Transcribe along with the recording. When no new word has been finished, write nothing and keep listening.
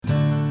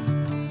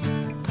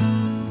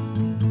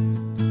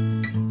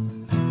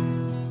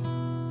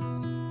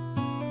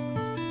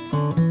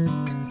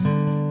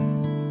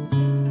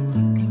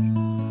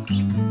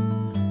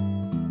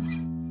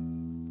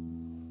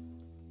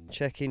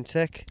Checking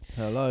tech.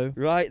 Hello.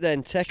 Right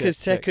then,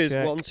 techers, Check.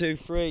 1, 2,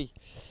 3.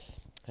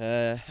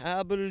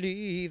 I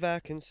believe I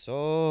can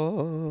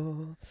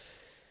soar.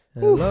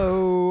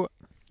 Hello.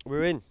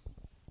 We're in.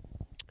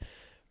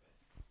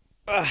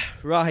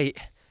 Right.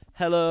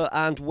 Hello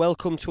and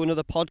welcome to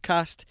another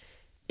podcast.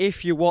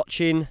 If you're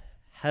watching,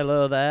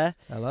 hello there.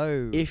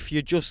 Hello. If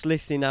you're just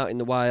listening out in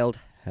the wild,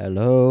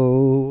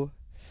 hello.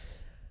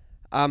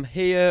 I'm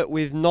here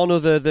with none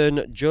other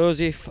than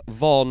Joseph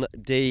Von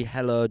D.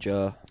 Hello,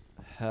 Joe.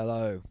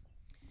 Hello.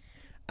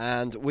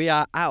 And we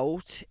are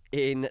out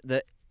in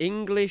the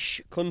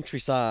English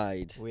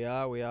countryside. We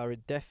are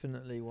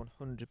definitely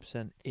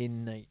 100%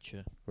 in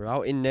nature. We're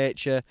out in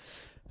nature,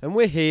 and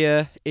we're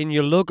here in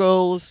your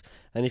luggles,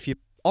 and if you're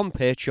on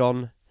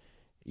Patreon,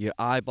 your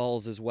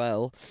eyeballs as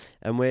well.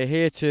 And we're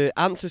here to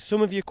answer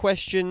some of your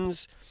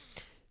questions,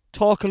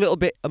 talk a little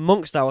bit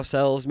amongst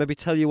ourselves, maybe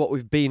tell you what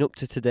we've been up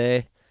to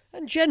today,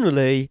 and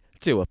generally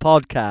do a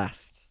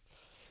podcast.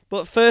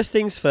 But first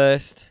things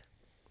first.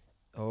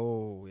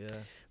 Oh,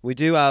 yeah. We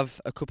do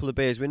have a couple of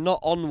beers. We're not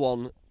on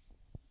one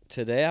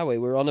today, are we?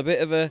 We're on a bit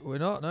of a... We're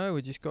not, no.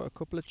 We just got a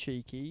couple of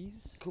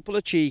cheekies. Couple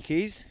of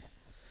cheekies.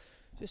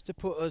 Just to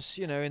put us,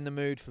 in the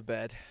mood for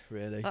bed,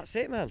 really. That's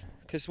it, man.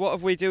 Because what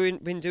have we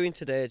been doing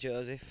today,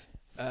 Joseph?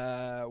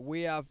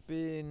 We have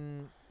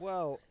been,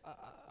 I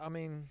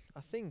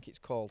think it's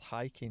called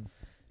hiking.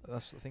 I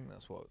think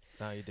that's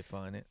how you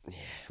define it. Yeah,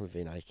 we've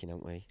been hiking,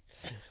 haven't we?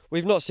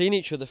 We've not seen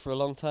each other for a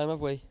long time, have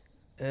we?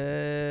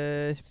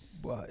 It's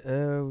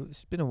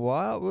been a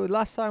while. Well,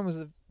 last time was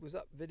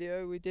that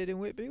video we did in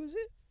Whitby, was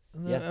it?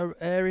 In the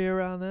area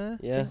around there?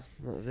 Yeah,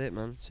 that was it,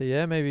 man. So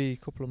yeah, maybe a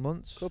couple of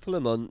months. Maybe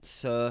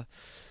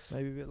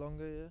a bit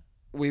longer, yeah.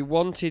 We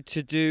wanted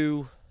to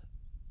do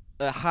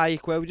a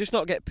hike where we just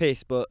not get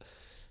pissed, but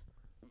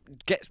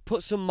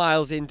put some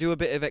miles in, do a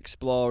bit of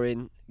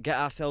exploring, get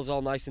ourselves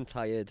all nice and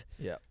tired.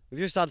 Yeah.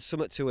 We've just had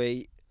something to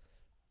eat.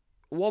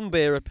 One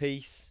beer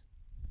apiece.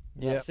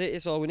 Yeah. That's it.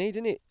 It's all we need,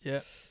 isn't it? Yeah.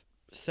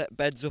 Set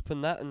beds up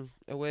and that, and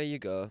away you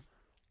go.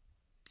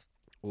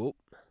 Oh.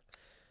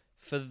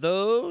 For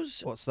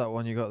those... What's that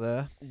one you got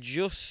there?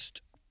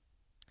 Just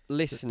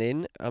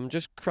listening, I'm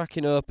just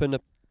cracking open a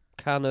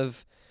can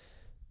of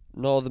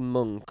Northern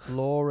Monk.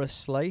 Laura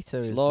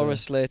Slater. Laura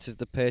Slater's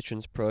the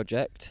Patrons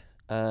Project,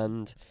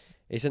 and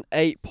it's an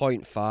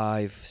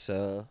 8.5,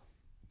 so...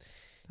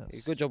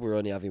 Good job we're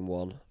only having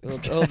one.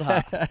 Hold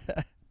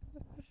that.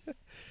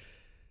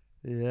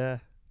 Yeah.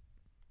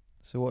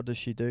 So what does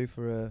she do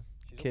for her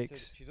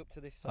kicks? She's up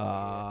to this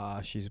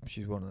song. She's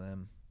one of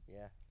them.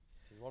 Yeah.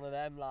 She's one of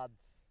them lads.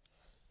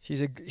 She's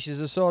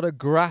a sort of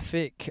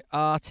graphic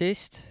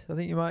artist, I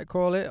think you might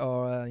call it,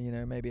 or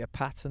maybe a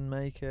pattern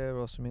maker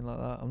or something like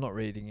that. I'm not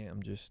reading it.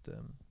 I'm just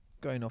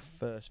going off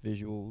first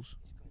visuals.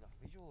 Going off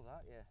visuals,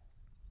 aren't you?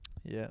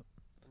 Yeah.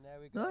 And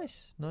there we go.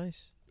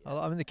 Nice. Yeah.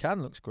 I mean, the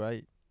can looks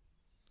great.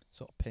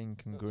 Sort of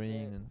pink and Looks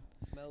green great. and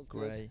Smells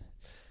grey.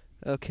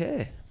 good.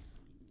 Okay.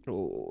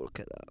 Oh, look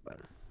at that,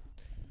 man.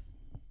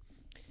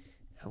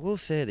 I will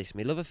say this: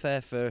 my love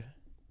affair for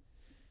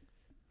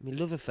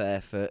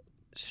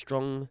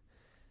strong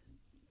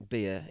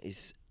beer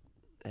is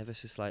ever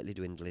so slightly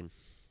dwindling.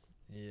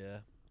 Yeah,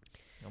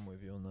 I'm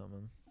with you on that,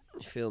 man.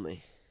 You feel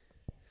me?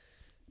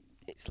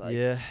 It's like,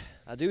 yeah,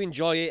 I do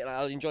enjoy it, and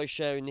I enjoy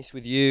sharing this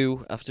with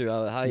you after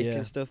our hike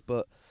and stuff,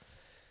 but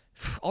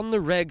on the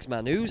regs,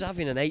 man, who's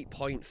having an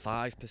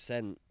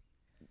 8.5%?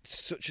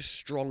 Such a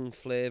strong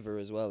flavour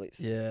as well.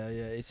 Yeah,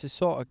 it's a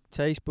sort of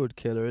taste bud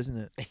killer, isn't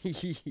it?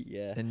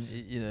 Yeah. And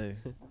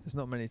there's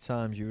not many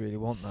times you really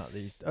want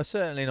that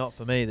certainly not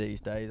for me these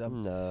days.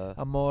 I'm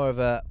more of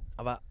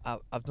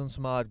I've done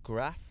some hard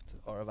graft,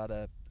 or I've had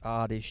a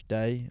hardish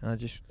day,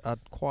 and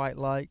I'd quite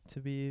like to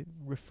be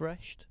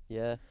refreshed.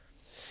 Yeah.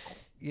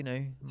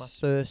 My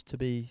thirst to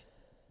be.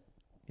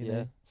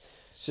 The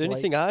only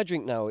thing I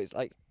drink now is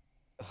like,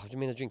 I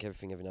drink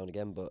everything every now and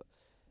again, but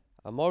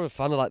I'm more of a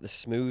fan of like the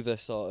smoother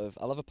sort of.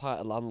 I'll have a pint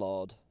of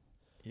Landlord,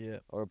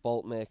 or a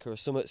Bolt Maker, or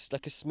something. It's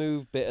like a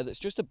smooth bitter that's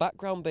just a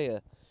background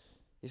beer.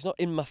 It's not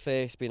in my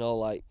face being all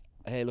like,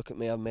 hey, look at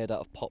me, I'm made out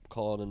of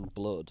popcorn and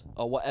blood,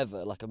 or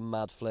whatever, like a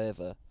mad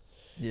flavour.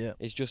 Yeah.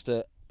 It's just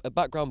a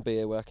background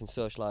beer where I can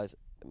socialise,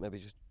 maybe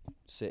just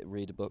sit,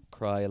 read a book,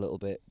 cry a little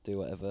bit, do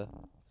whatever.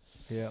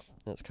 Yeah.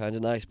 That's kind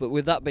of nice. But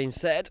with that being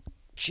said,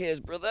 cheers,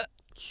 brother.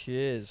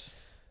 Cheers.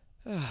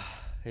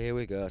 Here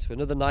we go to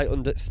another night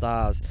under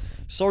stars.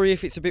 Sorry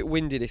if it's a bit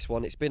windy, this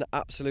one. It's been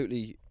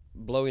absolutely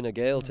blowing a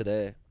gale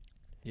today.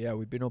 Yeah,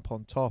 we've been up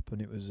on top,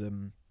 and it was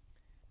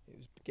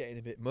getting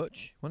a bit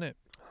much, wasn't it?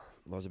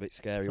 It was a bit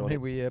scary. I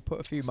mean, we put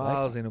a few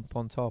miles in up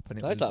on top, and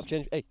it was nice.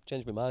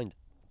 Changed my mind.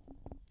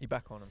 You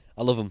back on them?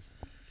 I love them.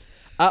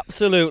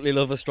 Absolutely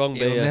love a strong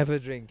beer. You'll never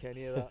drink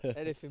any of that.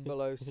 Anything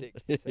below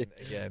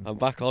 60% again. I'm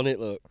back on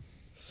it. Look,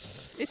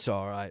 it's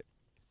all right.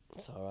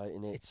 It's all right,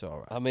 innit? It's all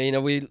right. I mean,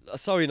 are we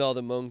sorry,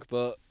 Northern Monk,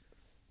 but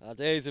our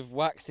days of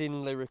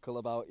waxing lyrical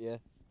about you.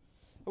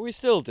 We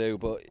still do,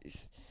 but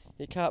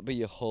it can't be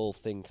your whole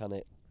thing, can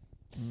it?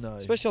 No.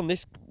 Especially on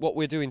this, what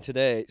we're doing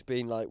today, it's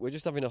been like, we're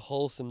just having a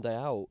wholesome day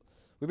out.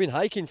 We've been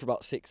hiking for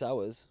about 6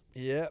 hours.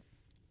 Yeah.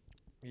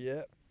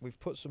 Yeah. We've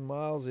put some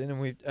miles in,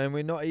 and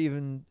we're not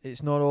even.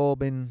 It's not all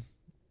been,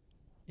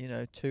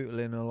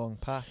 tootling along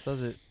paths,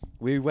 has it?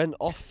 We went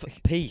off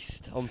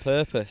piste on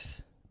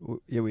purpose.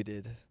 Yeah, we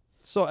did.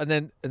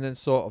 And then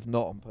sort of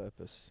not on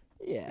purpose.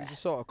 Yeah. It's a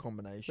sort of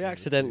combination. We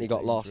accidentally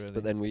got lost, really.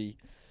 but then we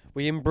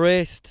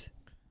embraced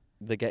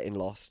the getting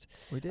lost.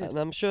 We did. And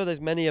I'm sure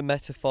there's many a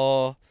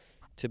metaphor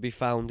to be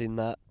found in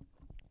that.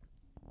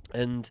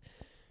 And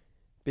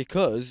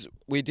because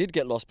we did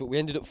get lost, but we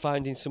ended up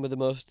finding some of the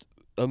most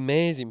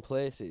amazing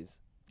places.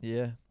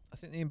 Yeah. I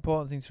think the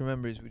important thing to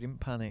remember is we didn't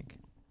panic.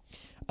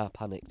 I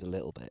panicked a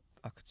little bit.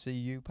 I could see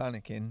you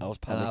panicking. I was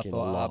panicking and I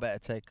thought, a lot.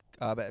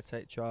 I better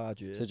take charge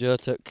here. So Joe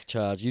took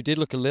charge. You did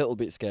look a little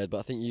bit scared, but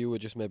I think you were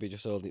just maybe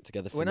just holding it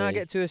together for when me. I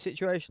get to a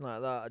situation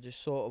like that, I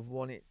just sort of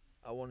want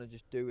to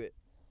just do it.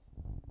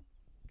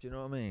 Do you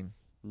know what I mean?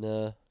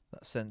 No.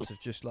 That sense of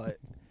just like,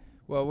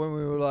 well, when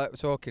we were like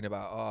talking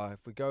about, if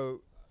we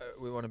go,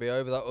 we want to be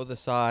over that other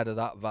side of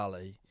that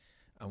valley,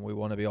 and we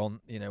want to be on,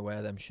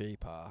 where them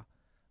sheep are.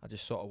 I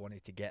just sort of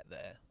wanted to get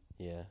there.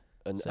 Yeah.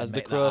 And so as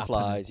the crow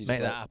flies, you make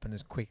just that happen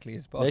as quickly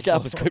as possible. Make it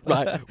happen as quick.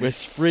 Right, we're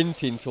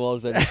sprinting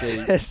towards them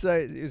sheep. So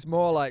it was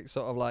more like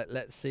sort of like,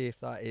 let's see if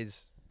that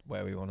is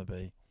where we want to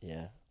be.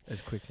 Yeah. As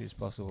quickly as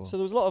possible. So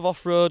there was a lot of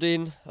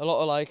off-roading, a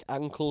lot of like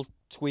ankle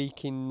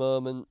tweaking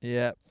moments.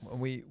 Yeah, and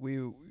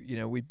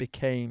we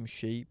became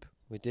sheep.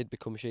 We did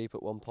become sheep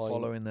at one point.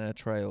 Following their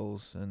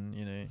trails and,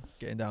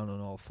 getting down on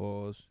all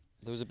fours.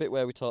 There was a bit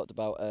where we talked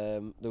about,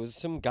 there was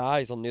some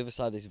guys on the other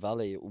side of this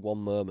valley at one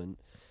moment,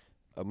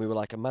 and we were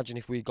like, imagine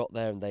if we got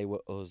there and they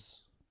were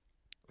us.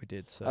 We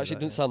did. So actually, it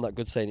doesn't sound that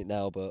good saying it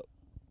now, but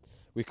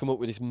we come up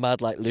with this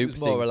mad like loop thing. It was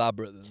more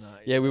elaborate than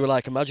that. Yeah, we were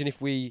like, imagine if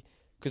we...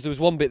 Because there was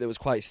one bit that was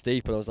quite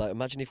steep, and I was like,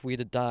 imagine if we'd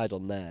have died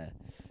on there,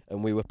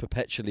 and we were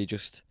perpetually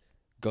just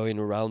going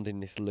around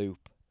in this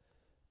loop,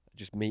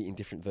 just meeting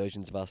different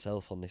versions of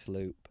ourselves on this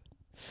loop.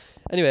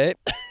 Anyway,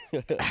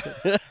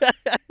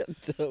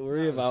 don't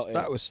worry about it.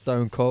 That was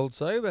stone cold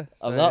sober.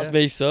 And that's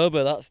me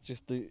sober. That's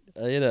just the,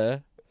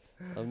 I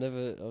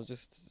was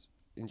just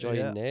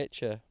enjoying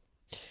nature.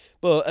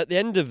 But at the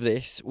end of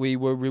this, we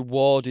were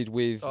rewarded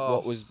with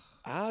what was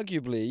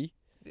arguably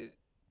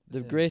the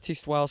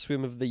greatest wild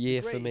swim of the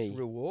year for me.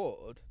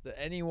 Reward that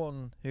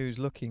anyone who's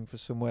looking for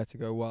somewhere to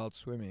go wild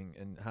swimming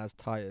and has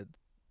tired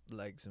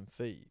legs and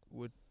feet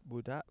would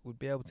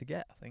be able to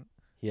get, I think.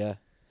 Yeah.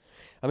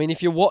 I mean,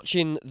 if you're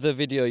watching the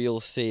video,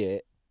 you'll see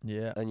it.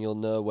 Yeah. And you'll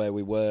know where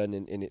we were,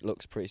 and it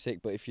looks pretty sick.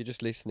 But if you're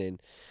just listening,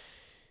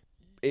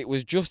 it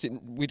was just...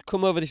 we'd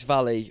come over this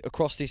valley,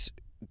 across this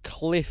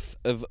cliff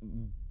of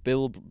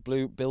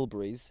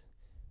bilberries,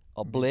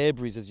 or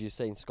blaeberries, as you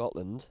say in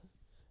Scotland.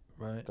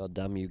 Right. God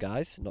damn you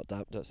guys.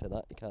 Don't say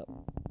that. You can't.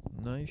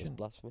 No, you shouldn't. shouldn't.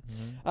 Blasphemy.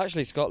 No.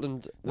 Actually,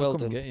 Scotland, well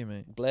done. Get you,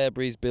 mate.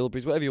 Blaeberries,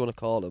 bilberries, whatever you want to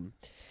call them.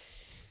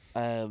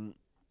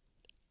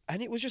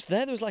 And it was just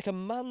there. There was like a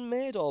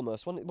man-made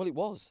almost. Well, it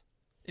was.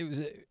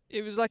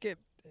 It was like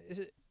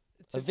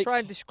try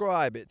and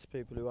describe it to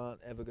people who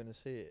aren't ever going to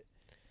see it.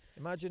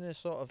 Imagine a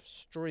sort of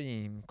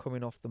stream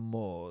coming off the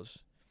moors,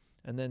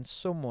 and then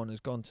someone has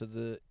gone to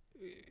the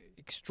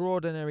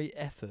extraordinary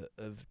effort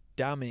of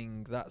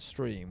damming that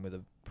stream with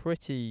a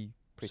pretty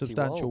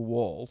substantial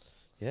wall.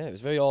 Yeah, it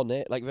was very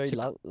ornate, like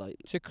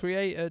to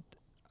create a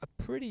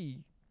pretty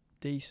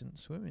decent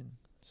swimming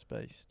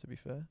space, to be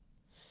fair.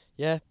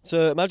 Yeah,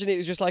 so imagine it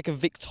was just like a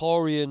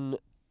Victorian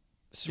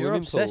swimming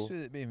You're obsessed pool.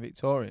 with it being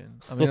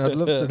Victorian. I mean, I'd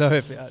love to know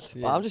if it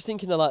actually is. I'm just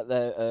thinking of like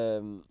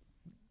their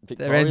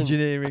their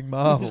engineering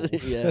marvels.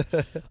 Yeah,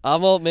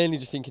 I'm mainly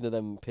just thinking of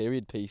them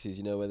period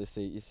pieces, where you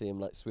see them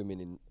like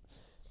swimming in.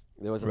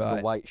 There was like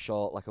a white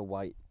short, like a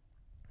white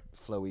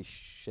flowy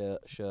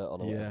shirt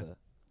on or whatever.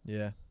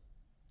 Yeah.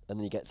 And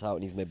then he gets out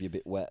and he's maybe a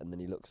bit wet, and then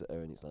he looks at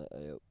her and he's like,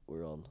 "Hey,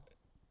 we're on."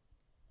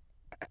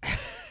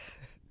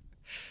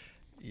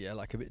 Yeah,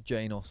 like a bit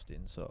Jane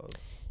Austen sort of.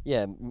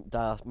 Yeah,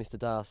 Mr.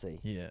 Darcy.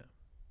 Yeah.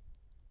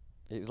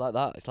 It was like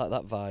that. It's like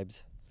that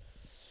vibes.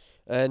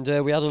 And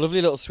we had a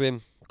lovely little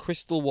swim.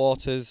 Crystal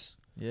Waters.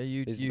 Yeah,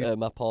 you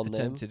my porn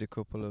attempted name. a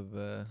couple of...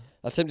 I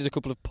attempted a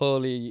couple of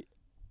poorly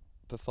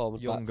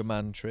performed younger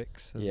man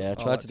tricks. Yeah,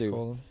 I tried to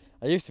do...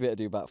 I used to be able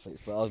to do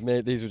backflips,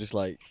 but these were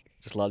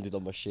just landed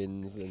on my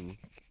shins and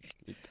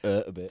it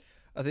hurt a bit.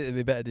 I think they'd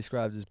be better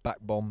described as back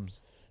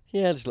bombs.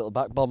 Yeah, just little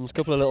back bombs.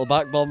 Couple of little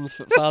back bombs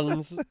for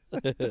fans.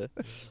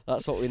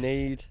 That's what we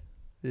need.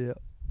 Yeah.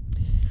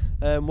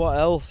 What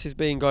else has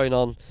been going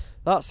on?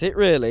 That's it,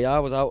 really. I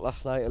was out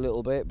last night a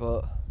little bit,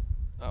 but...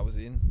 I was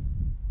in.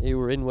 You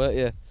were in, weren't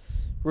you?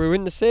 We were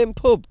in the same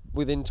pub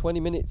within 20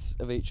 minutes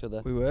of each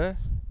other. We were.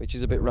 Which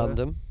is a bit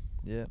random.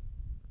 Yeah.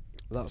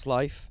 That's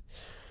life.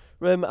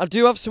 I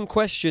do have some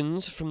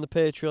questions from the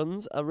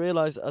patrons. I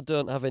realise I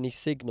don't have any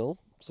signal,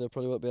 so I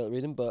probably won't be able to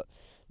read them, but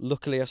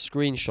luckily I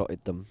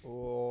screenshotted them.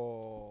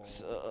 Oh.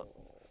 So,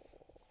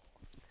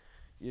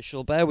 you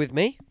shall bear with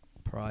me.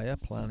 Prior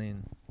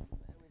planning.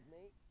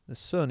 The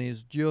sun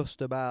is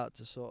just about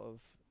to sort of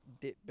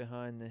dip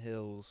behind the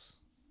hills,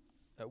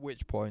 at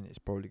which point it's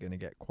probably going to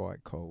get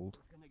quite cold.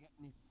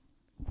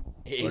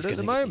 It is at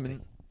the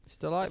moment, It's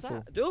delightful.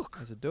 What's that? A duck?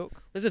 There's a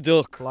duck. There's a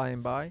duck.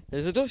 Flying by.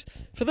 There's a duck.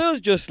 For those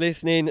just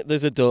listening,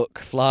 there's a duck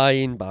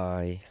flying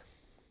by.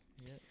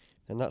 Yep.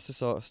 And that's the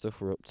sort of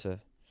stuff we're up to.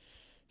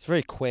 It's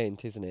very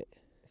quaint, isn't it?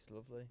 It's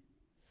lovely.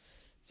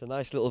 It's a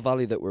nice little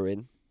valley that we're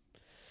in.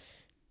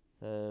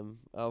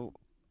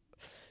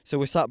 So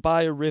we're sat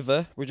by a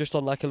river. We're just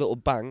on like a little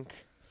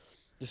bank.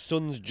 The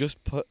sun's just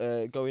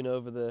going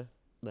over the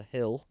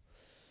hill.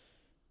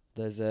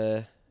 There's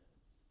a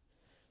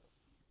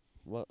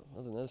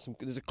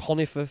there's a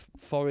conifer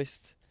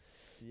forest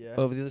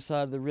over the other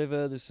side of the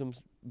river. There's some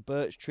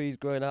birch trees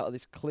growing out of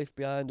this cliff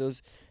behind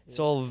us. It's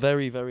all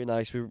very, very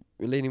nice. We're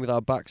leaning with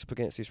our backs up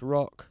against this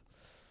rock,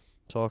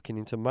 talking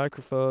into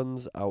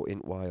microphones out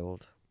in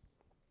wild.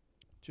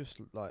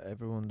 Just like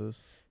everyone does.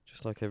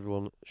 Just like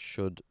everyone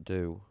should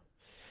do.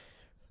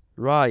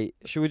 Right,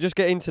 should we just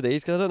get into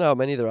these? Because I don't know how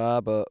many there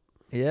are, but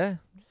yeah,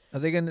 are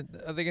they gonna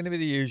be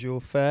the usual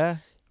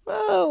fare?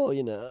 Well,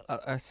 you know,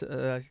 I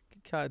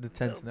kind of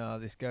tend to know how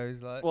this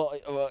goes. Like,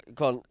 well,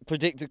 go on,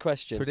 predict a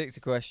question.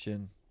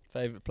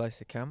 Favorite place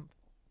to camp?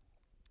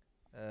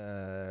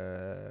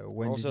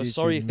 When also, did you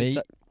sorry two if meet?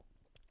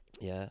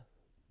 Yeah.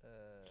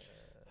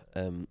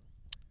 Do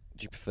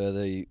you prefer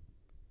the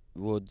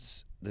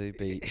woods, the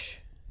beach?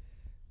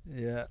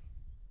 Yeah.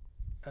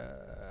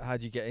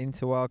 How'd you get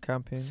into wild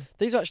camping?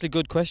 These are actually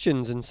good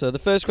questions, and so the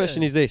first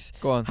question is this.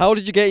 Go on. How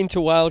did you get into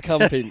wild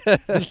camping? No,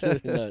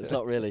 it's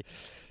not really.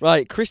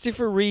 Right,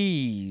 Christopher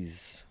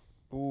Rees.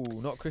 Ooh,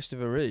 not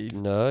Christopher Reeve.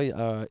 No,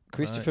 alright.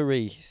 Christopher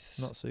Rees.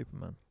 Not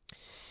Superman.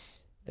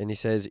 And he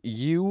says,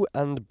 you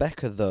and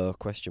Becca though, ?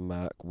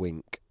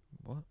 Wink.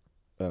 What?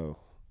 Oh.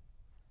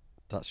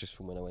 That's just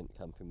from when I went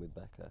camping with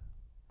Becca.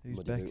 Who's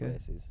Muddy Becca?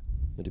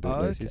 Muddy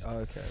boot races.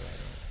 Okay,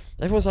 right.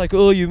 Everyone's like,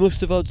 oh, you must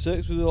have had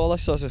sex with her, all that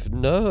sort of stuff.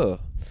 No.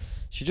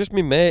 She's just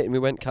my mate and we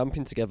went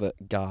camping together.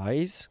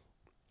 Guys.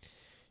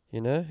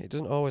 You know, it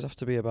doesn't always have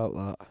to be about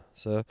that.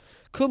 So,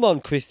 come on,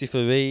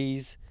 Christopher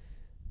Rees.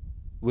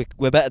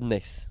 We're better than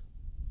this.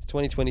 It's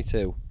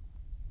 2022.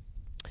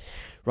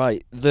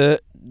 Right, the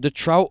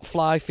trout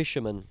fly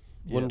fisherman.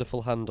 Yep.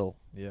 Wonderful handle.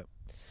 Yep.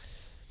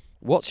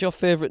 What's your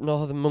favourite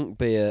Northern Monk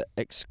beer,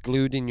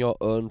 excluding your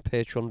own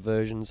Patreon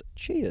versions?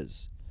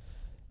 Cheers.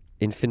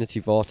 Infinity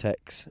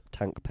Vortex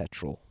Tank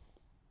Petrol.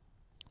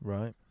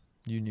 Right.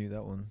 You knew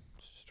that one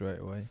straight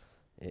away.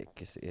 It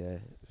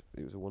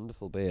was a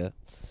wonderful beer.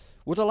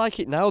 Would I like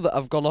it now that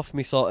I've gone off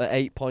me sort of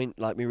 8 point,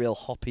 like me real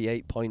hoppy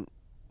 8 point?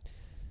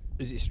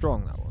 Is it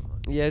strong, that one?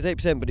 Like? Yeah, it's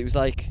 8%, but it was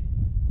like...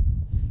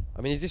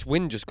 I mean, is this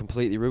wind just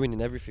completely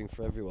ruining everything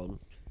for everyone?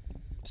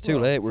 It's too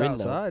late, we're in now.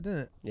 It's outside, isn't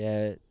it?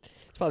 Yeah.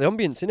 It's about the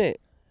ambience, isn't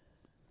it?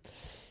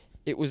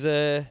 It was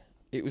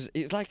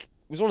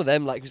one of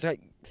them, like, it was like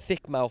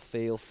thick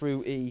mouthfeel,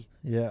 fruity.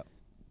 Yeah.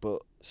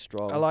 But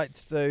strong. I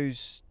liked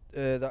those,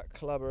 that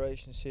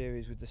collaboration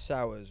series with the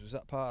sours. Was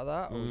that part of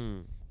that?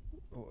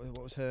 Or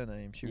what was her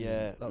name?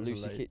 That was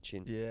Lucy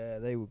Kitchen. Yeah,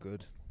 they were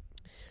good.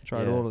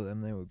 Tried all of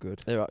them, they were good.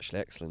 They were actually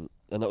excellent.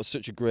 And that was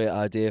such a great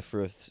idea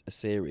for a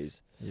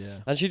series. Yeah.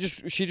 And she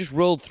just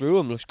rolled through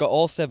them. She got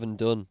all 7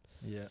 done.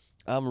 Yeah.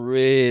 I'm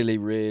really,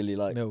 really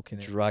like milking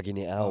dragging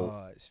it out.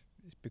 Oh, it's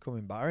become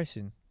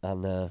embarrassing.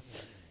 And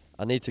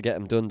I need to get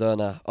them done, don't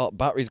I? Oh,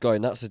 battery's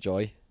going, that's a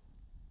joy.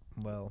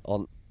 Well.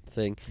 On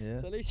thing. Yeah.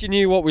 So at least you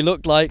knew what we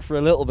looked like for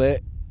a little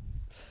bit.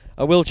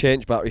 I will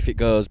change battery if it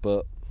goes,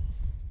 but...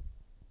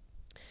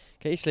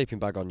 Get your sleeping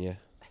bag on you.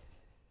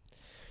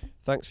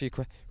 Thanks for your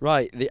question.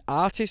 Right, the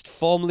artist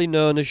formerly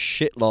known as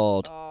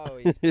Shitlord. Oh,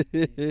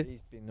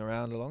 he's been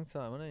around a long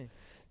time, hasn't he?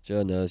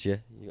 Joe knows you.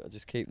 You got to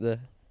just keep your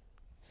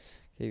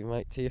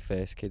mic to your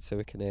face, kid, so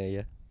we can hear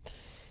you.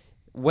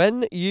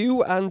 When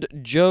you and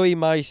Joey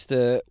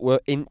Meister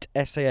were int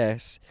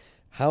SAS,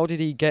 how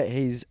did he get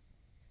his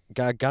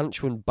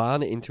gargantuan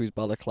barnet into his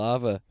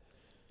balaclava?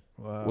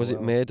 Was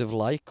it made of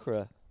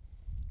lycra?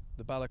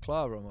 The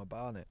balaclava on my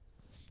barnet.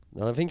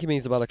 No, I think he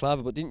means the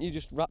balaclava, but didn't you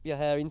just wrap your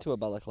hair into a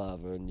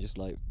balaclava and just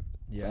like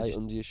tie it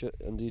under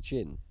your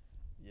chin?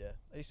 Yeah,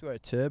 I used to wear a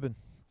turban.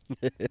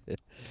 And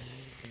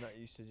that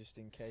used to just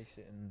encase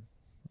it, and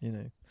you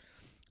know,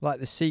 like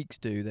the Sikhs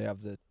do, they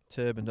have the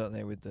turban, don't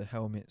they, with the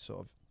helmet sort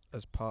of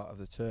as part of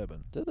the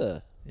turban. Do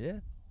they? Yeah.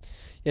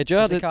 Yeah,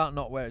 Joe. They can't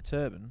not wear a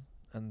turban,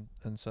 and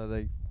so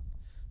they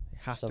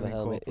have to have a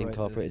helmet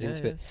incorporated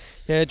into it.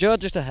 Yeah, Yeah, Joe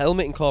had just a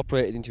helmet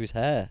incorporated into his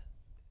hair.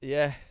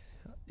 Yeah.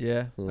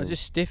 Yeah, I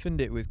just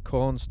stiffened it with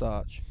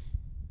cornstarch.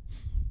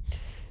 Do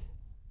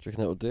you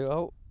reckon that would do?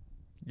 Oh,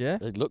 yeah,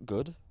 it'd look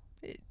good.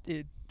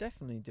 It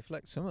definitely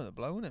deflects some of the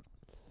blow, wouldn't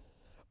it?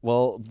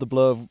 Well, the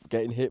blow of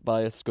getting hit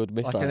by a Scud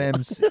missile, like an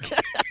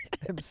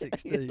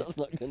M16. That's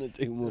not going to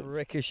do much.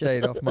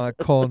 Ricocheted off my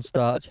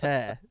cornstarch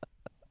hair.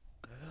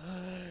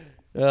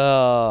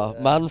 Oh,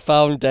 yeah. Man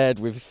found dead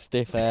with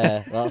stiff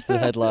hair. That's the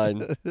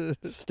headline.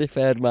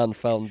 Stiff-haired man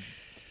found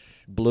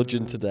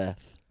bludgeoned to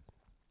death.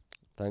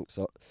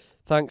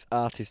 Thanks,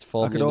 artist.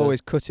 I could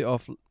always cut it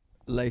off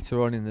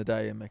later on in the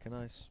day and make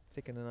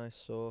thicken a nice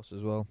sauce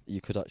as well.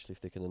 You could actually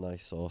thicken a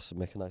nice sauce and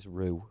make a nice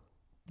roux.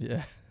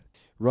 Yeah.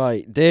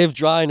 Right, Dave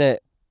Drynet.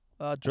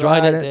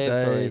 Drynet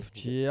Dave.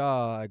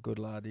 Yeah, good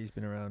lad. He's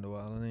been around a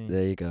while, hasn't he?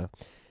 There you go.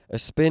 A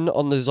spin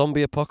on the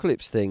zombie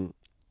apocalypse thing.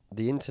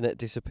 The internet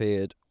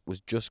disappeared, was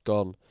just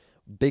gone.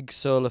 Big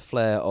solar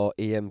flare or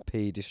EMP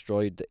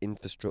destroyed the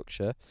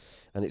infrastructure,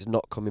 and it's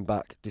not coming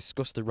back.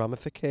 Discuss the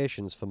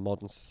ramifications for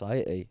modern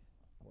society.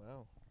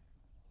 Wow.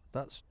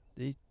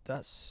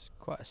 That's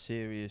quite a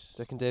serious. Do you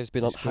reckon Dave's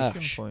been on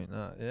hash? Point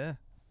that, yeah.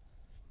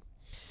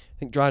 I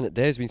think Drynet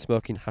Dave's been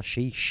smoking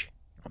hashish.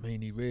 I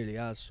mean, he really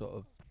has sort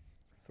of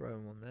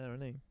thrown one there,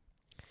 hasn't he?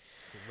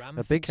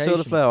 A big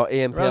solar flare or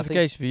EMP. The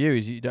ramification for you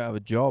is you don't have a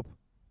job.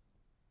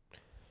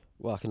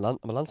 Well, I'm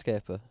a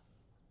landscaper.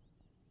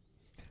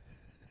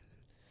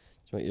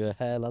 Do you want your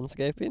hair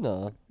landscaping?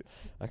 Or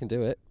I can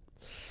do it.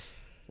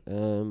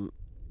 The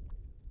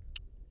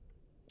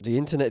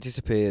internet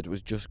disappeared,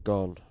 was just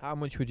gone. How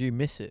much would you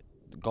miss it?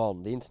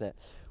 Gone, the internet.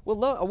 Well,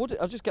 no, I would.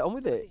 I'll just get on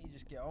with it. You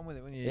just get on with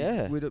it, wouldn't you?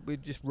 Yeah.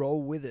 We'd just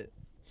roll with it.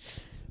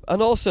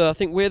 And also, I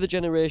think we're the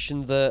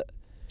generation that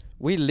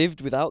we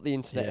lived without the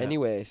internet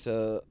anyway,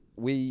 so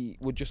we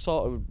would just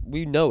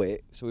we know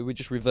it, so we would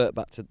just revert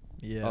back to.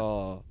 Yeah.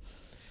 Oh.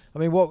 I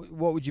mean, what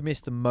would you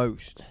miss the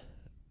most?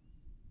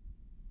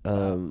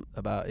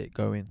 About it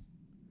going.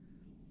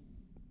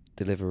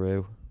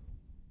 Deliveroo.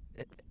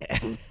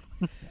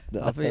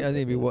 No, I think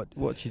it'd be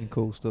watching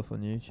cool stuff on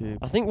YouTube.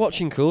 I think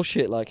watching cool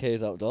shit like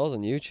Haze Outdoors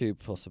on YouTube,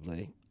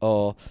 possibly.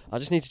 Or I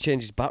just need to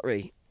change his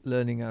battery.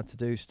 Learning how to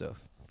do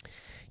stuff.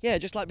 Yeah,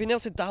 just like being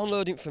able to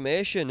download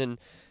information and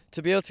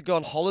to be able to go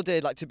on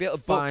holiday, like to be able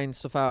to find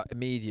stuff out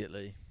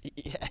immediately.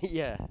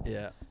 Yeah.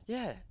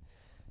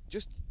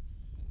 Just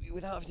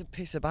without having to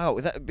piss about,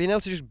 without being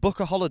able to just book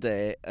a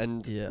holiday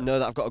and know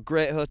that I've got a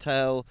great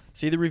hotel,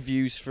 see the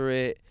reviews for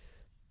it.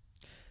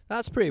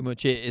 That's pretty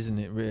much it, isn't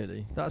it,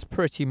 really? That's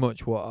pretty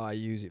much what I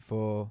use it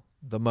for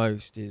the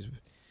most, is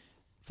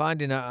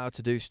finding out how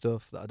to do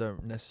stuff that I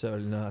don't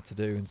necessarily know how to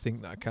do and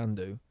think that I can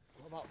do.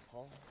 What about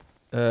Paul?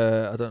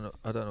 I don't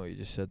know what you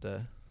just said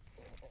there.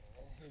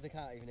 They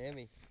can't even hear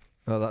me.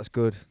 Oh, that's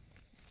good.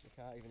 They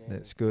can't even hear me.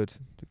 That's good,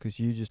 because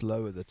you just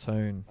lowered the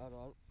tone. Hold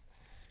on.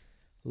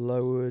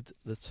 Lowered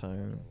the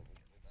tone.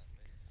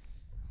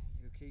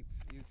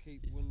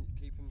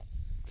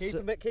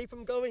 Keep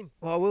them going.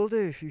 Well, I will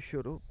do if you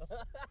shut up.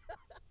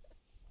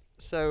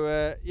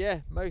 So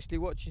mostly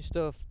watching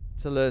stuff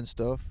to learn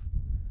stuff,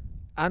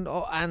 and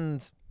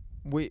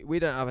we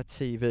don't have a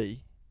TV,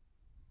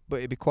 but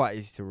it'd be quite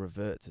easy to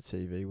revert to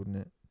TV, wouldn't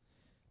it?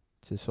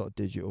 To sort of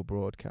digital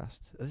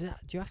broadcast. Do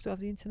you have to have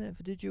the internet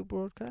for digital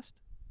broadcast?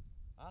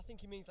 I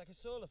think he means like a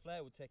solar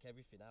flare would take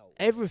everything out.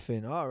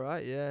 Everything, all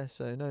right, yeah.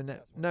 So no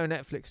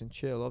Netflix and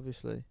chill,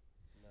 obviously.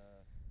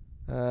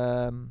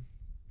 No.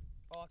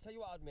 I'll tell you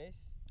what I'd miss.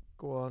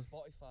 Go on.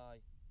 Spotify.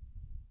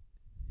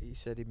 He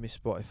said he'd miss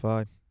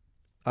Spotify.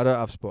 I don't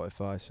have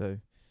Spotify, so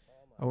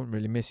I wouldn't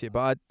really miss it.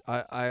 But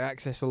I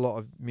access a lot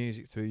of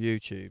music through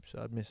YouTube,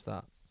 so I'd miss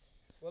that.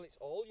 Well, it's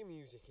all your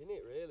music, isn't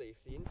it? Really,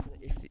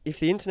 if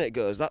the internet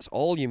goes, that's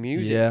all your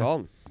music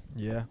gone.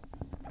 Yeah.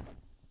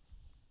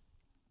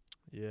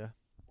 Yeah.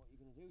 What are you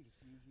gonna do?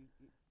 Just use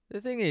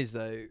the thing is,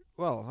 though,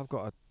 well, I've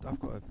got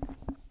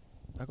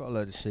a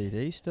load of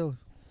CDs still.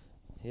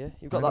 Yeah,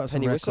 you've got that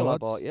penny whistle I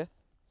bought you.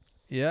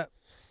 Yeah.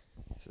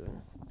 So.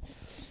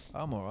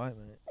 I'm all right,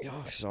 mate.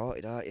 You're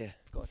sorted, aren't you?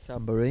 Got a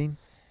tambourine.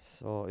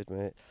 Sorted,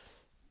 mate.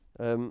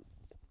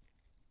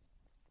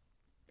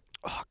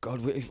 Oh God,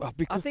 I've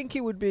become. I think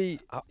it would be.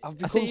 I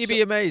think you'd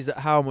be amazed at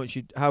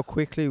how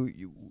quickly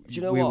we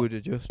would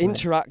adjust.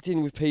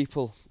 Interacting with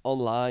people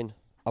online,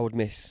 I would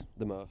miss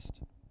the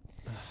most.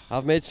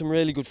 I've made some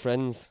really good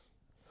friends,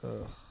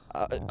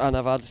 and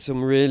I've had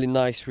some really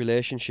nice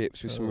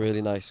relationships with some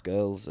really nice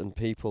girls and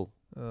people.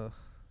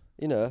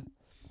 You know,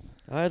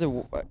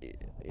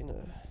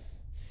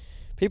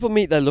 people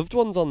meet their loved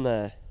ones on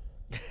there.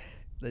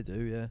 They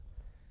do, yeah.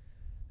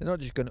 They're not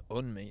just going to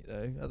unmeet,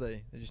 though, are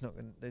they? They're just not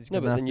going.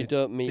 No, but then you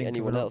don't meet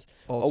anyone else.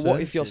 Or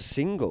what if you're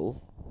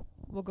single?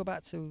 We'll go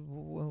back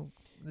to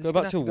Go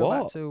back to what?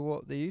 Go back to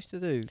what they used to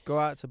do. Go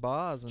out to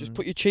bars. Just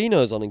put your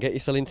chinos on and get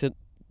yourself into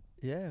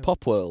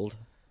Pop World.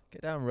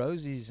 Get down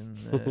Rosie's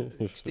and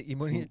stick your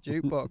money at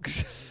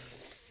jukebox.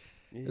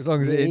 As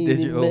long as it ain't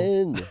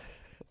digital.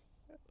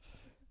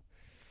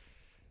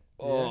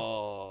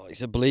 Oh,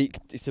 it's a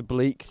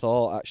bleak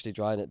thought, actually,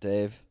 Drynet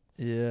Dave.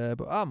 Yeah,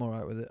 but I'm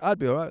alright with it. I'd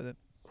be alright with it.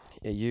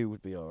 Yeah, you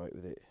would be alright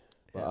with it.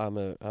 But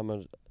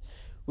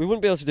we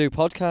wouldn't be able to do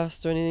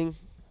podcasts or anything.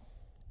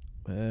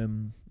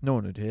 No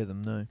one would hear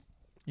them, no.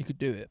 You could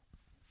do it.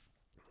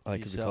 I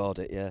could record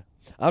it, yeah.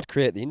 I'd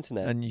create the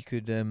internet. And you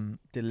could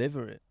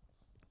deliver it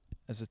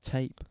as a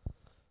tape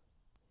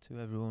to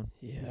everyone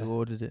who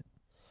ordered it.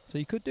 So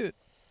you could do it.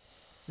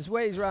 There's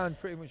ways around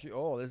pretty much it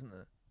all, isn't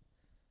there?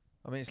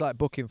 I mean, it's like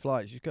booking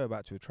flights. You go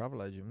back to a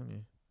travel agent, wouldn't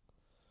you?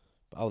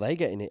 Oh, they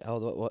getting it?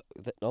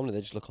 Normally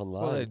they just look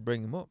online. Well, they'd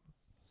bring them up.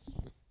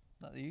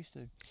 Like they used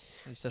to.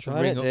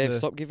 Try it, Dave.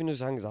 Stop giving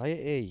us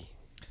anxiety.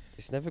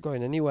 It's never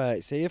going anywhere.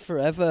 It's here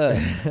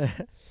forever.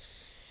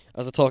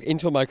 As I talk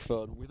into a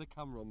microphone with a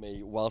camera on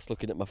me whilst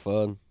looking at my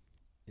phone.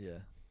 Yeah.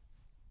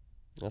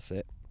 That's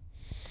it.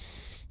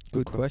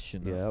 Good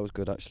question. Yeah, that was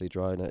good actually,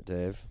 drawing it,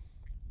 Dave.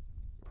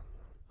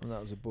 And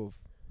that was above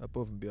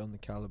and beyond the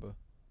calibre.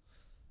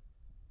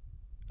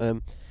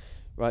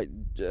 Right,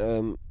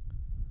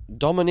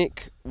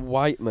 Dominic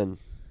Whiteman.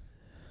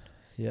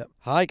 Yep.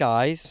 Hi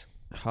guys.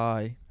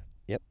 Hi.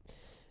 Yep.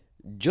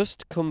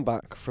 Just come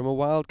back from a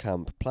wild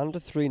camp, planned a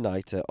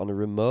 3-nighter on a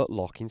remote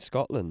loch in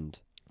Scotland.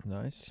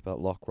 Nice. Spelt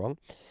loch wrong.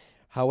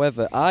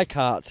 However, I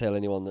can't tell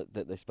anyone that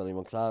they're spelling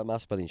wrong because my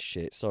spelling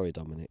shit. Sorry,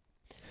 Dominic.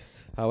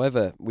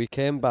 However, we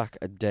came back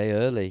a day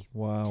early.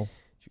 Wow.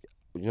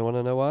 You want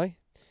to know why?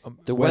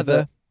 The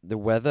weather. The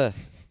weather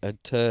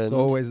had turned. It's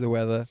always the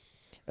weather.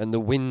 And the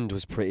wind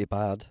was pretty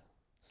bad.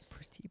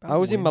 I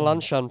was in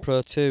Melanchan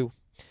Pro 2.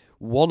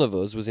 One of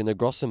us was in a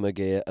Grossamer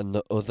gear and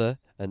the other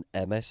an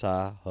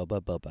MSR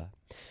Hubba Bubba.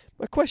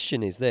 My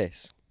question is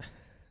this.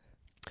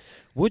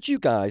 Would you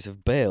guys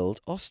have bailed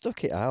or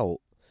stuck it out?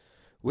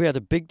 We had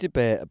a big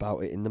debate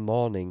about it in the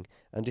morning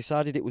and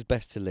decided it was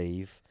best to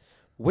leave.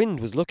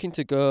 Wind was looking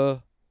to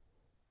go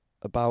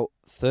about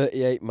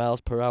 38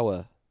 miles per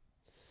hour.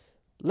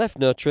 Left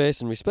no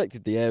trace and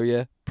respected the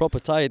area. Proper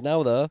tired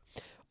now though.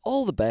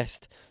 All the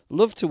best.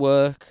 Love to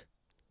work.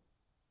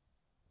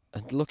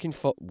 And looking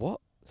for what?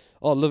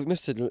 Oh, love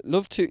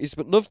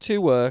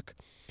to work,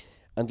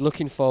 and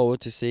looking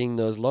forward to seeing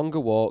those longer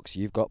walks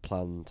you've got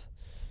planned.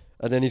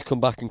 And then he's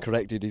come back and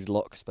corrected his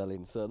lock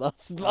spelling. So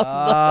that's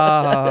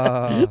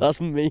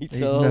me told.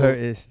 He's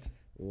noticed.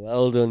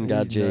 Well done,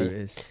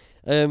 Gadji.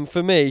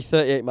 For me,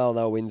 38 mile an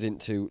hour winds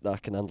into I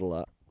can handle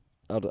that.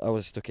 I would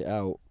have stuck it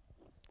out.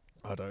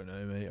 I don't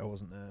know, mate. I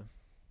wasn't there.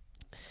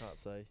 Can't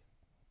say.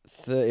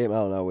 38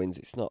 mile an hour winds.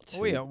 It's not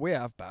too. We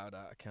have bowed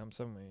out of camps,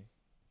 haven't we?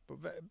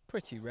 But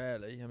pretty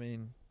rarely. I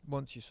mean,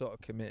 once you sort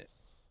of commit.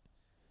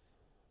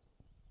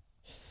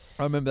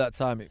 I remember that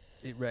time it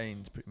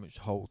rained pretty much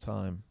the whole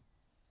time,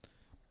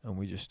 and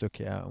we just stuck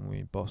it out and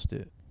we bossed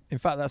it. In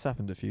fact, that's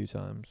happened a few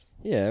times.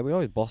 Yeah, we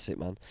always boss it,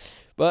 man.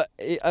 But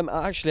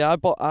actually, I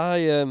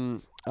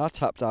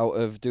tapped out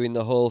of doing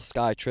the whole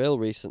Sky Trail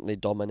recently,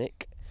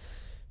 Dominic,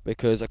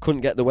 because I couldn't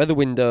get the weather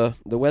window.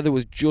 The weather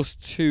was just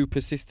too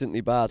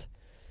persistently bad,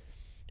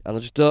 and I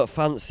just don't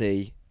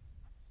fancy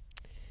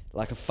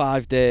like a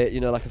 5-day,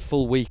 like a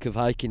full week of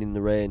hiking in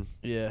the rain.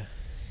 Yeah.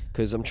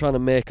 Because I'm trying to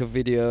make a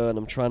video and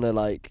I'm trying to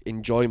like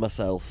enjoy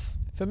myself.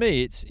 For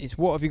me, it's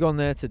what have you gone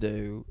there to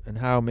do and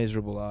how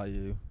miserable are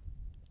you?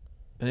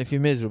 And if you're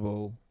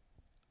miserable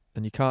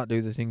and you can't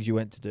do the things you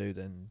went to do,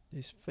 then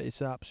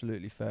it's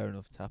absolutely fair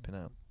enough tapping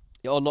out.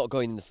 Or not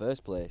going in the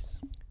first place.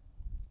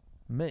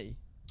 Me?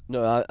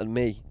 No,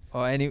 me.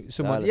 Or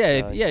someone? Yeah,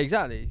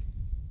 exactly.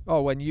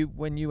 Oh, when you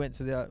went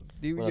to the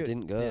when I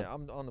didn't go. Yeah,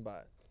 I'm on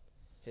about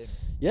him.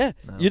 Yeah,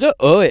 no. You don't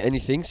owe it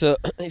anything. So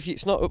if you're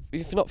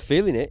not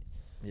feeling it,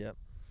 yeah,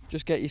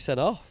 just get you sent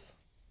off.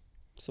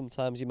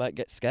 Sometimes you might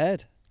get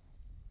scared.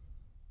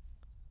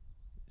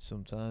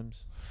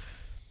 Sometimes.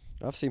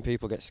 I've seen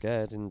people get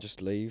scared and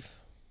just leave.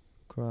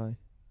 Cry.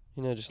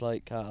 Just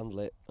like, can't handle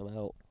it, I'm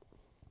out.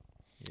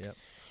 Yep.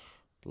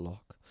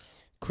 Lock.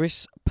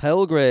 Chris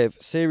Pelgrave,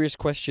 serious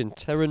question.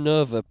 Terra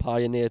Nova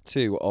Pioneer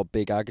 2 or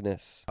Big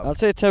Agnes? I'd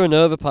say Terra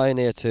Nova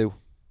Pioneer 2.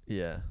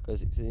 Yeah.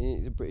 Because it's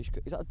a British...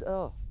 Is that...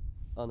 Oh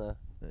no.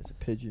 It's a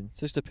pigeon. It's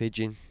just a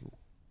pigeon.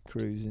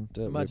 Cruising.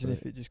 Don't Imagine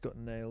if it just got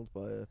nailed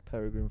by a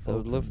peregrine falcon. I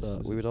would love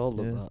that. We would all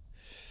love that.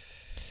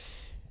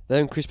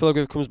 Then Chris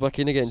Pelgrave comes back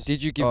in again.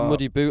 Did you give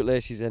Muddy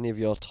Bootlaces any of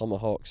your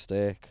tomahawk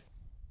steak?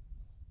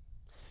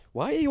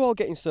 Why are you all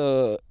getting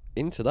so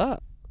into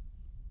that?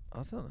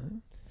 I don't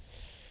know.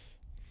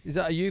 Is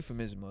that a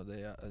euphemism or do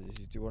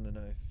you want to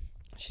know?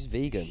 She's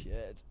vegan.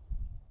 Shit.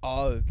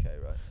 Oh, okay,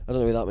 right. I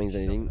don't know if that means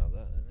anything. Don't know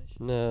that, then,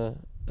 no.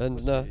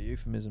 And no. It's a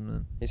euphemism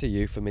then. It's a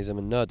euphemism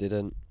and no, I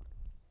didn't.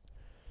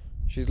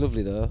 She's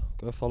lovely though.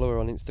 Go follow her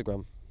on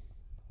Instagram.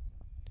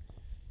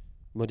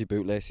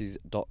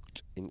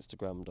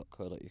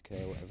 muddybootlaces.instagram.co.uk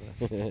or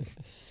whatever.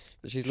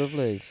 But she's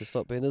lovely, so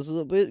stop being us a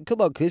little bit.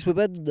 Come on, Chris, we're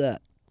better than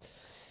that.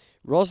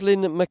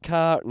 Roslyn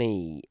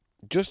McCartney.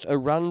 Just a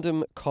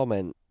random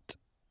comment.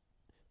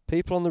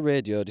 People on the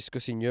radio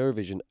discussing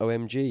Eurovision.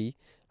 OMG.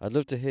 I'd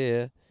love to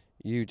hear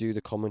you do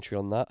the commentary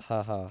on that.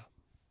 Haha.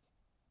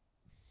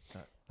 I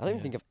don't even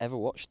think I've ever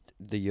watched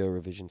the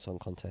Eurovision Song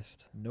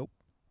Contest. Nope.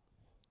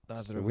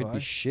 Neither have we'd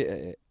be shit at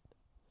it.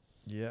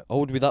 Yeah.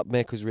 Or would that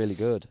make us really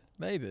good?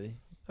 Maybe.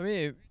 I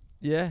mean,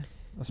 yeah.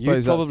 I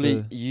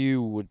suppose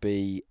you would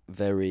be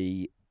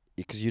very...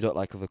 Because you don't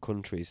like other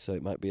countries, so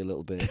it might be a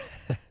little bit...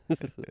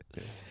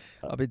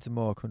 I've been to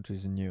more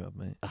countries than you have,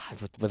 mate.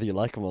 Whether you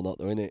like them or not,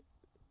 though, innit?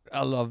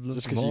 I love them.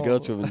 Just because you go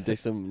to them and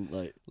diss them,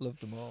 like... Love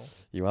them all.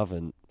 You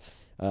haven't.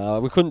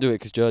 We couldn't do it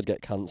because Joe would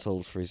get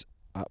cancelled for his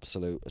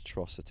absolute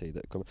atrocity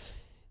that come...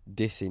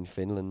 Dissing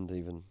Finland,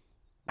 even.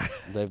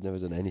 They've never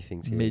done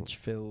anything to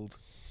Midge-filled.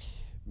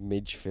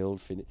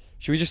 Finland.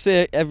 Should we just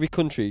say every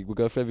country? We'll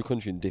go for every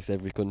country and diss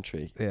every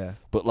country. Yeah.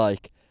 But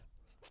like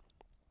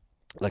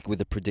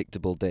with a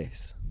predictable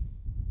diss.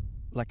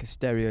 Like a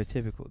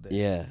stereotypical diss.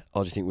 Yeah.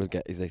 Or do you think we'll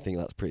get? If they think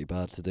that's pretty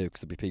bad to do,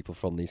 because there'll be people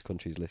from these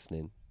countries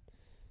listening.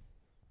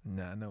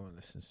 Nah, no one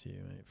listens to you,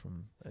 mate,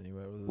 from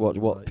anywhere other What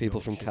than, like, people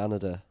from Yorkshire.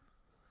 Canada?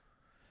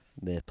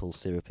 Maple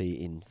syrup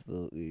eating.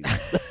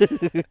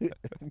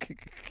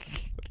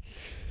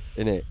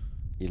 Innit?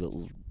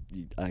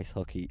 Ice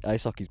hockey.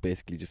 Ice hockey's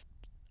basically just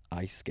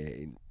ice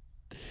skating.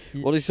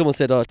 Yeah. What if someone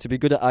said, to be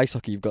good at ice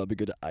hockey, you've got to be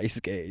good at ice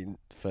skating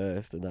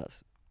first, and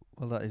that's...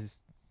 Well, that is...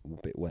 a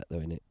bit wet, though,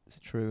 innit? It's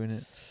true,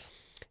 innit?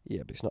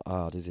 Yeah, but it's not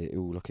hard, is it?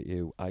 Ooh, look at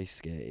you, ice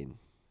skating.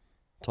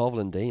 Torval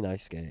and Dean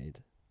ice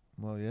skated.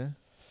 Well, yeah.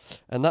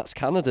 And that's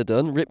Canada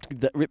done.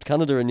 Ripped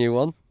Canada a new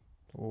one.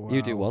 Wow.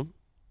 You do one.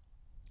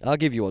 I'll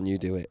give you one, you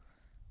do it.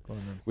 Go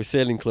on, then. We're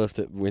sailing close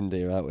to wind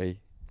here, aren't we?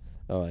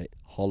 Alright,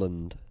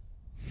 Holland.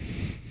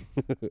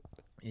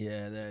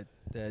 Yeah,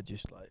 they're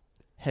just like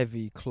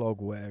heavy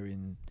clog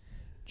wearing,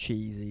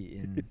 cheese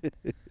eating,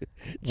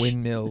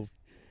 windmill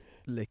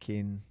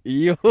licking.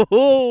 Yo!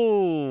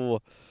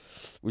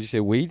 Would you say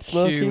weed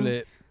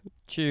smoking?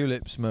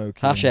 Tulip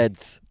smoking. Hash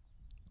heads.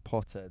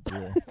 Potheads,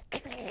 yeah.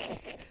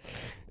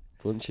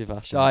 Bunch of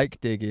hash heads. Dike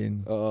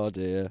digging. Oh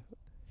dear.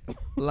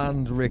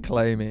 Land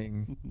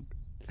reclaiming.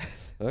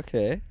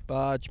 Okay.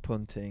 Barge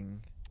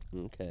punting.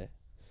 Okay.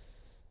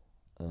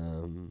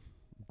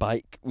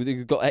 Bike.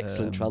 We've got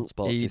excellent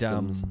transport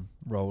systems. Edam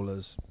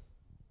rollers.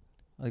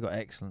 They got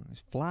excellent.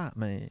 It's flat,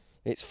 mate.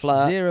 It's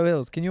flat. 0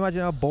 hills. Can you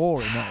imagine how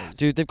boring that is?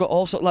 Dude, they've got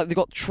all sorts, like they've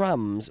got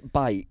trams,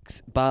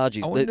 bikes,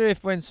 barges. I wonder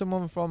if when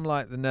someone from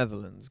like the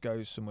Netherlands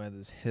goes somewhere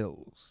there's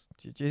hills,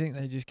 do you think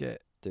they just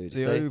get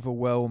the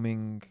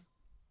overwhelming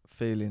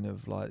feeling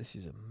of like, this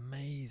is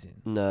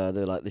amazing? No,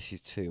 they're like, this is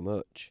too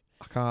much.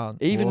 I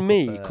can't. Even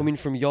me, coming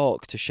from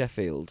York to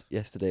Sheffield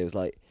yesterday, was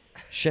like,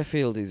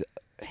 Sheffield is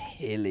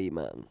hilly,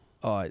 man.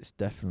 Oh, it's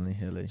definitely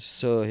hilly.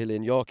 So hilly,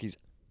 and York is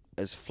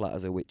as flat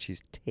as a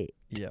witch's tit.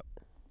 Yep.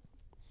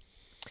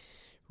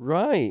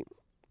 Right.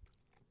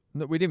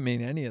 No, we didn't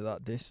mean any of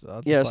that.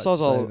 Yeah, like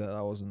all. That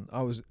I wasn't.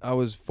 I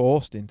was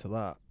forced into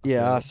that.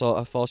 Yeah, I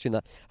forced you in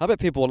that. I bet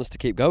people want us to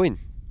keep going.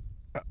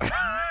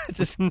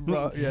 Just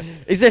right, yeah.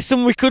 Is there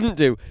something we couldn't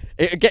do?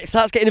 It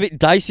starts getting a bit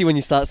dicey when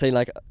you start saying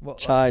like what,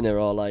 China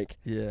or like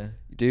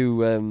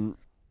do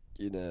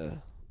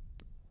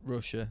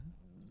Russia.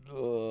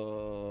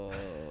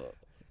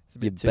 It's a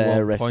bit too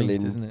bear on wrestling,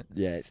 point, isn't it?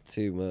 Yeah, it's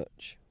too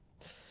much.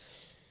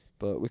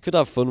 But we could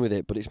have fun with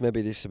it, but it's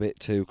maybe this a bit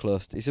too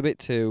close. It's a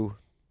bit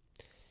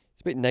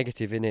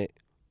negative, innit?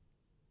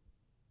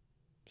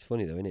 It's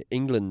funny though, innit?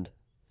 England.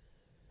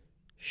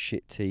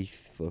 Shit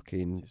teeth,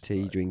 fucking just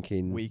tea like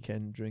drinking.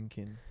 Weekend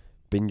drinking.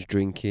 Binge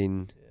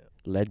drinking. Yeah.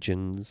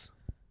 Legends.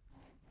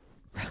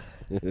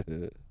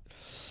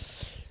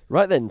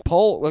 Right then,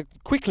 Paul, we're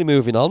quickly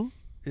moving on.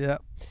 Yeah.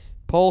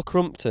 Paul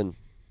Crumpton.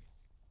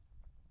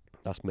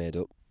 That's made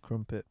up.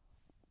 Crumpet.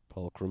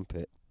 Paul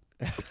Crumpet.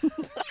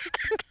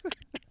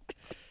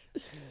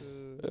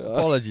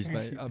 Apologies,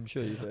 mate. I'm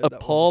sure you've heard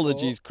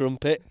Apologies,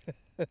 Crumpet.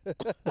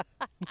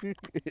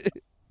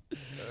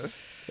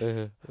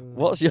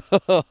 What's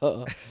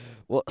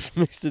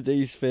Mr.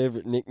 D's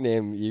favourite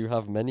nickname? You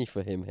have many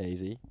for him,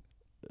 Hazy.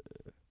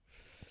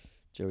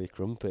 Joey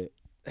Crumpet.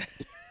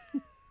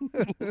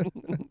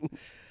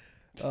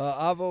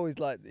 I've always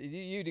liked.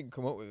 You didn't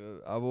come up with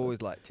it. I've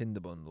always liked Tinder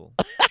Bundle.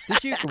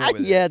 Did you come up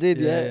with it? Yeah, I did.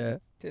 Yeah.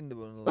 Tinder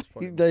Bundle.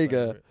 There you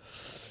go.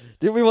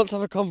 Didn't we want to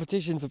have a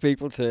competition for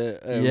people to?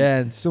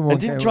 And someone.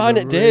 And didn't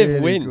Drynet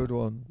Dave win? Good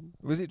one.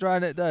 Was it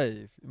Drynet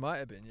Dave? It might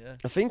have been. Yeah.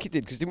 I think it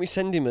did, because didn't you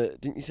send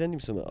him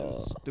some?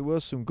 There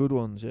was some good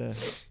ones. Yeah.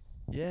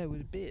 Yeah,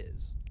 with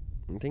beers.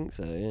 I think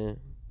so. Yeah.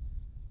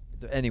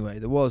 Anyway,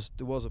 there was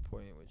a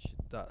point at which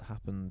that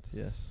happened.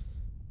 Yes.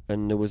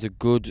 And there was a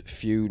good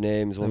few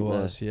names, wasn't there?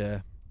 There was,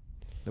 yeah.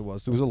 There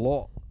was a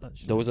lot,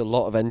 actually. There was a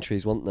lot of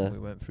entries, wasn't there? We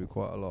went through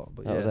quite a lot,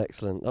 but that was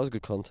excellent. That was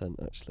good content,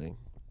 actually.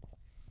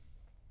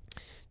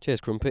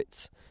 Cheers,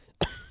 crumpets.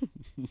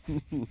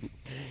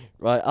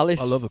 Right, Alice.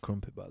 I love a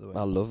crumpet, by the way.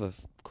 I love a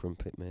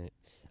crumpet, mate.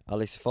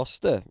 Alice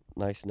Foster,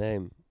 nice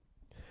name.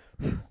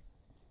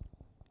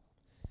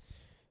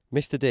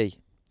 Mr. D,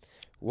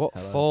 what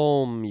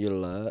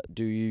formula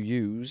do you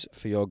use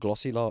for your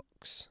glossy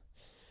locks?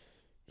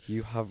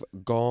 You have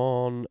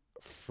gone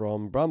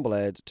from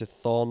Bramblehead to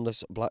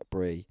Thornless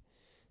Blackberry.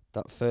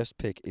 That first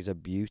pick is a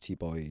beauty,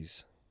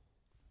 boys.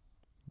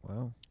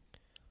 Wow.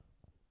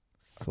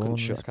 I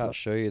can't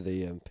show you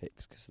the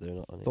pics because they're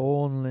not on it.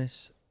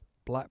 Thornless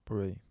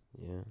Blackberry.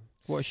 Yeah.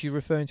 What, is she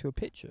referring to a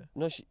picture?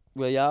 No,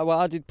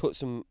 I did put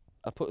some.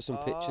 I put some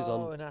pictures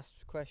on. Oh, and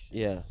asked questions.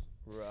 Yeah.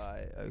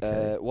 Right.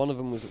 Okay. One of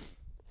them was.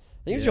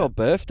 I think it was your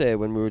birthday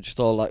when we were just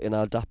all like in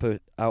our dapper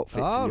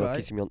outfits and you were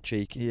kissing me on the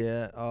cheek.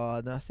 Yeah. Oh,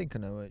 no, I think I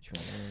know which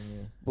one.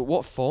 Yeah. But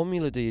what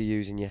formula do you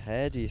use in your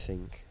hair, do you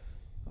think?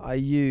 I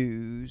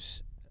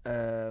use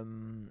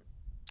the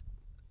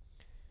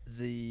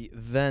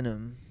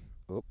venom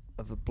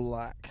of a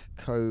black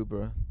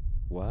cobra.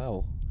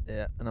 Wow.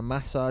 Yeah, and I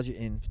massage it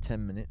in for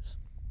 10 minutes.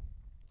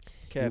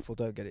 Careful,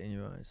 don't get it in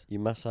your eyes. You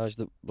massage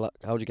the black...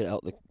 How do you get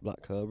out the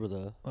black cobra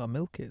there? Well, I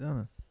milk it,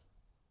 don't I?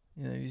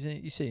 You know,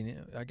 you've seen it.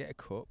 I get a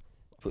cup.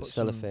 Put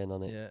cellophane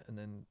on it. Yeah, and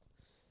then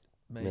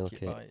make milk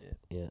it bite it.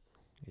 Yeah.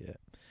 Yeah.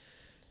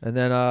 And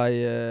then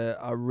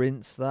I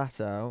rinse that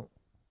out.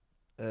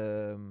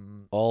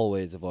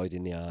 Always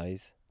avoiding the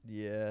eyes.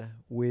 Yeah,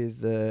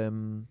 with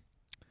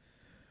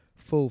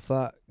full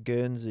fat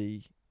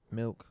Guernsey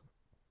milk.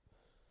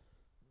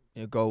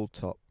 Gold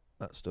top,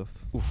 that stuff.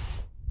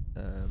 Oof.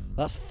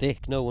 That's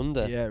thick. No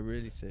wonder. Yeah,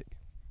 really thick.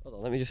 Hold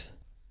on, let me just.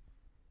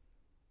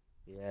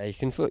 Yeah, you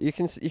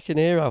can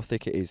hear how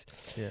thick it is.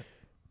 Yeah.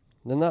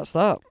 Then that's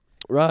that.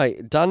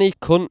 Right, Danny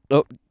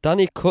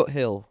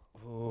Cuthill.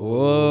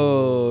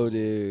 Whoa,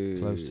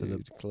 dude.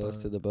 Close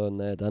to the bone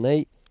there,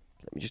 Danny.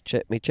 Let me just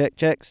check me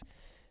checks.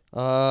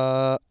 Am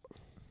I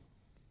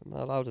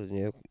louder than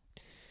you?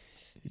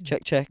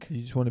 Check.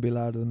 You just want to be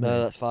louder than me?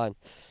 No, that's fine.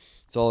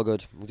 It's all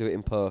good. We'll do it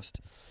in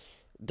post.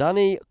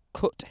 Danny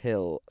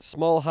Cuthill.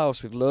 Small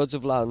house with loads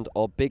of land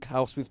or big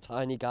house with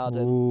tiny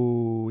garden?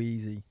 Ooh,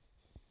 easy.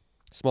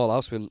 Small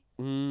house with...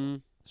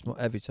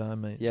 every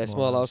time, mate. Yeah,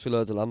 small house with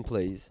loads of land,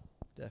 please.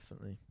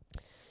 Definitely.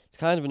 It's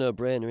kind of a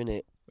no-brainer, isn't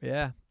it?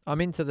 Yeah. I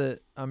don't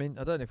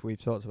know if we've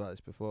talked about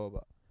this before,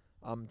 but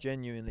I'm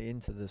genuinely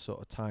into the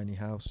sort of tiny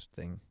house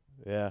thing.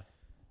 Yeah.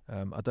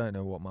 I don't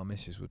know what my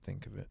missus would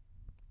think of it,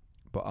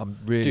 but I'm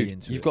really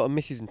into it. You've got a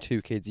missus and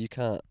 2 kids. You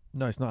can't...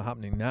 No, it's not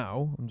happening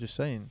now. I'm just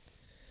saying.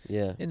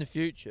 Yeah. In the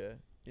future,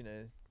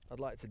 I'd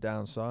like to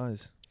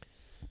downsize.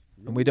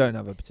 And we don't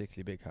have a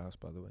particularly big house,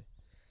 by the way.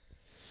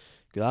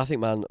 Good. I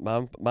think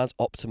mine's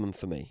optimum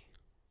for me.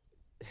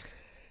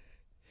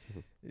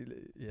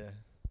 Yeah.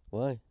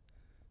 Why?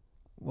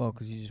 Well,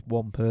 because you're just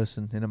one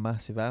person in a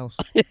massive house.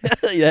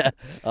 Yeah,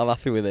 I'm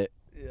happy with it.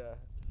 Yeah.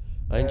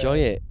 I enjoy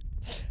it.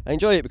 I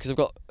enjoy it because I've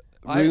got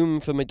room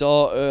for my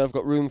daughter, I've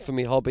got room for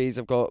my hobbies,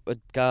 I've got a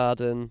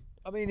garden.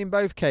 I mean, in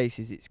both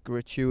cases, it's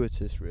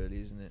gratuitous,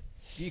 really, isn't it?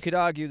 You could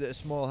argue that a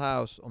small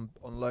house on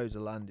loads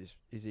of land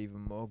is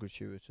even more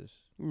gratuitous.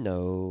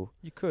 No.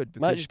 You could.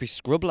 Might just be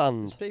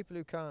scrubland. There's people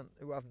who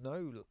have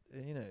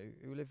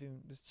who live in,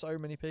 there's so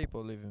many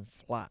people live in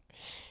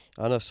flats.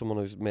 I know someone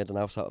who's made an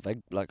house out of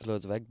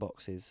loads of egg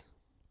boxes.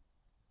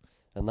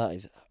 And that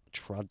is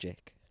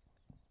tragic.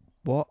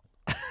 What?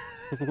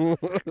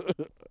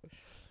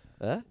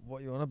 Huh? What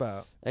are you on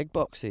about? Egg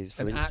boxes.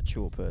 For an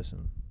actual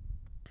person?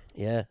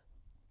 Yeah.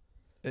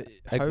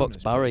 Egg box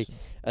Barry. Person.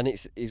 And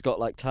he's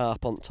got like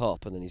tarp on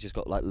top and then he's just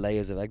got like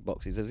layers of egg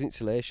boxes. There's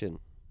insulation.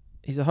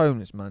 He's a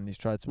homeless man. He's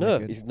tried to No,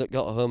 make he's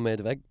got a home made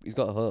of egg. He's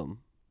got a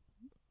home.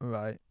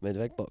 Right. Made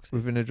of egg boxes.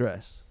 With an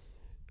address.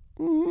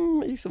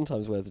 He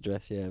sometimes wears a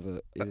dress, yeah,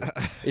 but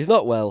he's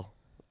not well.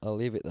 I'll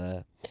leave it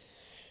there.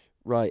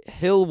 Right,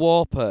 Hill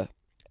Warper.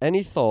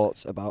 Any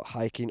thoughts about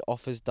hiking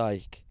Offers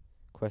Dyke? ?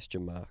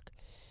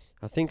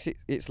 I think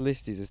its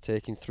listed as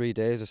taking 3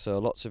 days or so.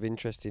 Lots of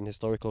interesting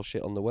historical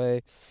shit on the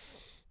way.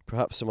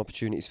 Perhaps some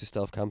opportunities for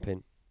stealth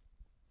camping.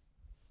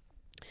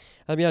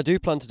 Yeah, I do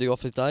plan to do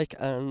Offers Dyke,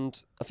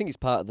 and I think it's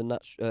part of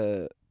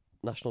the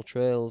National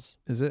Trails.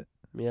 Is it?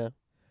 Yeah.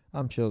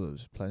 I'm sure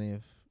there's plenty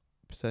of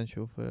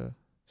potential for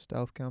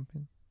stealth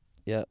camping.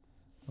 Yeah.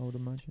 I would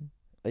imagine.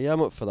 Yeah,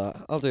 I'm up for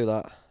that. I'll do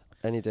that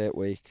any day at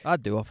week.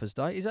 I'd do Offers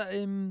Dyke. Is that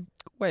in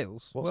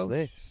Wales? What's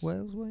this?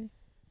 Wales way?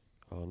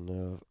 Oh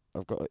no,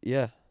 I've got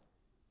yeah.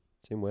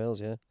 It's in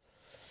Wales, yeah.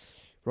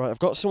 Right, I've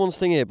got someone's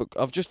thing here, but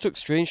I've just took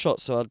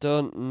screenshots, so I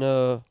don't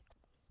know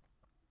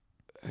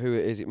who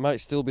it is. It might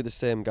still be the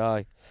same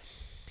guy.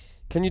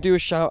 Can you do a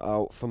shout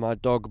out for my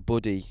dog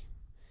Buddy?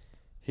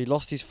 He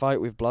lost his fight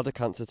with bladder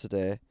cancer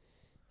today.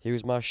 He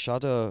was my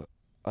shadow.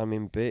 I'm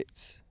in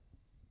bits.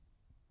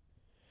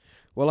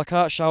 Well, I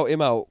can't shout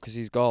him out because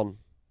he's gone.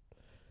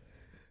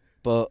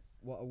 But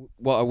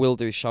what I will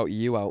do is shout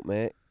you out,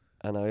 mate.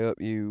 And I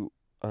hope you...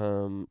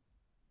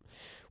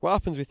 what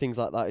happens with things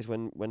like that is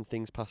when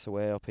things pass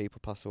away or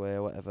people pass away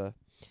or whatever,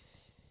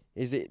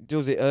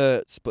 it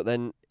hurts, but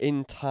then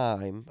in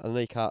time, I know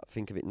you can't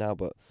think of it now,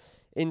 but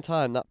in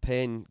time that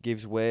pain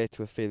gives way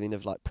to a feeling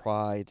of like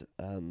pride,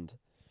 and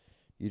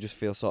you just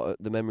feel sort of,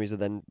 the memories are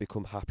then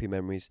become happy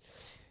memories.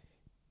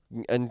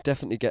 And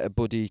definitely get a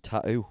Buddy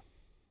tattoo.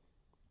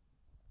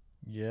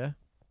 Yeah,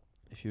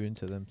 if you're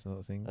into them sort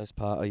of things. As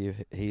part of your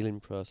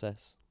healing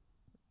process.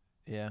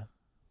 Yeah.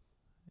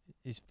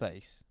 His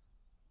face.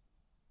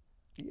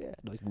 Yeah,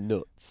 no, his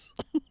nuts.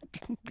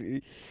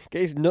 Get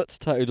his nuts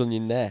tattooed on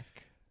your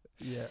neck.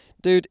 Yeah.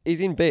 Dude, he's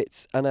in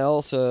bits, and I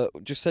also,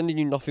 just sending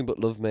you nothing but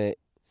love, mate.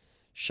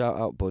 Shout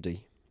out,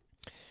 Buddy.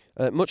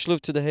 Much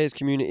love to the Haze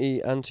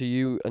community and to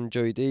you and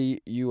Joey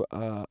D. You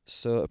are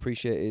so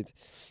appreciated.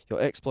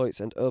 Your exploits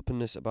and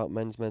openness about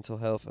men's mental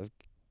health have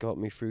got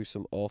me through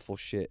some awful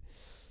shit.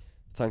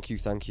 Thank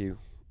you.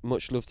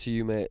 Much love to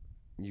you, mate.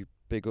 You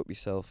big up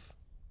yourself.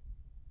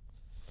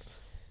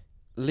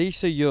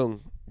 Lisa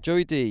Young.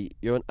 Joey D,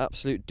 you're an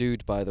absolute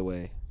dude, by the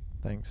way.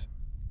 Thanks.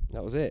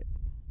 That was it.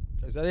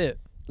 Is that it?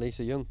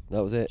 Lisa Young.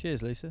 That was it.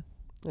 Cheers, Lisa.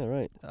 All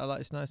right.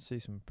 It's nice to see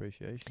some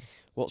appreciation.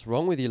 What's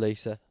wrong with you,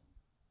 Lisa?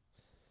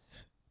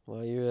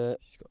 Well, you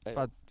she's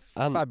got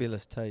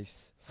fabulous taste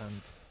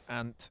and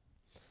ant.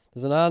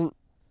 There's an ant.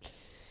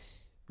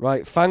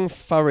 Right, Fang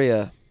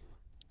Farrier.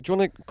 Do you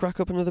want to crack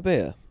up another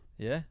beer?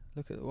 Yeah,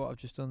 Look at what I've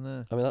just done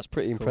there. I mean, that's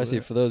pretty Cool,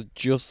 impressive for those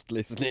just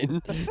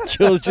listening.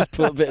 Joe's just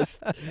put a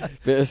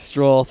bit of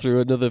straw through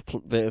another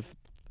bit of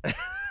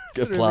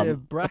a plant.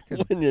 Of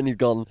bracken. And he's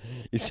gone.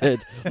 He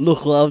said,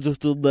 "Look what I've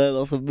just done there.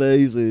 That's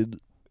amazing."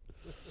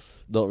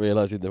 Not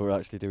realising that we're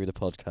actually doing a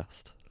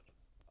podcast.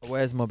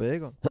 Where's my beer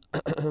gone?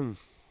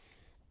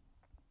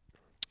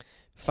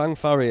 Fang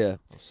Farrier.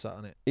 I sat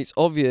on it. It's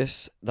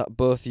obvious that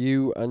both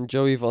you and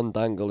Joey Von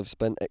Dangle have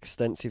spent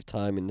extensive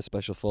time in the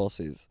Special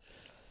Forces.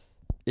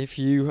 If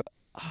you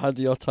had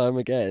your time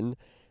again,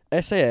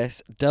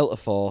 SAS, Delta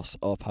Force,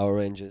 or Power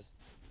Rangers?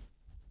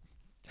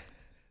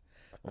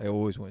 I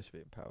always wanted to be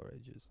in Power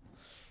Rangers.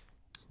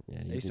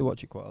 Yeah, I used to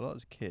watch it quite a lot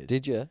as a kid.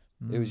 Did you?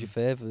 Who was your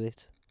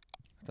favourite?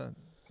 They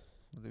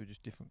were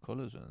just different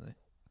colours, weren't they?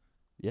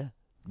 Yeah.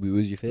 Who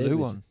was your favourite? Blue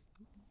one.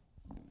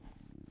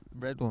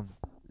 Red one.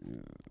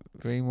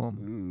 Green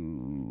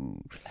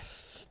one.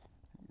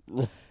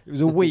 It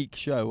was a weak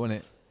show,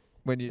 wasn't it?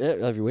 When you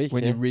every week.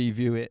 When you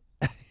review it.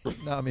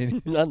 No, I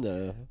mean, I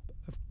know.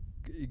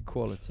 In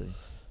quality.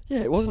 Yeah,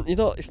 it wasn't.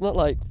 It's not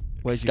like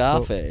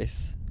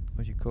Scarface.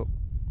 Where's your cup?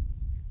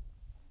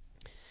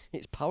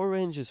 It's Power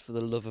Rangers for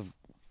the love of.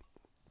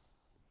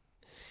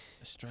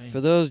 Strange.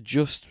 For those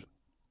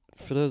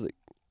that,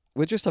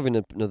 we're just having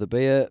another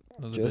beer.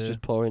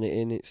 Just pouring it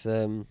in. It's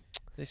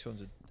This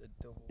one's a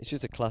double. It's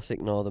just a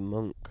classic Northern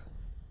Monk.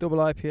 Double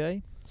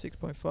IPA,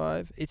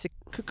 6.5. It's a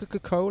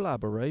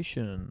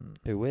collaboration.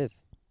 Who with?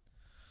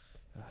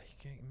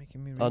 You're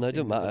making me read. Oh no, it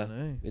doesn't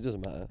matter. It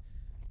doesn't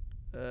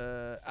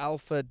matter.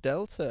 Alpha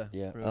Delta.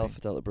 Yeah, Brewing.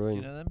 Alpha Delta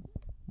Brewing. Do you know them?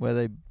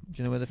 Do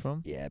you know where they're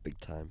from? Yeah, big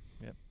time.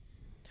 Yep.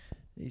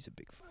 He's a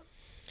big fan.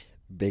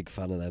 Big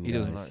fan of them. He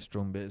doesn't like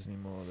strong beers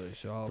anymore though,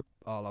 so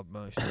I'll have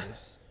most of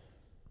this.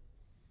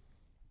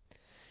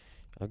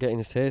 I'm getting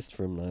a taste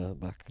from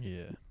back.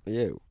 Yeah.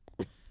 You.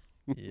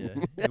 Yeah.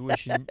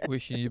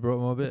 wishing you brought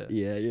more beer.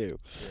 Yeah, you.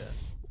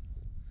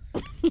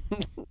 Yeah.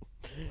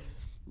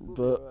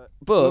 But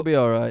we'll be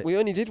all right. We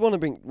only did want to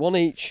bring one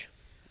each,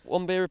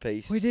 one beer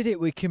apiece. We did it.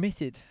 We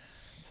committed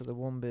to the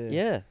one beer.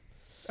 Yeah.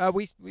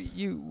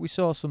 We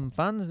saw some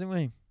fans, didn't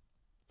we?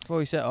 Before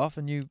we set off,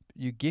 and you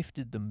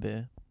gifted them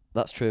beer.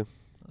 That's true.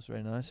 That's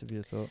very nice of you,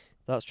 I thought.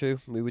 That's true.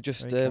 We were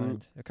just I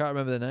can't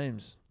remember their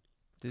names.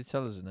 Did he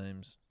tell us the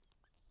names?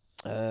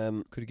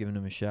 Could have given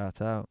them a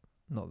shout out.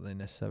 Not that they're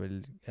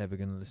necessarily ever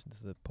going to listen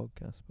to the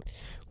podcast. But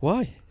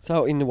why? It's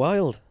out in the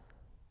wild.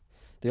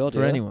 The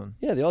audio. For anyone?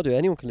 Yeah, the audio.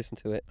 Anyone can listen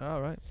to it.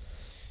 Oh, right.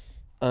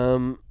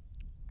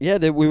 Yeah,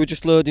 we were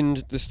just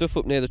loading the stuff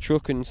up near the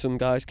truck, and some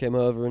guys came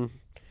over and.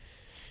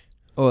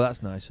 Oh,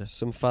 that's nicer.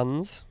 Some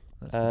fans.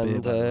 That's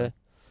and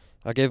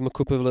I gave them a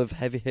couple of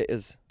heavy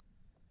hitters.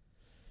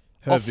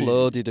 Heavy.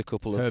 Offloaded a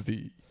couple of.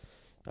 Heavy.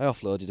 I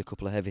offloaded a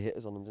couple of heavy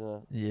hitters on them, didn't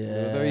I? Yeah.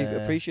 They were very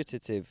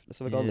appreciative. Let's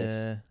have a go on this.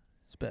 Yeah.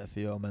 It's better for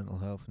your mental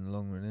health in the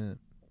long run, isn't it?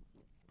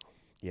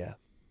 Yeah.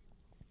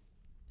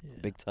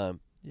 Big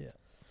time. Yeah.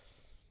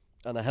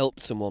 And I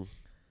helped someone.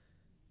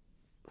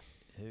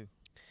 Who?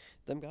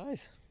 Them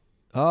guys.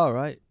 Oh,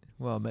 right.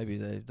 Well, maybe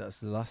that's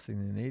the last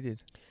thing they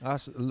needed.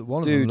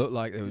 One of them looked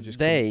like they were just...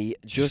 They'd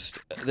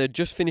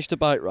just finished a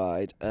bike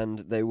ride, and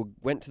they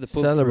went to the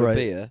pub for a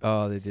beer.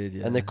 Oh, they did,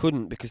 yeah. And they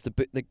couldn't because the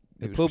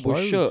pub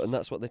was shut, and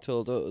that's what they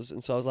told us.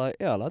 And so I was like,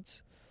 yeah,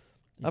 lads,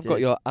 I've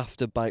got your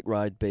after bike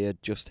ride beer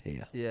just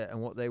here. Yeah,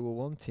 and what they were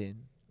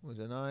wanting was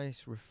a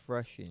nice,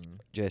 refreshing...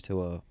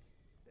 J2O.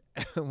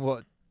 And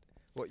what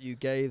you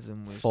gave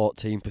them was...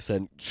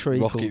 14%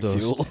 rocket dust.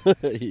 fuel.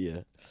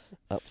 Yeah,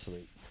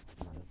 absolutely.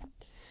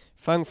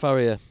 Fang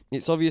Farrier.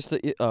 It's obvious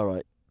that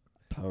alright,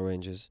 Power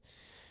Rangers.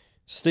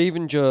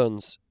 Stephen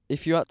Jones.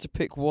 If you had to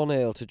pick one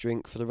ale to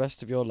drink for the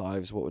rest of your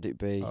lives, what would it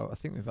be? Oh, I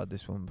think we've had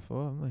this one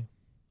before, haven't we?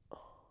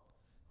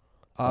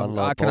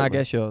 Can I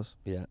guess yours?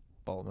 Yeah.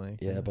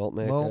 Boltmaker. Yeah,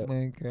 Boltmaker.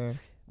 Boltmaker.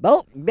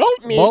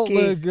 Boltmaker.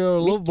 Boltmaker. I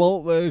love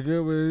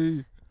Boltmaker,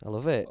 me. I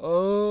love it.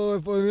 Oh,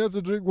 if I only had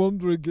to drink one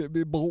drink, it'd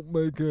be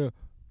Boltmaker.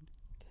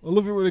 I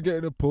love it when I get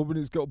in a pub and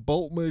it's got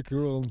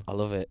Boltmaker on. I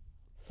love it.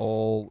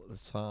 All the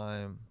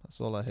time. That's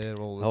all I hear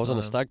all the time. I was on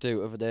a stag do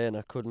the other day and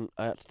I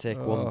had to take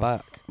one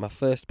back. My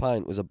first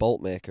pint was a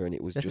Boltmaker and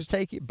it was just... to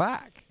take it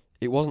back?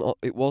 It wasn't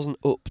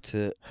up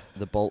to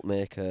the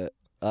Boltmaker.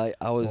 I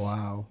was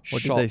shocked.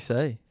 What did they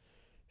say?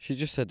 She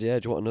just said, "Yeah,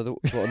 do you want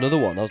another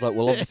one?" I was like,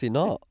 "Well, obviously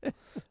not.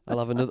 I'll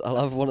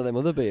have one of them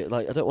other beers.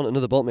 Like, I don't want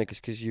another Boltmakers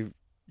because you've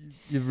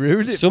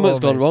ruined it. Something's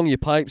gone wrong. Your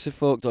pipes are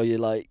fucked, or your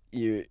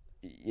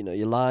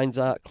lines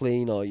aren't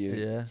clean, or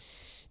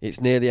it's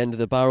near the end of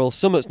the barrel.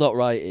 Something's not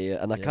right here,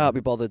 and I can't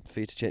be bothered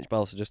for you to change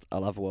barrels. So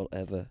I'll have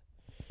whatever.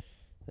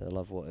 I'll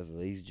have whatever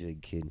he's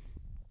drinking.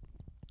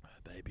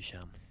 Baby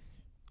sham.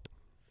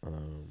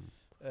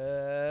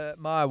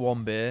 My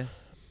one beer.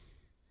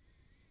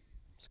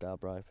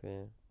 Scarborough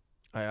beer.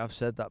 I have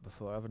said that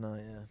before, haven't I?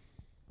 Yeah.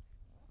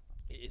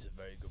 It is a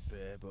very good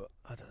beer, but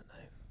I don't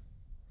know.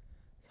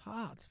 It's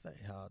hard. It's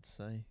very hard to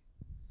say.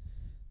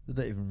 I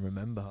don't even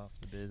remember half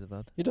the beers I've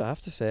had. You don't have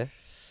to say.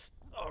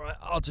 All right,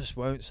 I just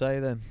won't say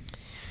then.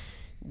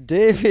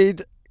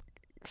 David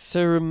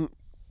Caramella.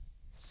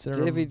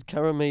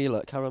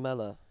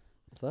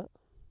 What's that?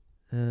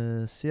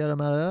 Sierra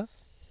Miller.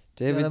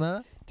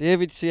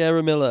 David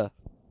Sierra Miller.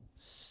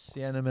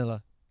 Sienna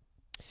Miller.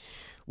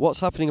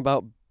 What's happening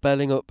about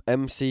belling up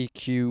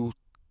MCQ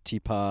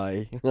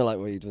Pie? I like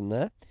what you've done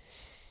there.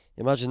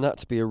 Imagine that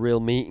to be a real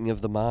meeting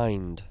of the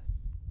mind.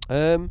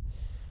 We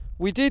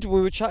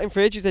were chatting for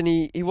ages and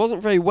he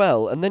wasn't very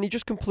well, and then he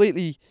just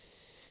completely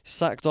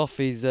sacked off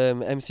his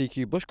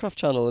MCQ Bushcraft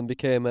channel and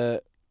became now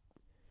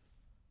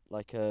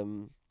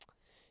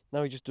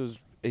he just does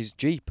his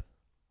Jeep.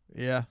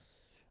 Yeah.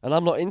 And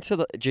I'm not into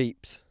the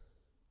Jeeps.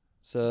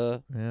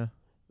 So yeah,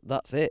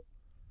 that's it.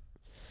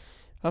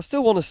 I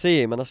still want to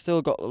see him, and I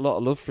still got a lot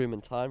of love for him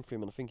and time for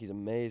him, and I think he's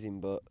amazing,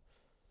 but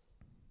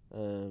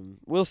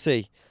we'll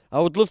see.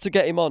 I would love to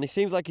get him on. He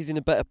seems like he's in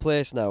a better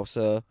place now,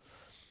 so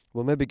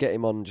we'll maybe get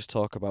him on and just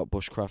talk about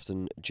bushcraft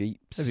and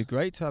Jeeps. It'd be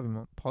great to have him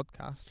on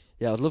podcast.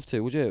 Yeah, I'd love to.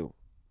 Would you?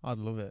 I'd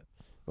love it.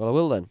 Well, I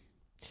will then.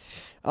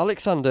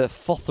 Alexander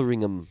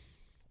Fotheringham.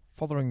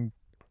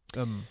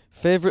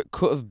 Favourite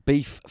cut of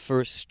beef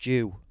for a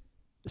stew?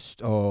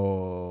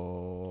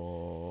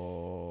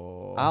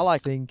 I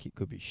think it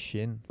could be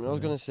shin. I was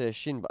going to say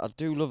shin, but I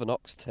do love an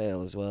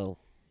oxtail as well.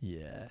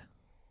 Yeah.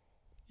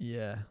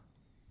 Yeah.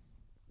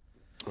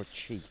 Or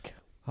cheek.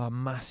 I'm a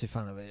massive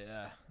fan of it,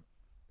 yeah.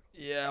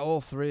 Yeah,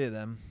 all three of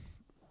them.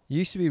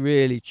 Used to be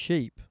really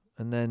cheap,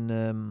 and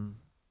then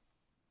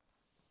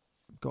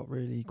got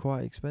really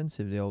quite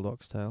expensive, the old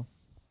oxtail.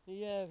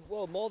 Yeah,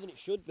 well, more than it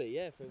should be,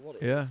 yeah, for what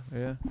it is.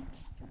 Yeah.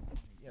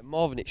 Yeah,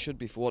 more than it should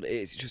be for what it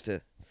is. It's just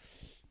a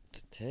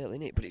tail,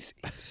 innit? But it's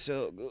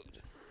so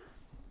good.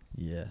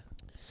 Yeah.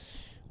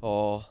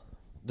 Or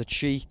the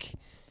cheek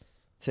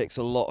takes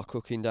a lot of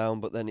cooking down,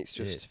 but then it's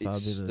just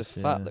it's the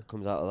fat that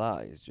comes out of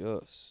that is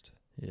just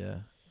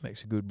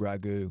makes a good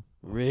ragu.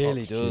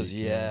 Really does,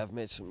 cheek, yeah. I've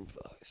made some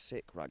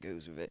sick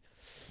ragus with it.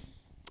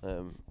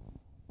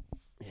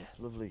 Yeah,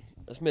 lovely.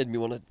 That's made me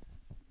want to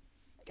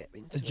get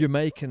into the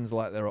Jamaicans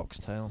like their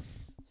oxtail.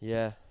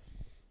 Yeah.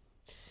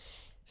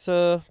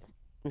 So,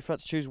 if I had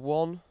to choose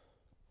one.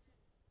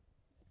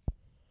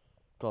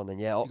 Go on then,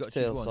 yeah,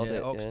 oxtail, sod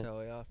it.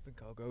 Oxtail, yeah, I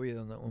think I'll go with you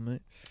on that one,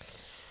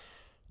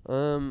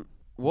 mate.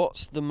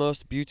 What's the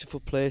most beautiful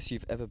place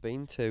you've ever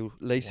been to?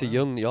 Lisa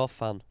Young, your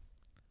fan.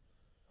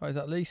 Oh, is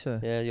that Lisa?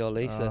 Yeah, you're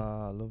Lisa.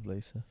 Ah, I love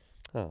Lisa.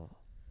 Oh.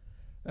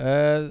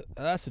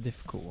 That's a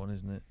difficult one,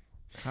 isn't it?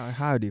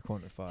 How do you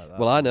quantify that?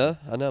 Well, I know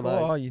mine.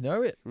 Oh, you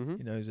know it. Mm-hmm.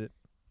 He knows it.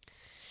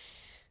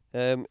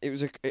 I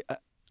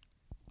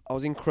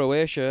was in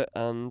Croatia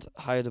and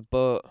hired a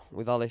boat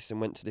with Alice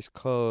and went to this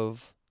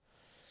cove.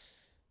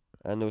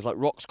 And there was like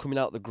rocks coming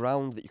out the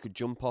ground that you could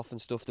jump off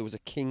and stuff. There was a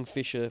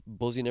kingfisher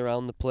buzzing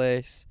around the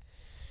place.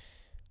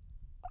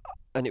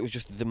 And it was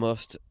just the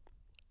most...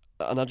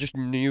 And I just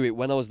knew it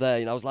when I was there.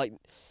 And I was like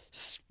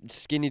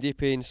skinny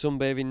dipping,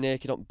 sunbathing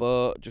naked on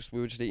boat. We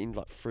were just eating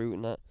like fruit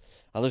and that.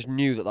 And I just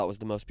knew that was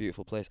the most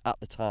beautiful place at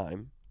the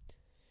time.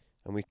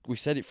 And we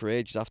said it for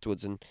ages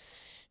afterwards. And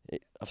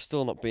I've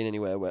still not been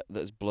anywhere that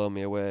has blown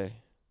me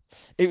away.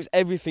 It was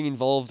everything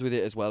involved with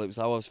it as well. It was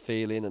how I was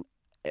feeling, and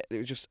it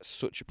was just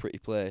such a pretty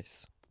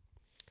place.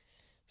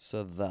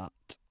 So that.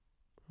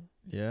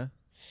 Yeah,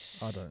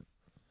 I don't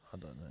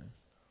know.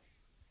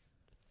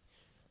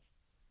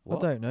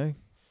 What? I don't know.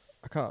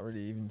 I can't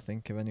really even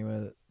think of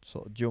anywhere that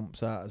sort of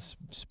jumps out as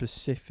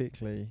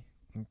specifically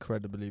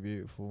incredibly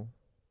beautiful.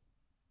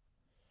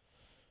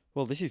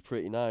 Well, this is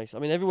pretty nice. I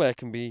mean, everywhere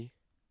can be.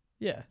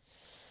 Yeah.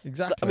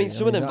 Exactly. I mean,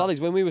 some of them valleys,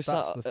 when we were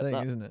sat at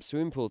that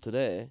swimming pool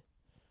today,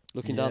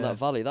 looking down that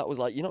valley, that was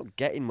like, you're not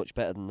getting much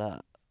better than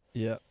that.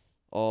 Yeah.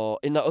 Or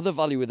in that other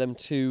valley with them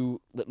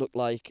two that looked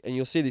like, and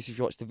you'll see this if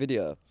you watch the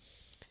video,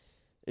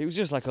 it was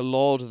just like a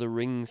Lord of the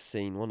Rings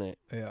scene, wasn't it?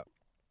 Yeah.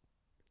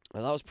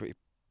 And that was pretty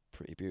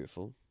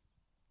beautiful.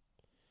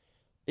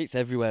 It's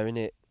everywhere,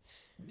 innit?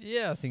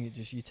 Yeah, I think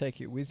you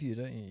take it with you,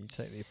 don't you? You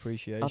take the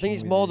appreciation. I think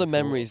it's more the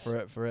memories.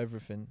 For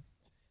everything.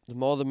 The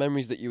more the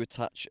memories that you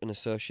attach and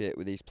associate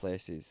with these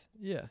places.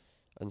 Yeah.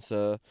 And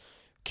so,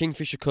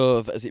 Kingfisher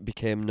Cove, as it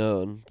became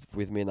known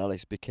with me and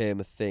Alice, became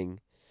a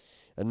thing.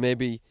 And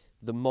maybe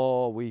the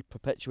more we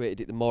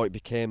perpetuated it, the more it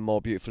became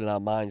more beautiful in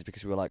our minds,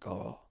 because we were like,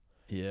 oh.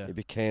 Yeah. It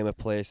became a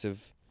place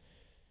of,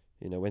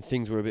 when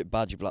things were a bit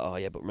bad, you'd be like, oh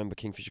yeah, but remember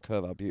Kingfisher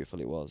Cove, how beautiful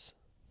it was.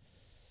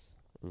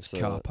 And so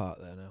car park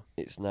there now.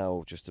 It's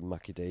now just a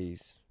Mackie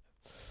D's.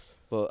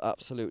 But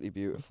absolutely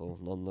beautiful,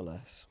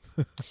 nonetheless.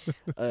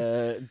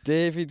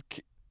 David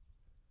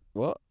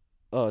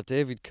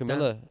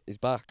Camilla is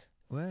back.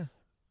 Where?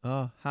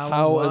 Oh,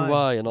 how and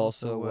why, and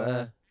also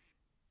where.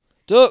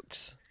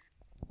 Ducks!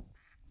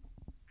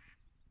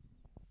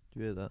 Did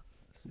you hear that?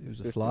 It was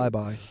a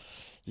flyby.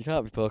 You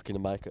can't be poking a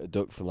mic at a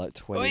duck from like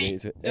 20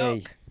 minutes. Duck.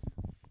 Hey.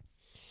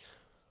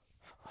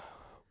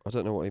 I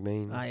don't know what he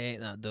means. I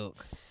ain't that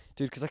duck.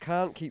 Dude, because I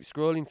can't keep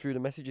scrolling through the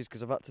messages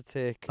because I've had to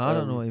take... I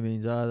don't know what he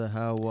means either.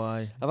 How,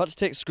 why? I've had to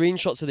take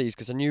screenshots of these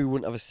because I knew we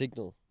wouldn't have a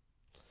signal.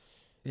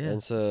 Yeah.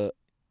 And so,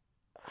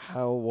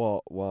 how,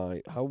 what,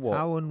 why? How, what?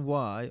 How and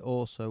why,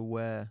 also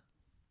where?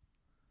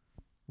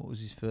 What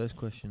was his first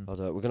question? I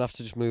don't know. We're going to have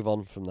to just move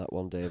on from that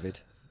one, David.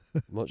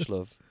 Much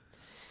love.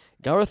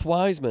 Gareth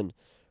Wiseman,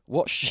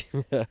 what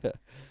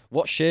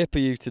shape are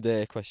you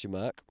today? ?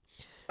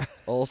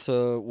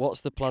 Also,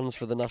 what's the plans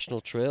for the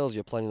national trails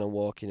you're planning on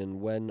walking, and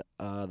when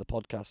are the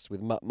podcasts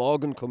with Matt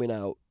Morgan coming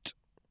out?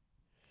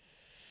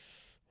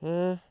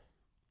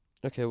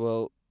 Okay,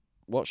 well,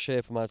 what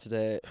shape am I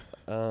today?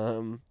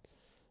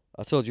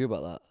 I told you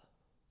about that.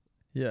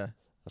 Yeah.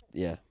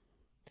 Yeah.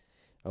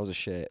 I was a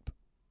shape.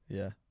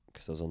 Yeah.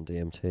 Because I was on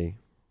DMT.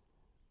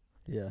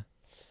 Yeah.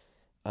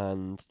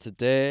 And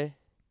today,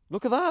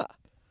 look at that.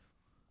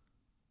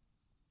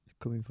 It's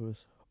coming for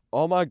us.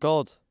 Oh my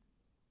God.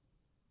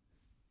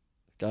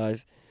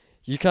 Guys,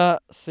 you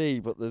can't see,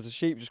 but there's a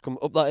sheep just come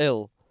up that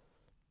hill.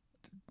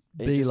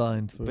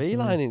 Beelined for us.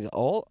 Beelining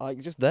all,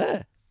 like, just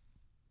there.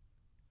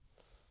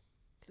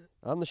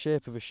 I'm the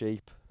shape of a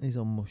sheep. He's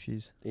on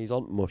mushies. He's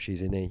on mushies,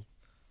 isn't he?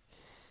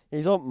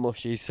 He's on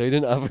mushies, so he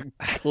didn't have a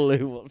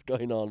clue what's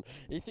going on.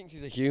 He thinks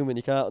he's a human.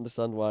 He can't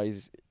understand why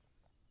he's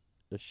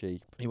a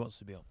sheep. He wants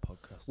to be on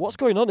podcast. What's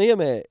going on here,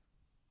 mate?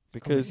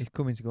 Because he's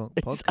coming to go on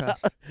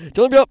podcast. Do you want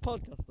to be on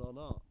podcast or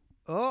not?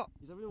 Oh,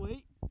 Is everyone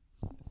wait?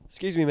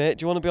 Excuse me, mate.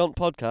 Do you want to be on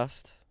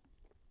podcast?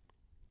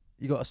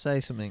 You got to say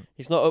something.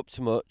 He's not up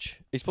to much.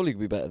 He's probably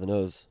gonna be better than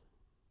us.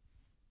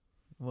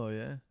 Well,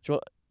 yeah. Do you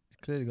want? He's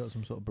clearly got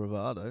some sort of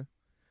bravado.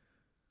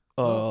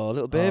 Oh,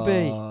 little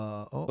baby.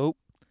 Oh.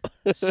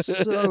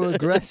 So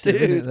aggressive,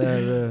 Dude, isn't it,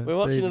 there, we're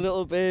watching baby. a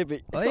little baby.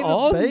 It's Even got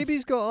horns.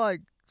 baby's got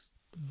like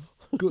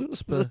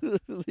guts. They're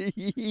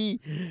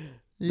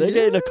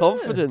getting a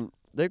confident.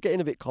 They're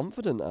getting a bit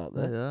confident, aren't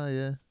they? They are,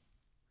 yeah.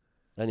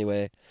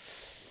 Anyway,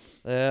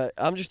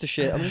 I'm just a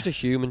shape. I'm just a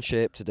human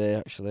shape today,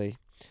 actually.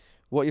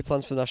 What are your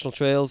plans for the national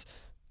trails?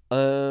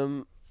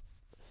 They're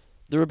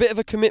a bit of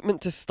a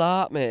commitment to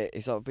start, mate.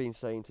 Is what I've been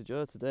saying to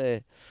Joe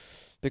today,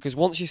 because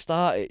once you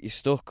start it, you're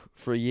stuck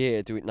for a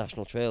year doing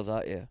national trails,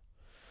 aren't you?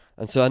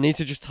 And so I need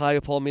to just tie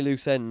up all my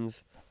loose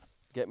ends,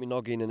 get me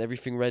noggin and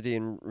everything ready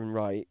and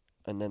right,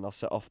 and then I'll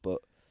set off. But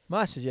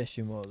my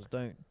suggestion was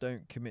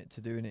don't commit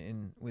to doing it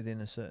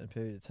within a certain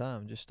period of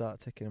time. Just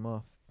start ticking them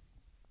off.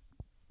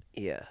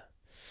 Yeah.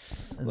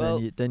 And well,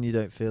 then you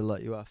don't feel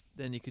like you have.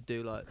 Then you could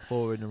do like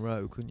 4 in a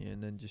row, couldn't you?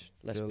 And then just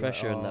less feel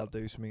pressure. Like, and I'll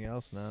do something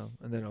else now,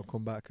 and then I'll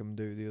come back and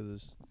do the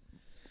others.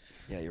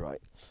 Yeah, you're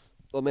right.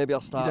 Well, maybe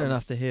I'll start. You don't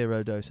have to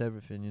hero dose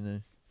everything, you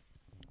know.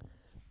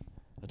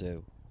 I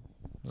do.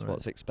 That's Right.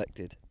 what's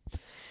expected.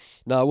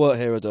 No, I won't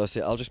hero dose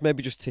it. I'll just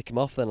maybe just tick him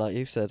off then, like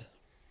you said.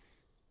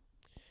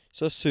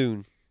 So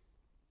soon.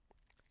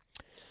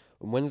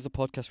 And when's the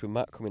podcast with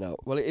Matt coming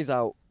out? Well, it is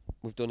out.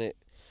 We've done it.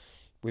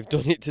 We've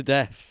done it to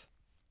death.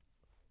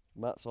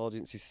 Matt's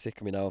audience is sick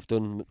of me now. I've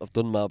done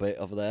my bit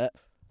over there.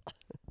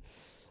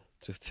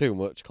 Just too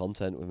much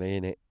content with me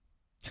in it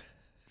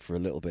for a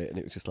little bit, and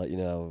it was just like,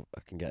 I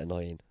can get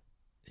annoying.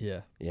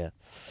 Yeah. Yeah,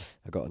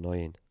 I got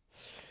annoying.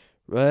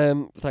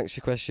 Thanks for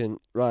your question.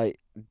 Right,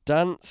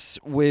 Dance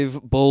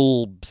with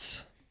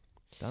Bulbs.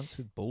 Dance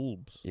with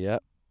Bulbs? Yeah.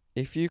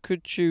 If you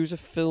could choose a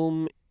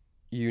film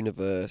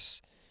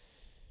universe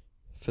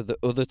for the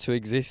other to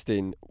exist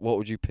in, what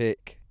would you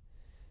pick?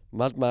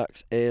 Mad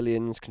Max,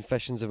 Aliens,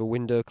 Confessions of a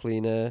Window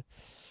Cleaner.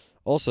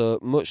 Also,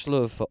 much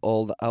love for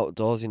all the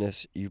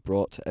outdoorsiness you've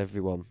brought to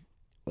everyone.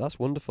 Well, that's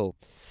wonderful.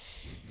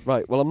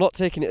 Right, well, I'm not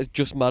taking it as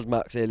just Mad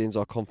Max, Aliens,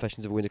 or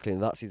Confessions of a Window Cleaner.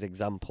 That's his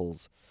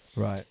examples.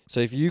 Right. So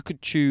if you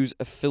could choose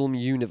a film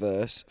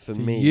universe for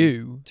me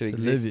you to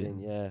exist live in,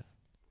 yeah.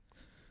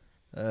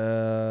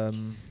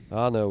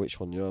 I know which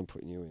one I'm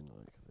putting you in,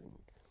 like, I think.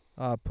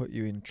 I'll put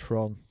you in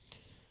Tron.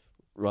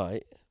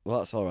 Right. Well,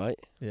 that's all right.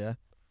 Yeah.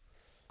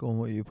 Go on,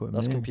 what are you putting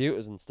That's me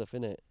computers and stuff,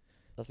 innit?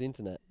 That's the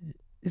internet.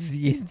 It's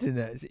the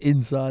internet. It's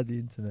inside the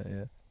internet,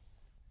 yeah.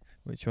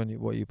 Which one?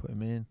 What are you putting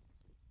me in?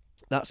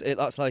 That's it.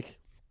 That's the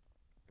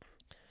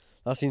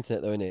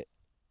internet, though, innit?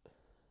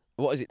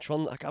 What is it?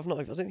 Tron? I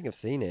don't think I've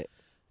seen it.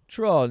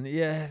 Tron,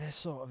 yeah, they're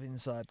sort of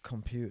inside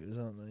computers,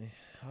 aren't they?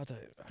 I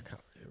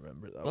can't really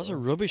remember it that That's well.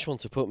 a rubbish one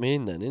to put me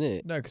in, then,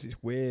 innit? No, because it's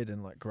weird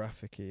and like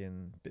graphic-y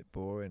and a bit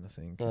boring, I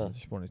think. Ah. I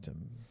just wanted to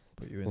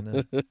put you in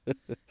there.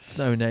 There's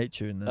no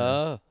nature in there.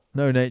 Ah.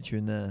 No nature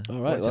in there.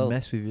 All right, Like well, to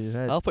mess with your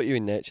head. I'll put you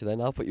in nature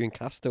then. I'll put you in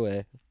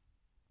Castaway.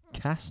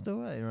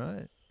 Castaway,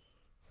 right?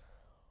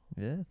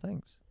 Yeah,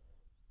 thanks.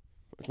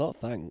 It's not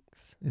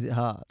thanks. Is it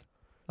hard?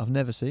 I've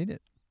never seen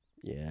it.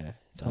 Yeah.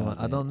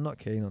 I'm not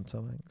keen on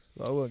Tom Hanks,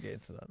 but I won't get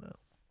into that now.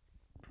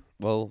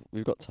 Well,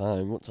 we've got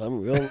time. What time are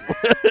we on?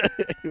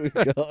 We've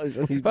got.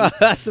 Well,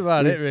 that's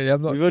about it, really.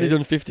 I'm not. We've only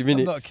done 50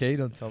 minutes. I'm not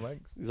keen on Tom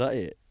Hanks. Is that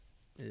it?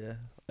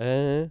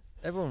 Yeah.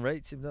 Everyone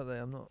rates him, don't they?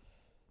 I'm not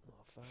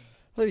a fan.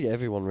 I think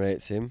everyone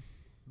rates him.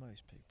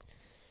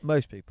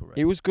 Most people rate.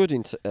 He was good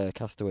in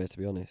Castaway, to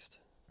be honest.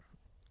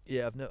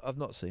 Yeah, I've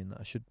not seen that.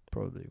 I should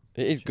probably.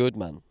 It is good,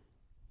 man.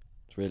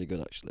 It's really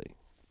good, actually.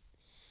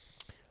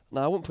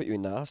 No, I won't put you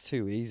in that. That's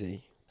too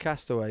easy.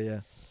 Castaway,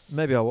 yeah.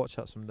 Maybe I'll watch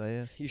that someday.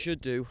 Yeah. You should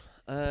do.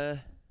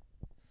 What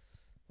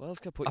else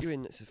can I put you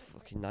in? It's a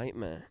fucking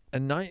nightmare. A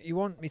night? You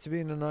want me to be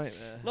in a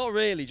nightmare? Not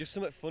really. Just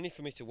something funny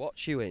for me to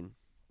watch you in.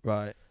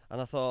 Right.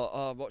 And I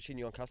thought, watching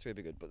you on Castaway would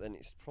be good, but then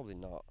it's probably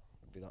not.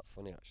 It'd be that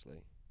funny,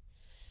 actually.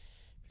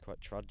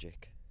 Quite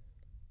tragic.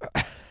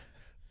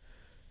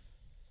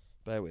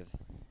 Bear with.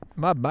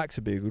 Mad Max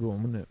would be a good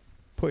one, wouldn't it?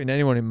 Putting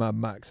anyone in Mad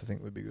Max, I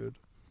think, would be good.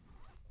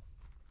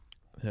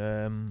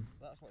 That's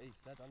what he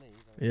said, hasn't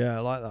he? Yeah, I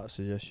like that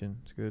suggestion.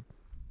 It's good.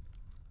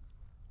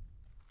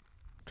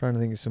 Trying to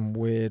think of some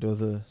weird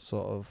other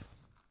sort of...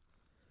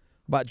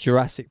 About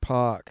Jurassic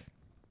Park.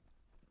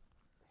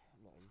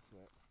 I'm not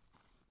into it.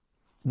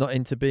 Not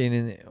into being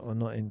in it, or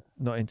not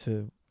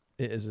into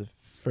it as a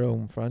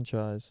film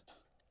franchise.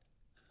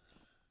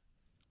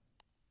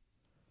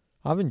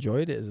 I've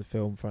enjoyed it as a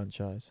film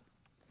franchise.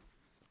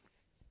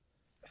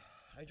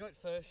 I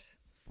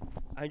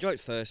enjoyed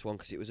first one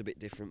because it was a bit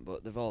different,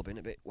 but they've all been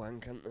a bit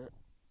wank, haven't they?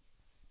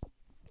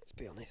 Let's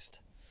be honest.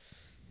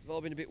 They've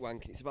all been a bit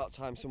wank. It's about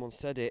time someone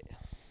said it.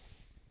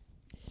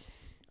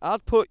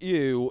 I'd put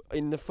you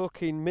in the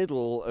fucking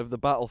middle of the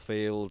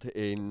battlefield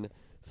in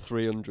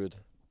 300.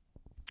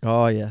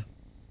 Oh, yeah.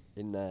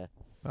 In there.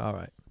 All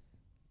right.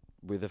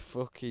 With a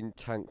fucking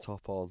tank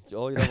top on.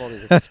 All you have on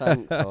is a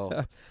tank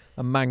top.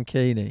 A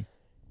mankini.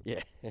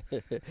 Yeah. Yeah,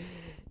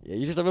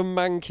 you just have a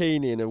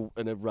mankini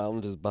and a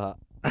rounder's bat.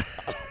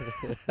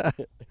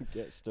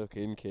 Get stuck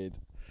in, kid.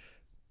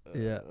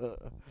 Yeah.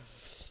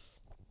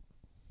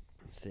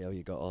 See how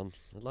you got on.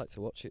 I'd like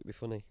to watch it, it'd be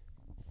funny.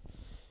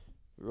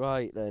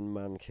 Right then,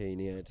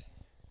 mankini head.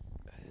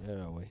 Where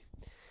are we?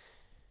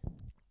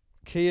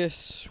 Kia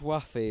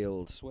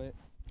Swayfield.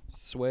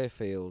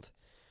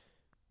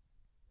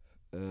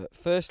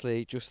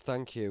 Firstly, just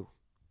thank you.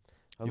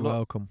 You're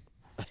welcome.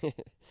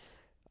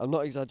 I'm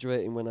not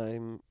exaggerating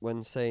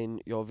when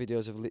saying your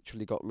videos have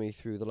literally got me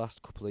through the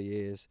last couple of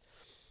years.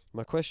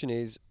 My question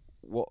is,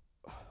 what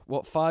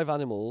 5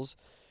 animals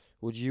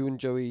would you and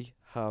Joey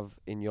have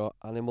in your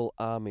animal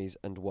armies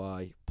and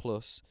why?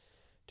 Plus,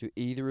 do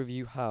either of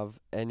you have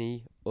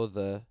any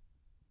other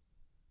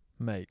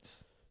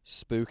mates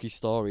spooky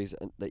stories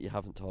that you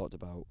haven't talked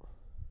about?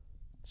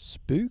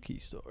 Spooky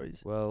stories?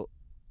 Well,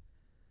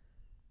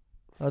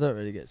 I don't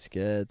really get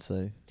scared,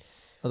 so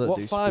I don't what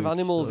do 5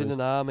 animals stories. in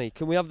an army?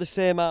 Can we have the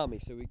same army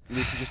so we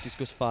can just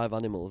discuss 5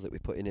 animals that we're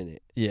putting in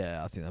it?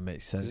 Yeah, I think that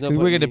makes sense. No 'Cause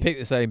we're going to pick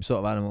the same sort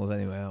of animals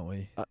anyway, aren't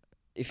we?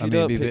 If you I mean,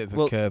 don't it'd be a pick, bit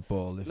of a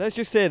curveball. Let's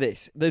just say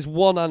this. There's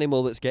one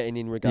animal that's getting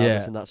in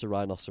regardless, Yeah. and that's a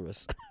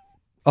rhinoceros.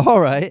 All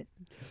right.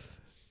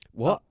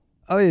 What?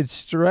 I mean,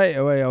 straight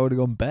away I would have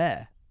gone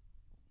bear.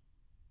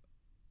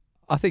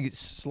 I think it's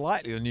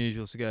slightly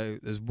unusual to go,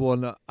 there's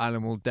one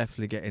animal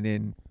definitely getting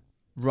in,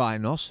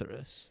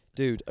 rhinoceros.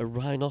 Dude, a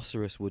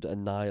rhinoceros would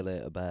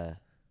annihilate a bear.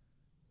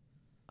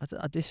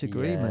 I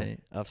disagree, mate.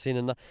 I've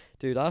seen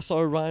dude, I saw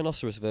a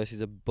rhinoceros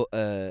versus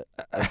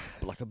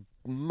like a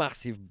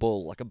massive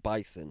bull, like a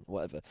bison,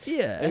 whatever.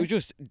 Yeah. It was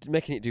just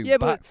making it do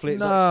but backflips,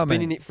 no, like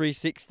spinning mate. it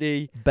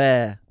 360.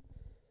 Bear.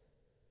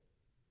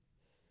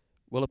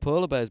 Well, a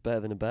polar bear's better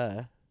than a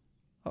bear.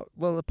 Oh,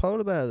 well, a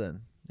polar bear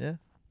then, yeah.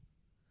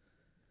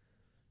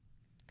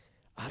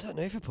 I don't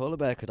know if a polar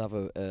bear could have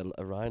a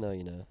rhino,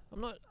 you know.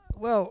 I'm not.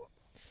 Well,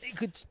 it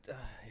could.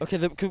 Okay,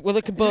 they can both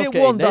it get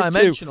in.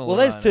 one-dimensional? Well,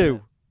 there's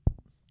 2.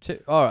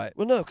 All right.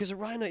 Well, no, because a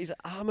rhino is an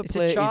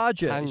armor-plated It's a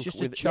charger. tank It's just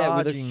with, a charging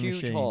with a huge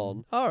machine.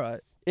 horn. All right.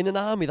 In an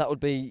army, that would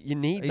be you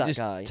need that just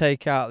guy.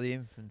 Take out the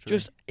infantry.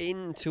 Just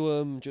into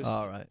them. Just.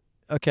 All right.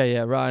 Okay.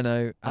 Yeah.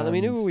 Rhino. And I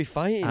mean, who are we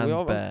fighting?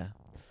 And bear.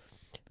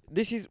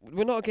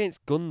 We're not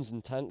against guns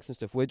and tanks and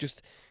stuff.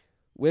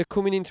 We're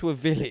coming into a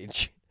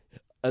village,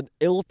 an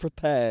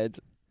ill-prepared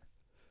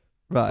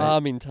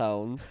farming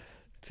town,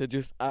 to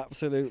just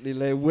absolutely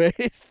lay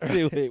waste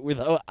to it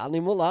with our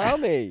animal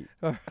army.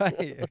 All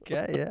right.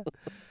 Okay. Yeah.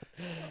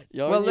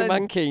 You're in your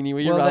mankini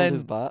with your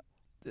rounders bat.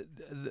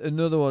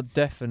 Another one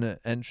definite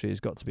entry has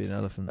got to be an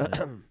elephant.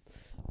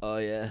 Oh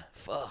yeah,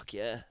 fuck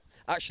yeah.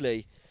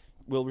 Actually,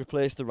 we'll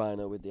replace the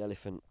rhino with the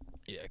elephant.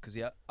 Yeah, because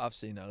I've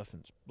seen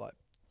elephants like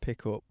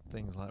pick up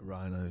things like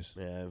rhinos.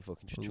 Yeah, and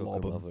fucking just chuck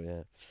Lob them 'em. over.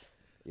 Yeah,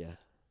 yeah.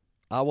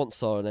 I once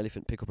saw an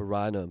elephant pick up a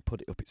rhino and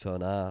put it up its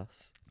own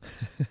arse.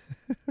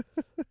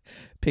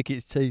 Pick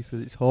its teeth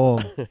with its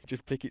horn.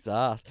 Just pick its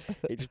arse.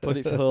 It just put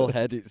its whole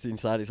head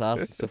inside its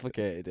arse and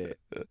suffocated it.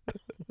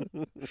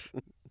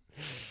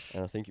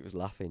 And I think it was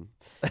laughing.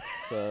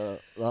 So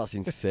that's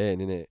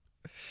insane, isn't it?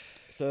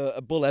 So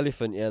a bull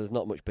elephant, yeah, there's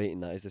not much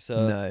beating that, is there?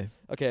 So No.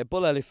 okay, a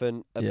bull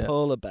elephant, a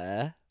polar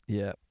bear.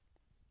 Yeah.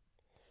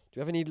 Do you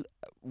have any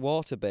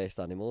water-based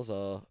animals,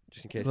 or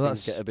just in case Well,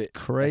 things get a bit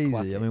crazy?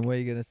 aquatic? I mean, where are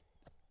you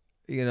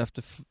gonna have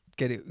to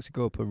get it to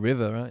go up a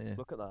river, aren't you?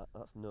 Look at that.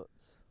 That's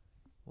nuts.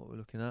 What we're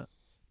looking at?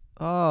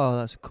 Oh,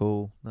 that's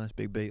cool. Nice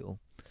big beetle.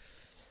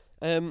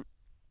 There's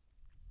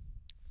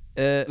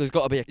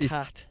got to be a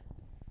cat.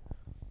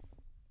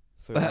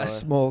 For A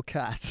small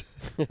cat.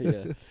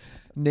 yeah.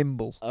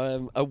 Nimble.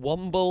 A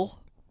womble.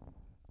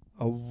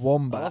 A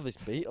wombat. I love this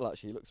beetle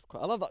actually.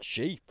 I love that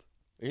sheep.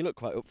 He looked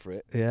quite up for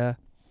it. Yeah.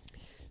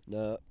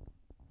 No.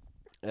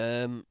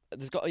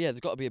 There's got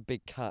to be a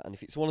big cat, and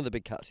if it's one of the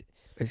big cats,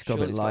 It's got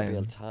to be lion.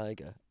 Got to be a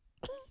tiger.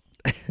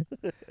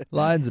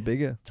 Lions are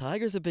bigger.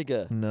 Tigers are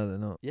bigger. No, they're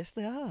not. Yes,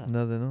 they are.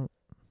 No, they're not.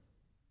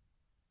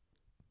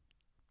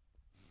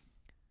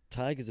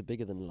 tigers are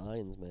bigger than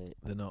lions, mate.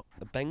 They're not.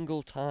 A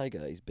Bengal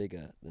tiger is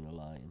bigger than a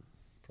lion.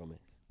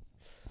 Promise.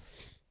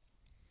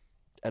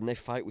 And they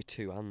fight with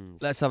two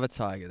hands. Let's have a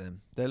tiger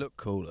then. They look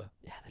cooler.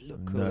 Yeah, they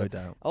look cooler. No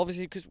doubt.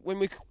 Obviously, because when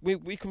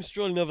we come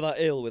strolling over that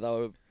hill with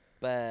our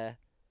bear,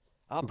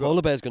 our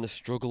polar bear's going to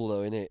struggle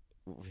though, innit?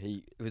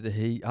 With the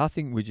heat. I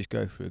think we just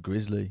go for a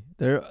grizzly.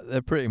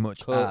 They're pretty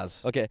much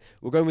as. Okay,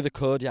 we're going with a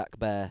Kodiak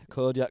bear.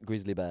 Kodiak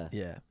grizzly bear.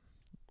 Yeah.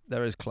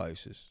 They're as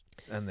close as.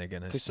 And they're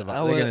going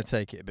to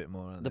take it a bit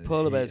more. The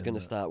polar bear's going to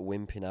start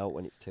wimping out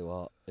when it's too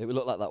hot. It would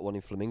look like that one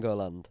in Flamingo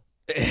Land.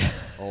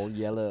 All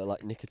yellow,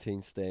 like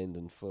nicotine stained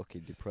and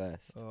fucking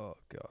depressed. Oh,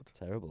 God.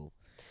 Terrible.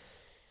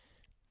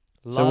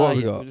 So what have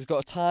we got? We've got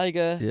a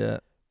tiger. Yeah.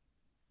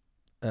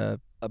 A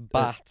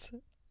bat.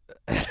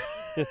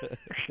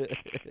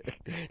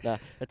 Nah,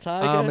 a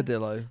tiger.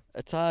 Armadillo.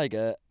 A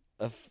tiger.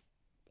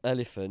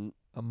 Elephant.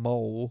 A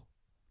mole.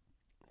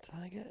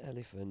 Tiger,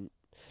 elephant.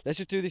 Let's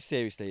just do this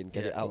seriously and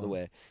get it out of the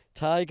way.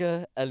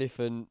 Tiger,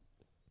 elephant,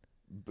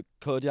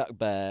 Kodiak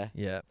bear.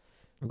 Yeah.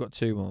 We've got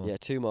 2 more. Yeah,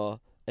 2 more.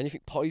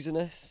 Anything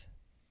poisonous?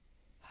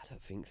 I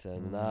don't think so.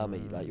 In an army,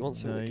 like you want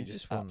something that can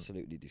just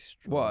absolutely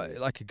destroy. What,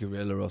 like a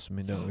gorilla or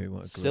something? Don't we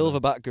want a gorilla?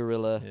 Silverback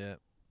gorilla. Yeah.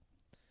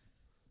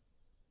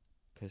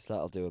 Because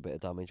that'll do a bit of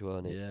damage,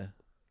 won't it? Yeah.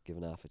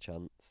 Given half a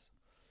chance.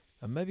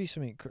 And maybe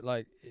something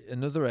like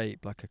another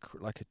ape, like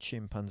a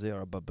chimpanzee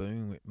or a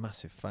baboon with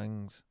massive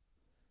fangs.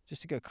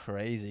 Just to go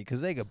crazy,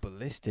 because they go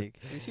ballistic.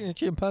 Have you seen a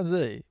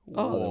chimpanzee?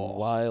 Oh, they're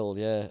wild,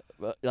 yeah.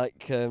 But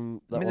like, I mean,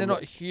 they're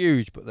not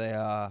huge, but they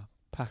are.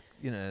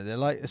 They're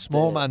like a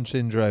small man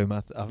syndrome.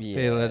 I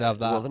feel they'd have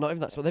that. Well, they're not even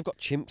that small. They've got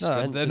chimp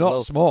strength. They're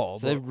not small.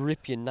 So they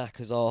rip your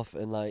knackers off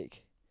and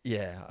like.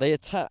 Yeah. They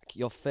attack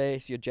your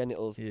face, your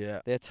genitals.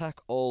 Yeah. They attack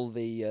all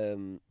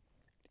the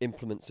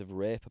implements of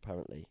rape,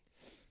 apparently,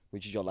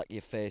 which is your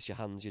face, your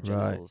hands, your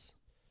genitals.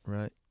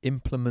 Right.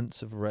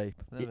 Implements of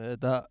rape. Never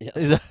heard that.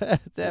 Yeah.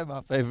 They're my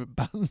favourite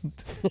band.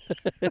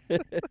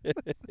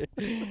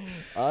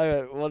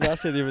 What did I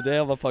say the other day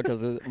on my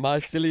podcast?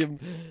 Mycelium.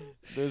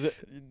 There's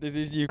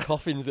these new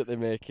coffins that they're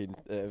making,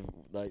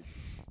 like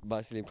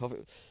mycelium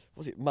coffin.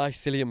 Was it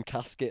Mycelium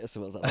Casket or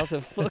something? Like that. That's a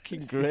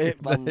fucking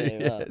great band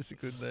name. Yeah, it's a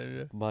good name.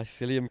 Yeah.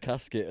 Mycelium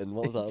Casket, and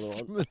what was that other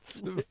one? Instruments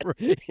of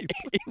Rape.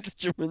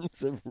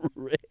 Instruments of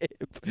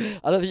Rape.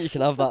 I don't think you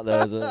can have that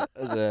there as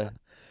a.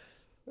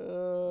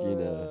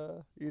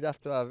 You'd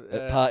have to have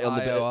a party on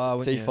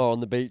IOR, the T4 on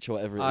the beach or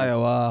whatever it is.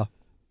 IOR.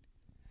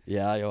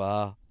 Yeah,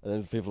 IOR. And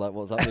then people are like,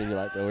 what's happening? You're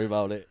like, don't worry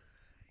about it.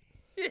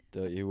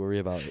 Don't you worry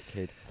about it,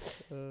 kid.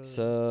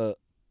 So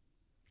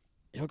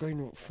you're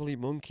going fully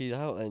monkeyed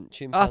out and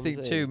chimpanzee.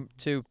 I think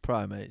two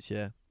primates,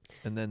 yeah,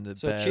 and then the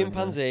bear. So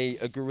chimpanzee,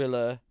 a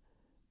gorilla,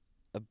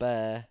 a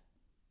bear,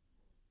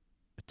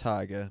 a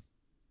tiger,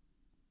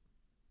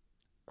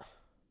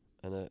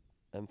 and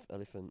an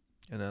elephant.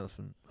 An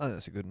elephant. Oh,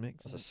 that's a good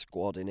mix. That's a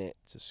squad, innit?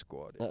 It's a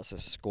squad. That's a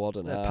squad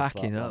and they're half.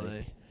 They're packing, aren't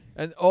they?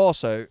 And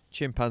also,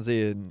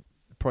 chimpanzee and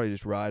probably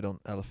just ride on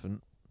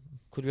elephant.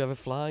 Could we have a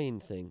flying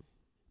thing?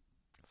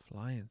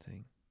 Flying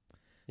thing?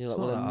 You know, like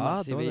one of the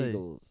massive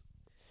eagles.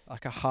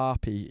 Like a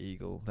harpy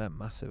eagle. They're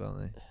massive, aren't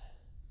they?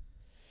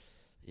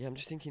 Yeah, I'm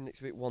just thinking it's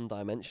a bit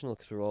one-dimensional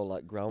because we're all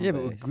like ground-based.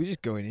 Yeah, but we're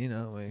just going in,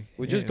 aren't we?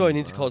 We're just going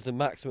in to cause the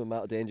maximum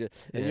amount of danger.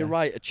 And you're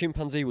right, a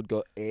chimpanzee would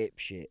go ape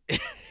shit.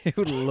 He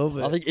would love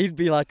it. I think he'd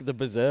be like the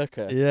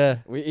berserker. Yeah.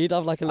 He'd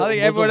have like a little I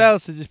think everyone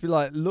else would just be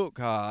like, look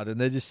hard,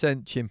 and they just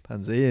sent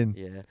chimpanzee in.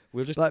 Yeah.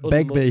 We'll just like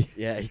Begbie.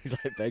 Yeah, he's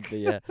like Begbie,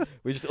 yeah.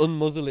 We just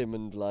unmuzzle him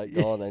and like,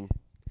 go on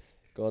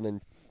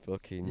and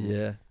fucking...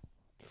 Yeah.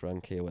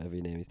 Frankie or whatever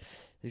your name is.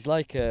 He's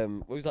like,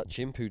 what was that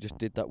chimp who just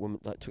did that woman,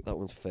 like took that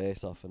one's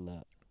face off and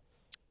that?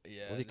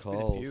 Yeah, what's he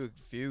called? A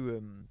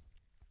few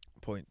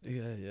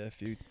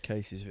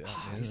cases of it.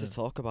 I used to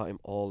talk about him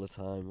all the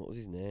time. What was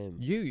his name?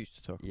 You used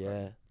to talk about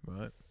him?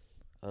 Right.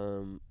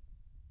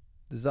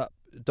 There's that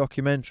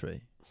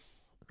documentary,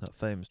 that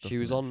famous documentary.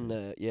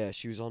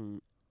 She was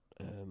on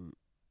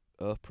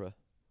Oprah.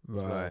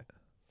 Right. Well.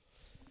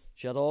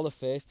 She had all her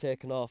face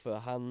taken off, her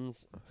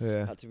hands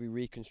had to be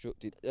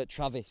reconstructed.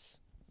 Travis.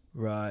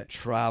 Right.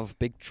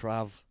 Big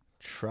Trav.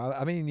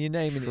 I mean, you're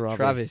naming it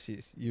Travis.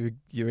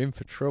 You're in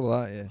for trouble,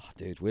 aren't you? Oh,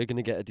 dude, we're going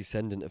to get a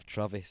descendant of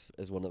Travis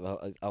as one of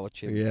our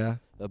chimp. Yeah.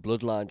 A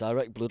bloodline,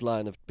 direct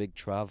bloodline of Big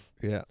Trav.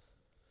 Yeah.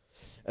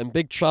 And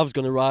Big Trav's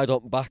going to ride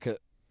on back at...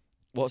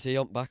 What's he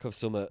on back of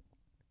Summit?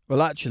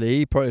 Well, actually,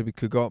 he probably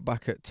could go on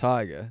back at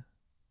Tiger,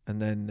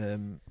 and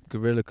then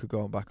Gorilla could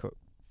go on back at...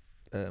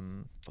 Oh,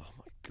 my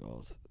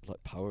God.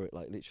 Like, power it,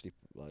 like, literally,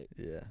 like...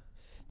 Yeah.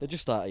 They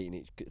just start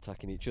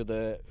attacking each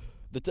other.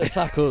 They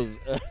attack us.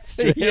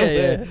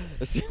 Yeah.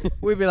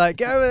 We'd be like,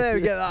 get over there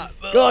and get that.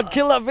 Go on,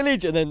 kill that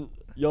village. And then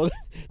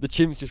the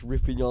chimp's just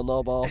ripping your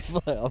knob off.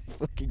 Like, I'm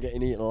fucking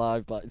getting eaten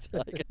alive by a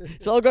tiger.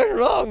 It's all going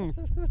wrong.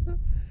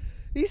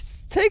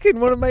 He's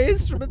taken one of my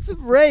instruments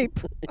of rape.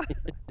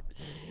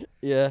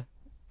 Yeah.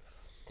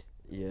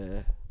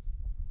 Yeah.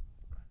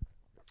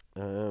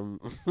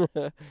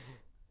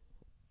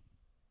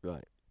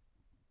 Right.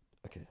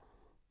 Okay.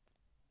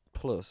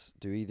 Plus,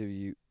 do either of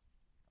you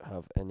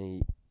have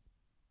any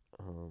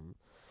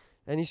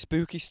Any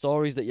spooky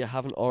stories that you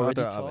haven't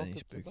already talked about? I don't have any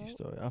spooky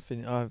story. I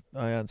think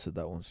I answered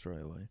that one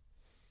straight away.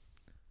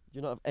 Do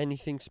you not have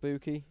anything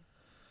spooky?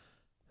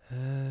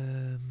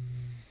 Um.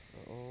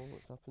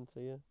 What's happened to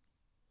you?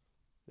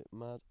 Bit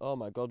mad. Oh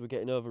my God, we're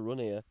getting overrun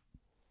here.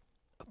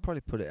 I'll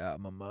probably put it out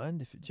of my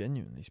mind if it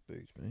genuinely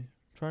spooks me.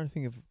 I'm trying to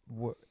think of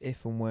what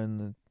if and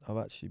when I've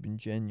actually been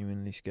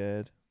genuinely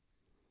scared.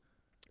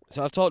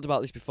 So I've talked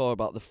about this before,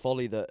 about the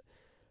folly that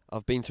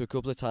I've been to a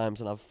couple of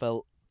times and I've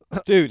felt...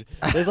 Dude,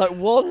 there's like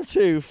 1,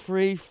 2,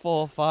 3,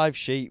 4, 5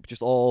 sheep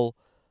just all...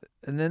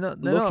 And they're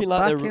not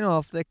backing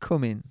off, they're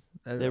coming.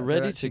 They're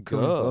ready to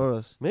go. For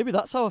us. Maybe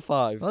that's our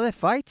 5. Oh, they're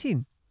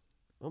fighting.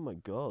 Oh my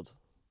God.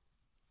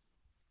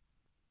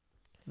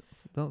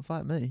 Don't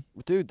fight me.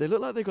 Dude, they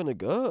look like they're going to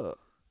go.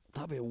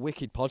 That'd be a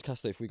wicked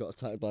podcast if we got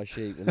attacked by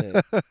sheep,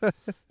 wouldn't it?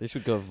 This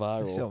would go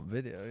viral. It's on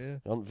video,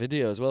 yeah. On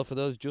video as well. For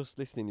those just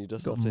listening, you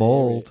just got have to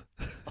mauled.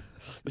 hear it.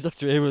 You just have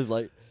to hear us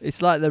like...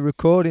 It's like the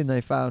recording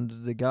they found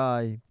of the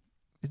guy.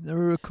 Isn't there a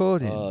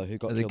recording? Oh, who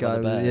got the killed guy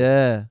by the bears?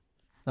 Yeah.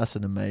 That's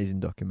an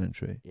amazing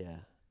documentary. Yeah.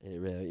 It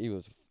really, he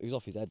was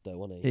off his head though,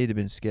 wasn't he? He'd have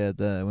been scared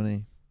there, wouldn't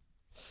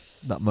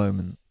he? That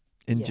moment.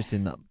 Just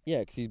in that... Yeah,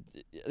 because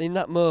in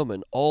that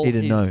moment, all he'd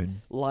have his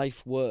known.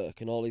 life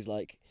work and all his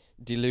like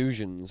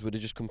delusions would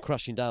have just come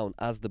crashing down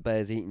as the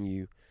bear's eating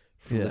you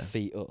from the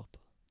feet up.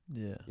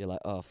 Yeah. You're like,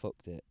 oh,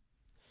 fucked it.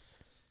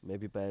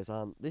 Maybe bears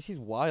aren't. This is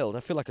wild. I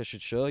feel like I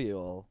should show you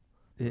all.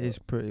 It is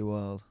pretty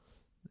wild.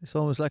 It's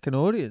almost like an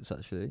audience,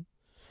 actually.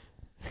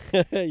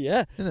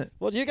 Yeah. Isn't it?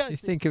 What do you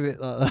guys think of it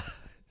like that?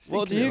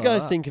 What do you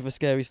guys think of a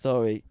scary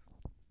story?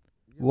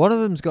 One of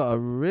them's got a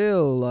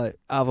real like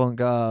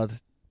avant-garde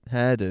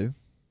hairdo.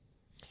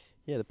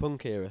 Yeah, the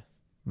punk era.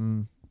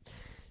 Mm.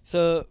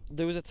 So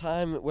there was a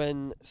time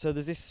when... So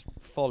there's this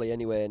folly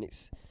anyway, and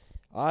it's...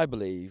 I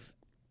believe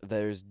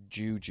there's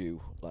juju.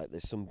 Like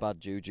there's some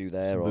bad juju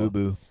there. Or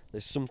boo-boo.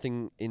 There's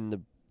something in the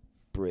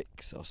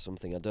bricks or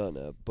something, I don't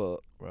know.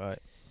 But right.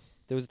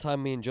 There was a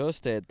time me and Joe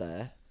stayed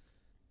there.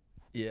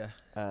 Yeah.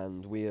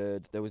 And we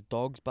heard... There was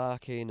dogs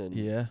barking and...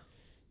 Yeah.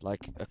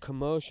 Like a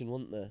commotion,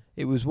 wasn't there?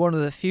 It was one of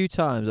the few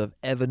times I've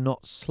ever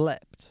not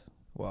slept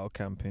while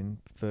camping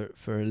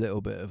for a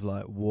little bit of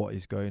like, what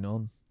is going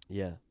on?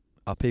 Yeah.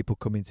 Are people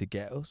coming to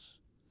get us?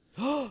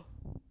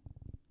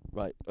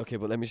 Right, okay,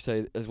 but let me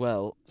say as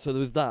well. So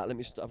there was that.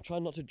 I'm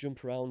trying not to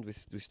jump around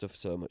with stuff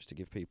so much to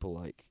give people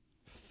like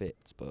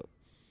fits, but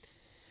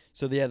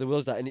so there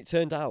was that, and it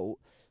turned out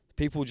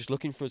people were just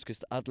looking for us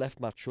because I'd left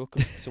my truck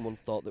and someone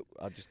thought that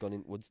I'd just gone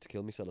in woods to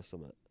kill myself or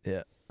something.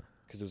 Yeah.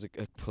 Because there was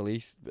a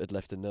police had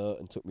left a note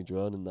and took me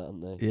drone and that,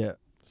 hadn't they? Yeah.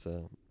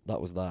 So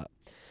that was that.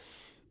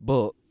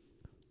 But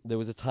there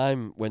was a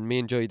time when me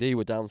and Joey D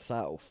were down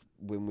south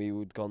when we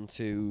had gone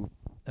to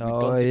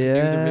canoe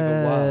the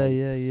River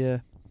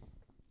Wye.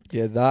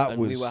 Yeah, that and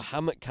was... we were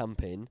hammock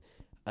camping,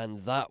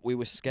 and that we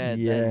were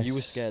scared then. You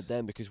were scared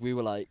then because we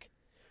were like...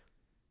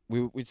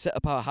 We'd set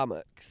up our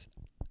hammocks,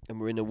 and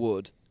we're in a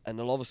wood,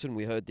 and all of a sudden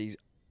we heard these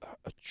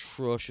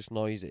atrocious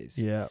noises.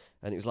 Yeah.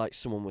 And it was like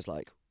someone was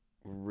like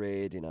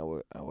raiding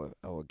our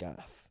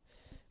gaff.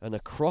 And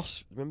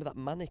across... Remember that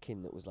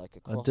mannequin that was like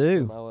across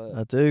from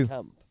our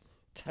camp?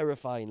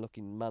 Terrifying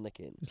looking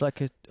mannequin. It's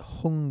like a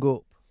hung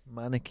up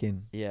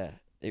mannequin. Yeah,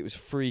 it was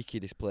freaky,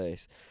 this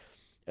place.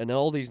 And then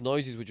all these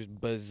noises were just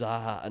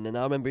bizarre. And then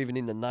I remember even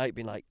in the night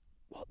being like,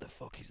 what the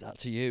fuck is that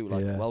to you?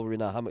 Like, while we're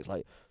in our hammocks,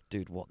 like,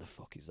 dude, what the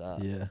fuck is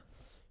that? Yeah.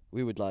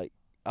 We would like,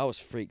 I was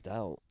freaked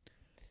out.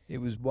 It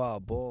was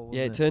wild boar, wasn't it?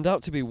 Yeah, it turned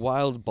out to be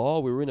wild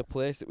boar. We were in a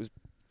place that was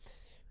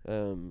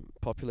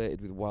populated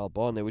with wild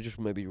boar, and they were just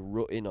maybe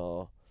rutting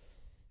or...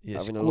 Yeah,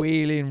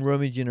 squealing,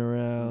 rummaging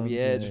around.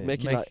 Yeah, just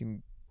making like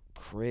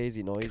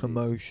crazy noises.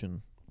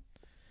 Commotion.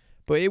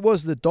 But it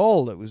was the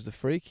doll that was the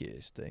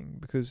freakiest thing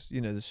because,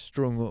 the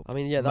strung up. I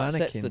mean, yeah, that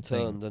sets the thing.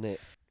 tone, doesn't it?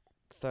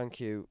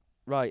 Thank you.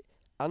 Right,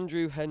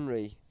 Andrew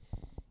Henry,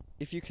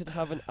 if you could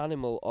have an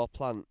animal or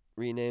plant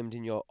renamed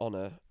in your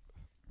honour,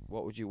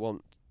 what would you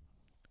want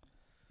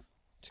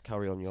to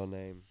carry on your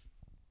name?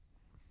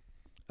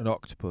 An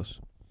octopus.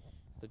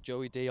 The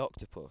Joey D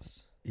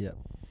octopus. Yeah.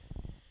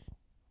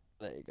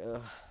 There you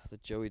go. The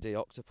Joey D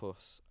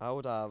octopus. I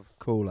would have...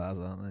 Cool as,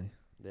 aren't they?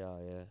 They are,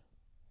 yeah.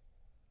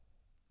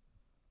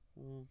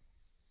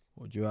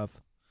 What would you have?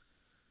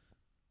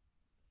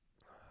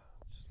 I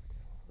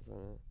don't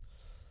know.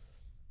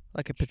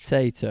 Like a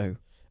potato.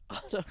 I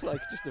don't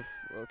like just a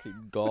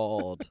fucking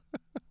gourd.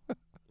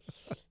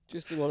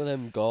 Just one of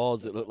them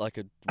gourds that look like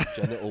a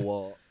genital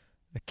wart.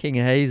 A king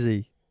of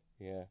hazy.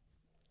 Yeah.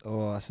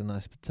 Oh, that's a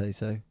nice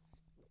potato.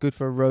 Good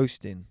for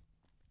roasting.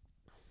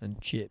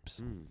 And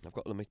chips. I've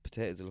got my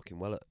potatoes are looking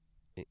well at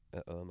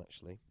home,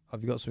 actually.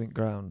 Have you got something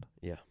ground?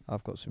 Yeah.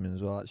 I've got something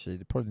as well, actually.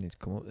 They probably need to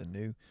come up. They're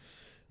new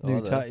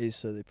tatties,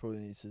 so they probably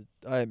need to...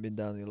 I haven't been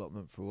down the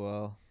allotment for a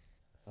while.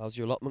 How's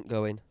your allotment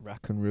going?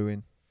 Rack and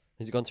ruin.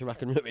 Has it gone to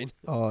rack and ruin?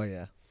 Oh,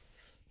 yeah.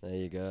 There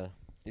you go.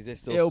 Is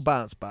this It'll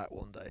bounce back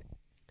one day.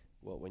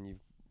 What, when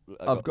you've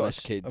I've got less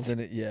kids? I'm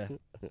gonna, yeah.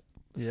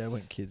 Yeah,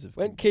 when kids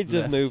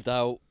have moved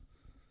out,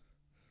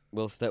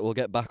 we'll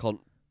get back on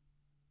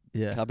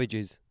Yeah.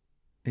 Cabbages.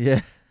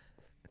 Yeah.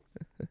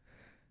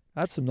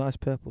 I had some nice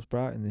purple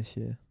Sprite in this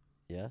year.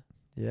 Yeah?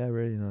 Yeah,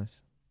 really nice.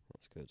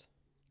 That's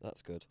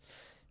good.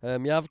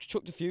 Yeah, I've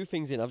chucked a few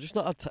things in. I've just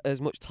not had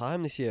as much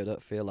time this year, I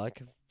don't feel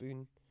like.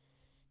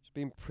 I've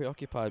been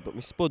preoccupied, but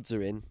my spuds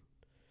are in.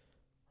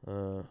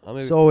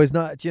 It's always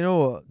not. Do you know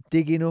what?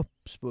 Digging up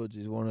spuds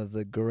is one of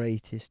the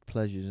greatest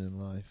pleasures in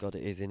life. God,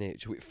 it is,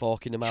 innit? With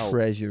forking them out.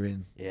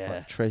 Treasuring. Yeah.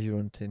 Like treasure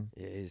hunting.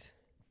 It is.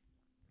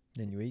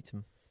 Then you eat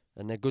them.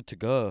 And they're good to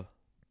go.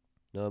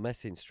 No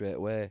messing straight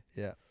away.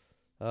 Yeah.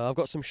 I've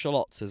got some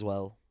shallots as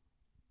well.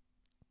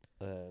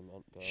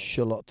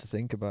 Shallot to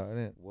think about, isn't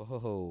it?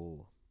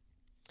 Whoa.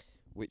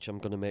 Which I'm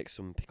going to make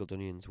some pickled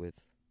onions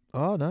with.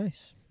 Oh,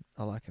 nice.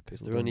 I like a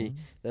pickled onion.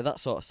 They're that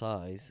sort of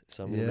size,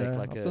 so I'm going to make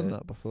like I've done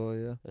that before,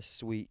 yeah. A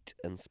sweet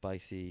and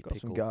spicy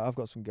pickle. I've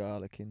got some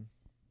garlic in.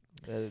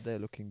 They're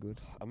looking good.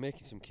 I'm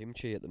making some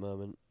kimchi at the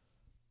moment.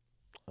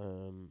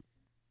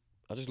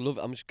 I just love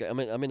it.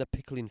 I'm in a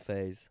pickling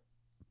phase.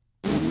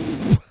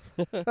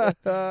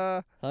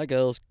 Hi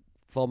girls,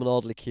 form an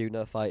orderly queue,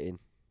 no fighting.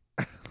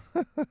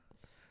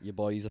 Your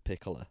boy's a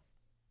pickler.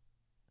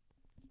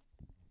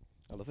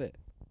 I love it.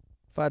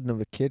 If I had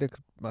another kid,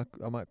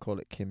 I might call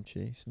it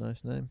Kimchi. It's a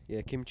nice name.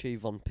 Yeah, Kimchi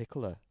von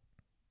Pickler.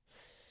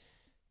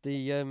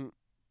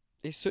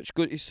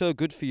 It's so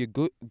good for your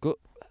gut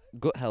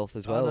health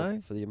as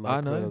well, for your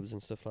microbes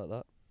and stuff like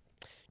that.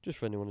 Just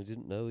for anyone who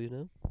didn't know, you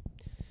know.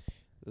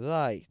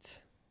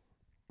 Right,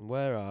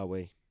 where are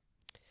we?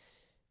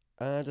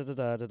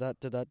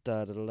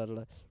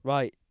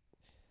 Right,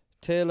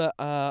 Taylor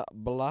R.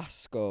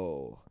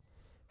 Blasco.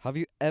 Have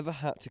you ever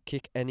had to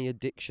kick any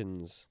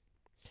addictions?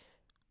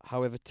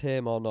 However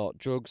tame or not,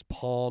 drugs,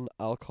 porn,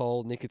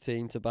 alcohol,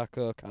 nicotine,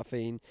 tobacco,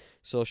 caffeine,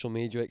 social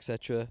media,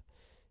 etc.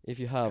 If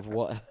you have,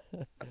 what?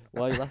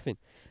 Why are you laughing?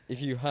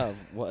 If you have,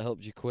 what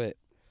helped you quit?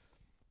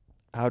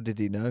 How did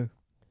he know?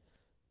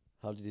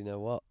 How did he know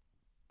what?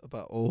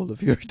 About all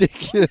of your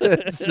addictions.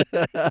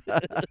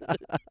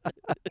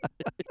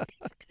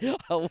 He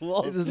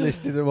just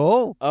listed them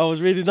all. I was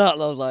reading that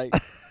and I was like,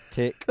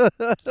 tick,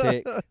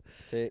 tick,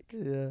 tick.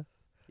 Yeah.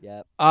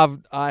 Yeah.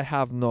 I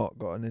have not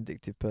got an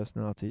addictive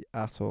personality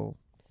at all.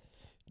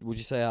 Would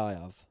you say I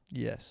have?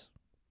 Yes.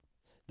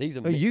 These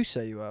are. You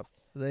say you have.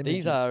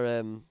 These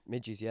are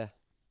midges, yeah.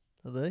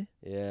 Are they?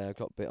 Yeah, I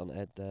got a bit on the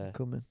head there.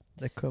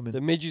 They're coming.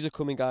 The midges are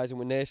coming, guys, and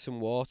we're near some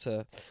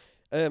water.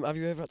 Have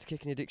you ever had to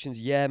kick any addictions?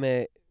 Yeah,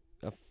 mate.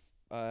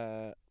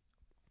 I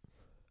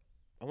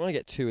want to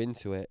get too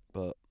into it,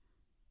 but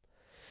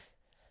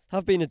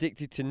I've been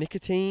addicted to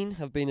nicotine.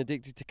 I've been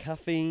addicted to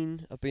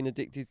caffeine. I've been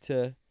addicted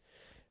to,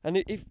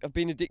 I've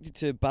been addicted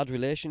to bad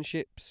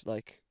relationships,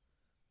 like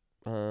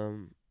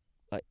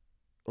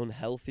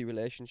unhealthy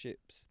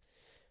relationships.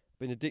 I've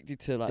been addicted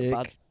to Dick.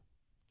 bad.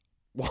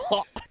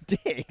 What? Dick?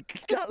 You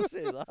can't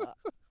say that.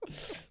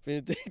 Been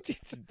addicted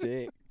to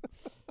dick.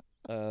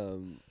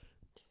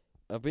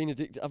 I've been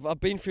addicted. I've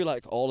been through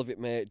all of it,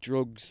 mate.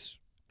 Drugs.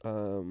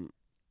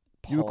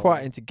 You were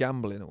quite into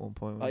gambling at one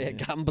point. Oh yeah, you?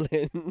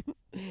 Gambling.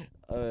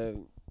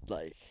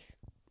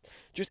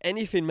 Just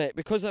anything, mate.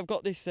 Because I've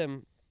got this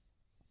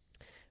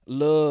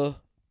low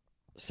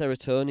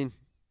serotonin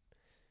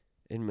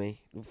in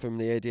me from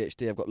the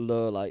ADHD. I've got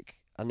low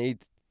I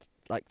need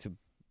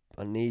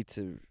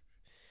to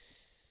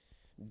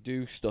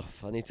do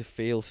stuff. I need to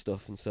feel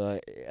stuff, and so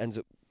it ends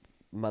up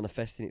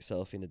manifesting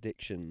itself in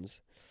addictions.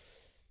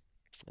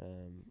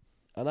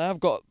 And I've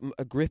got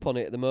a grip on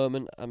it at the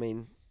moment. I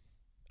mean,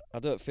 I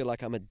don't feel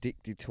like I'm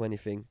addicted to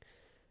anything.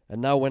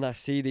 And now when I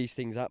see these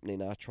things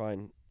happening, I try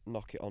and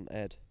knock it on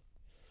head.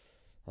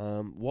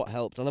 What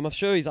helped? And I'm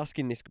sure he's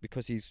asking this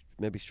because he's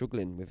maybe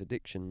struggling with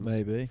addictions.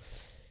 Maybe.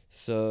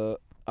 So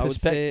I would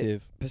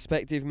say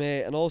perspective,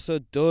 mate. And also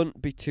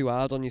don't be too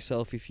hard on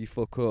yourself if you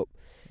fuck up.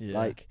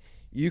 Yeah.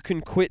 You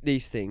can quit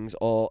these things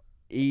or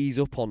ease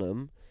up on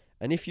them.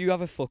 And if you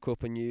have a fuck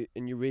up and you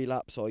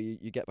relapse or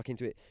you get back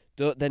into it,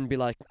 don't then be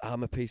like,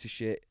 I'm a piece of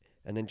shit,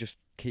 and then just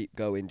keep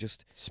going.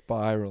 Just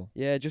spiral.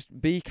 Yeah,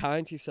 just be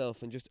kind to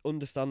yourself and just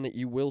understand that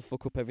you will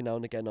fuck up every now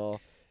and again. Or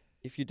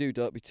if you do,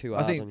 don't be too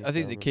hard on yourself. I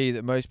think the key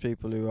that most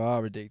people who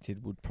are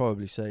addicted would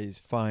probably say is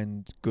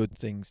find good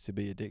things to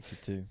be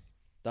addicted to.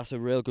 That's a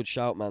real good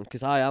shout, man.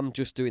 Because I am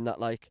just doing that.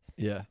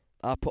 Yeah.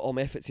 I put all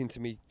my efforts into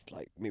me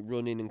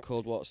running and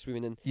cold water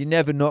swimming, and you're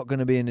never not going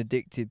to be an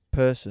addicted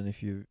person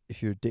if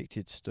you're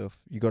addicted to stuff.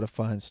 You got to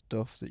find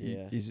stuff that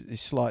is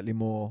slightly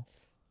more,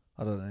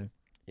 I don't know.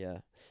 Yeah,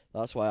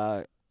 that's why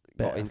I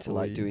got into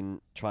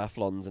doing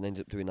triathlons and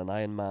ended up doing an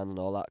Ironman and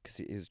all that, because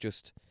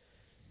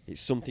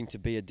it's something to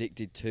be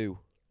addicted to.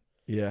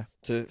 Yeah.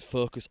 To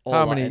focus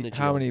all that energy.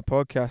 How many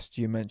podcasts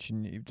do you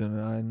mention you've done an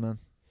Ironman?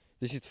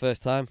 This is the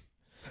first time.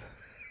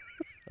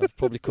 I've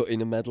probably cut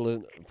my medal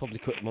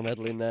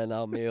in there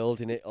now, me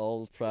holding it,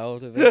 all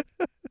proud of it.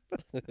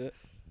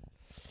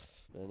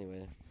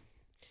 Anyway,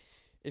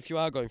 if you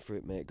are going through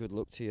it, mate, good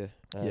luck to you.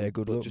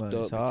 Good luck, just man.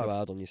 Don't it's be hard. too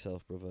hard on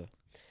yourself, brother.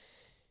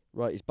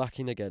 Right, he's back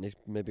in again. This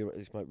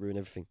might ruin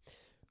everything.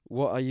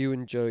 What are you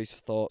and Joey's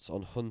thoughts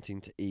on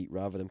hunting to eat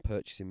rather than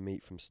purchasing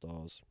meat from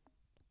stores?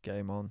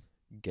 Game on.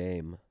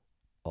 Game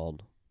on.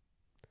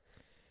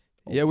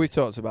 Yeah, we've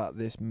talked about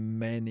this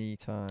many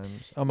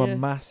times. I'm a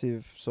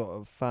massive sort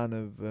of fan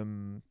of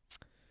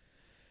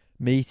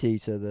Meat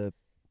Eater, the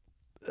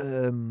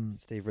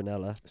Steve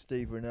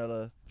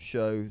Rinella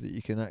show that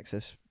you can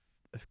access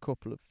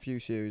few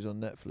series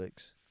on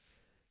Netflix.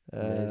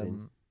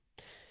 Amazing.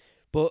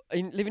 But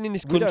living in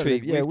this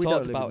country, we've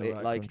talked about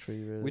it. Like,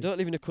 country, really. We don't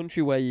live in a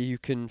country where you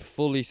can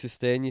fully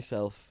sustain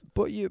yourself.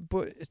 But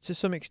to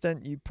some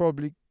extent, you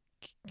probably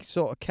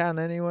sort of can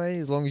anyway,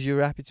 as long as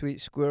you're happy to eat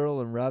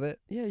squirrel and rabbit.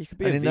 Yeah, you could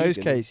be. And in those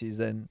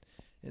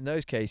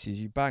cases,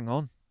 you bang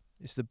on.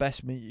 It's the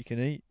best meat you can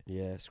eat.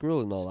 Yeah,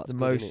 squirrel and all that's the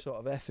most sort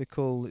of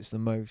ethical. It's the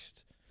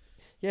most.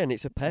 Yeah, and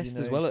it's a pest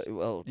as well.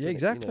 Well, yeah,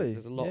 exactly.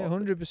 There's a lot.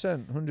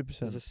 100%.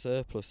 There's a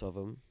surplus of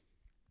them.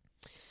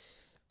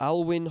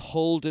 Alwyn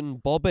Holden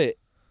Bobbitt.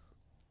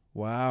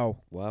 Wow.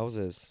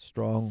 Wowzers.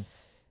 Strong.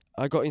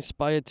 I got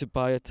inspired to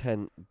buy a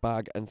tent,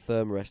 bag and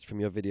thermarest from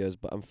your videos,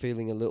 but I'm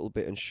feeling a little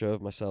bit unsure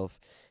of myself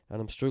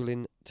and I'm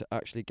struggling to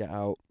actually get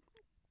out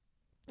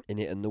in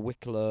it and the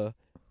Wicklow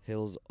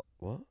Hills...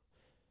 What?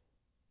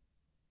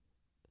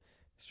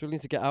 Struggling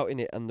to get out in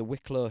it and the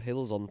Wicklow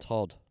Hills on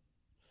Todd.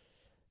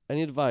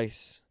 Any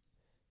advice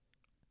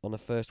on a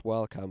first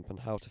wild camp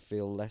and how to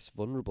feel less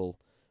vulnerable?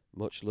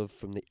 Much love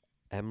from the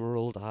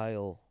Emerald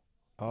Isle.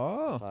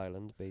 Oh.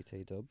 Island,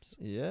 BT Dubs.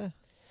 Yeah.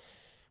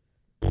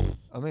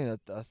 I mean,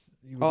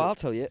 I'll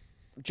tell you.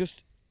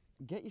 Just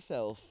get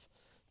yourself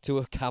to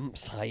a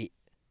campsite.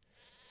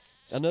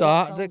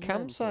 Start the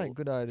campsite.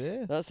 Good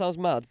idea. That sounds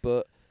mad,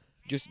 but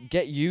just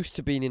get used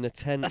to being in a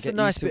tent. That's a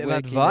nice bit of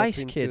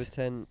advice, kid. A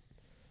tent.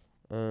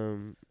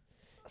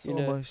 That's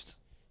almost.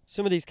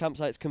 Some of these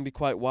campsites can be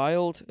quite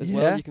wild as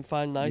well. You can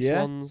find nice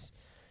Yeah. ones.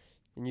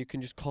 And you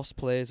can just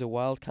cosplay as a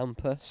wild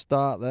camper.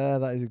 Start there.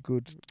 That is a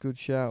good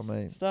shout,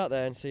 mate. Start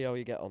there and see how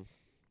you get on.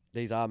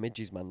 These are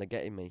midges, man. They're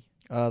getting me.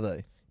 Are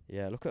they?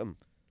 Yeah, look at them.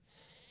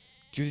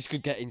 This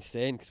could get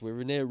insane because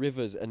we're near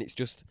rivers and it's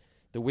just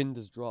the wind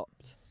has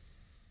dropped.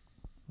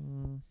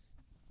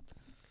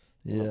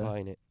 Yeah. Not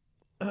buying it.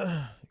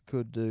 It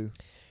could do.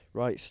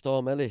 Right,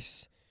 Storm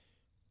Ellis.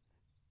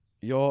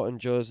 Your and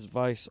Joe's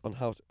advice on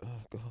how to...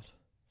 Oh, God.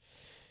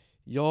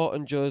 Your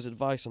and Joe's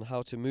advice on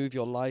how to move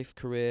your life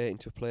career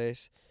into a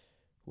place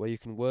where you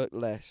can work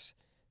less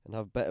and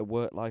have better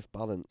work-life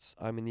balance.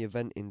 I'm in the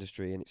event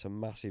industry and it's a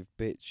massive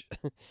bitch.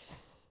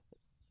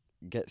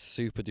 Gets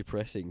super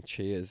depressing.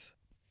 Cheers.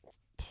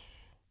 I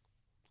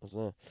don't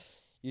know.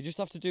 You just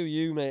have to do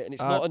you, mate, and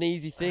it's not an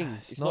easy thing.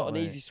 It's not an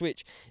easy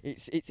switch.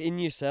 It's in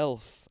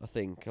yourself, I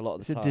think, a lot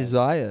of the time. It's a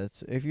desire.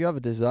 If you have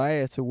a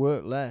desire to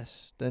work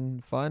less,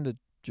 then find a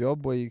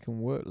job where you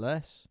can work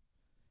less.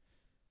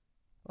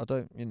 Well,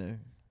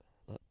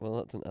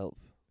 that doesn't help.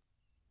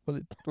 Well,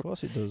 of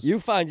course it does. You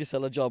find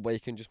yourself a job where you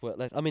can just work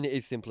less. I mean, it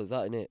is simple as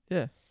that, isn't it?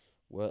 Yeah.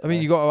 Work I mean,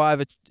 less. you got to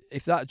either,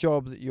 if that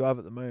job that you have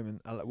at the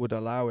moment would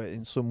allow it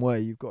in some way,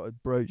 you've got to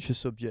broach the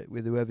subject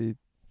with whoever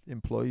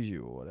employs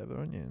you or whatever,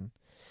 aren't you? And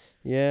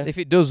yeah. if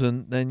it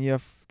doesn't, then you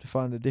have to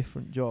find a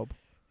different job.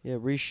 Yeah,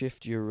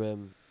 reshift your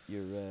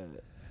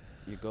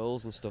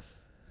goals and stuff.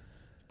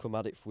 Come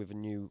at it from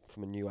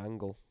a new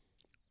angle.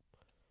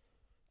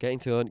 Getting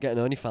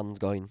OnlyFans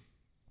going.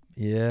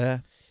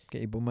 Yeah.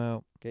 Get your bum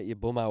out. Get your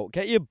bum out.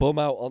 Get your bum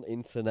out on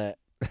internet.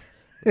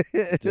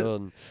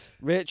 Done.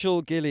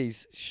 Rachel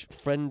Gillies,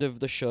 friend of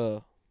the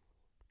show.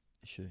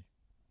 Is she?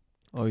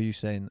 Oh, is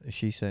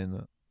she saying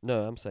that?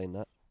 No, I'm saying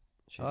that.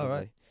 All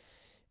right.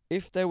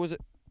 If there was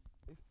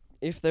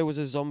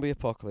a zombie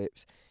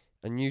apocalypse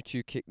and you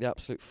two kicked the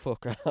absolute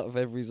fuck out of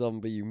every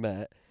zombie you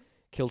met,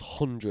 killed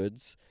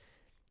hundreds,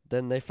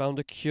 then they found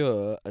a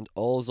cure and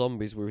all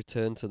zombies were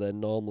returned to their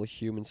normal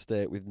human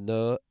state with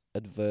no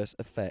adverse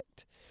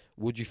effect,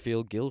 would you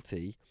feel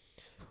guilty?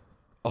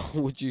 Or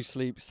would you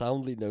sleep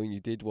soundly knowing you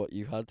did what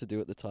you had to do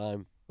at the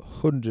time?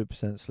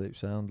 100% sleep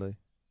soundly.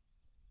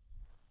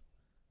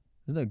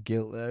 There's no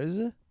guilt there, is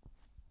there?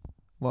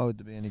 Why would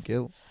there be any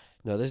guilt?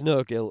 No, there's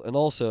no guilt. And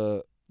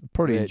also,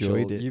 probably Rachel,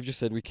 enjoyed it. You've just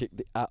said we kicked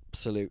the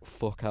absolute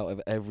fuck out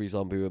of every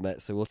zombie we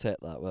met, so we'll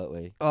take that, won't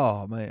we?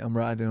 Oh, mate, I'm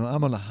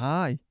on a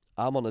high.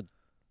 I'm on a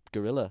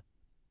gorilla.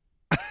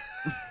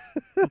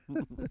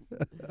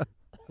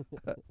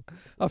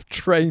 I've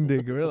trained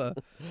a gorilla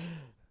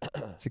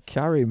to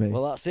carry me.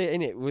 Well, that's it,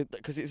 innit?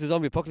 Because it's a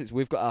zombie apocalypse,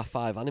 we've got our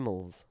 5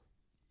 animals.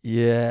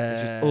 Yeah.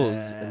 It's just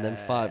us and then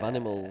 5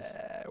 animals.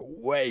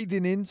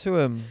 Wading into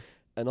them.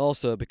 And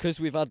also, because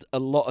we've had a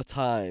lot of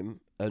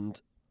time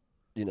and,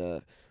 you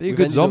know... Be a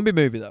good zombie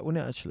movie, that,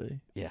 wouldn't it,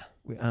 actually? Yeah.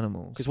 With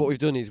animals. Because what we've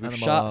done is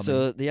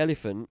so the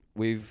elephant,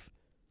 we've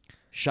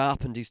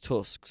sharpened his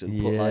tusks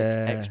and put,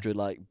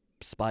 extra,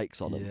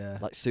 spikes on him.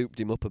 Like, souped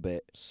him up a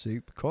bit.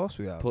 Of course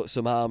we have. Put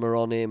some armour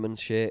on him and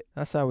shit.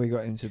 That's how we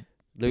got him to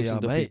loosened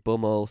be our up mate. His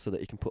bumhole so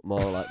that he can put more,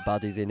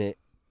 baddies in it.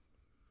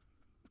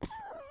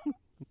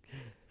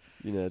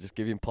 You know, just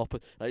give him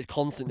poppers. He's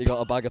constantly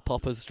got a bag of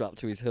poppers strapped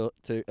to his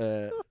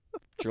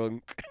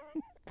trunk.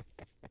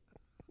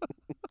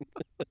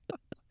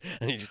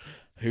 And he just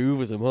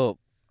hoovers them up.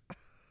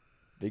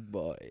 Big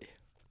boy.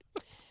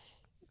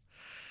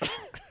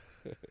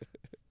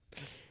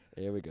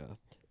 Here we go.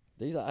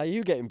 Are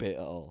you getting bit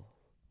at all?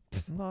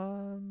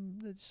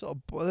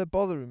 They're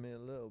bothering me a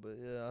little bit.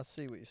 Yeah, I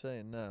see what you're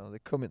saying now. They're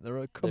coming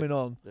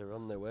on. They're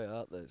on their way,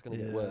 aren't they? It's going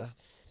to get worse.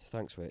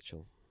 Thanks,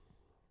 Rachel.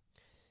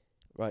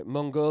 Right,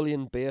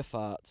 Mongolian beer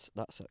farts.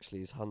 That's actually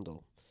his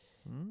handle.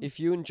 If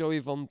you and Joey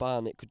von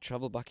Barnett could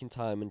travel back in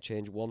time and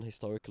change one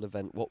historical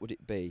event, what would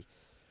it be?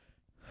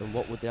 And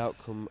what would the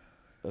outcome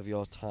of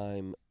your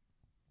time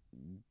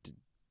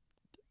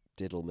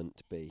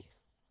diddlement be?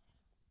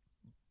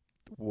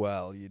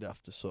 Well, you'd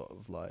have to sort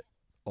of like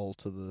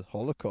alter the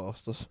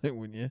Holocaust or something,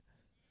 wouldn't you?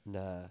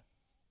 Nah.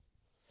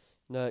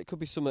 No, it could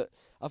be something.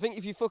 I think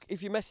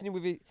if you're messing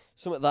with it,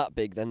 something that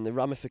big, then the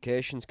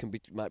ramifications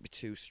might be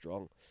too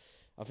strong.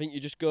 I think you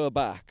just go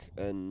back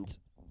and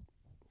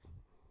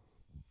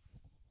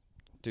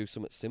do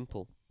something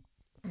simple.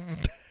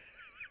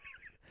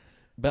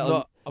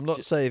 I'm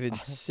not saving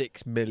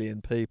 6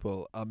 million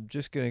people. I'm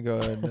just gonna go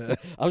and.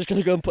 I'm just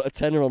gonna go and put a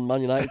tenner on Man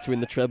United to win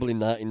the treble in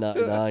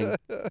 1999.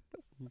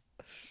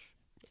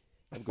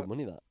 Have good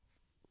money,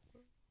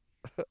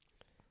 that.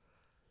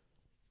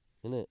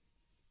 Isn't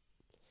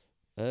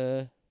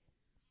it?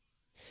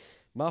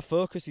 My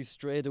focus is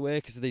strayed away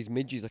because of these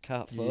midges. I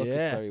can't focus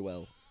very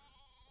well.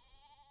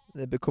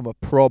 They become a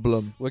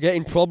problem. We're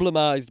getting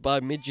problemised by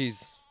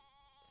midges.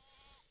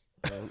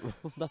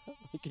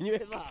 Can you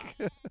hear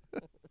that?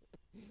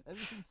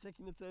 Everything's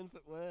taking a turn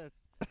for the worse.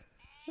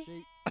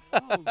 Sheep.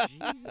 Oh,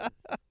 Jesus.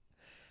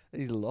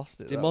 He's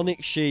lost it.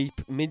 Demonic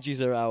sheep. Midges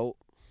are out.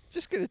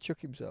 Just going to chuck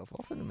himself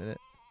off in a minute.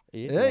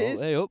 He is. He is.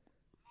 Hey, up.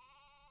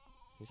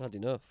 He's had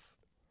enough.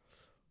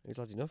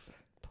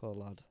 Poor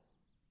lad.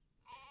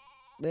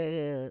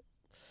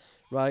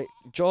 Right,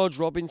 George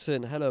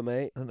Robinson. Hello,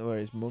 mate. I don't know where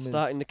his mum is.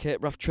 Starting the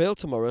Cape Wrath Trail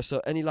tomorrow, so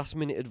any last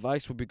minute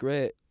advice would be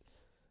great.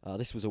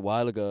 This was a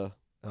while ago.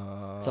 So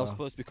I was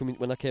supposed to be coming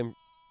when I came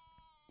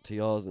to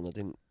yours, and I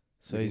didn't.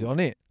 So he's on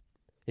it.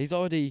 He's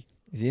already.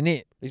 He's in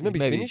it. He's maybe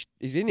finished.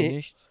 He's in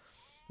it.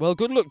 Well,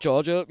 good luck,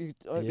 George. I hope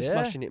you're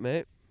smashing it,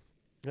 mate.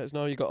 Let us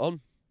know how you got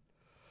on.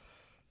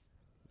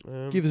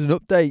 Give us an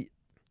update.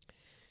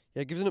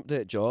 Yeah, give us an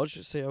update,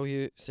 George. See how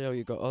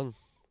you got on.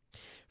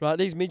 Right,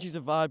 these midges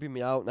are vibing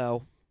me out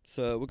now,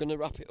 so we're gonna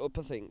wrap it up.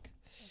 I think.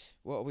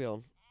 What are we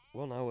on?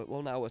 1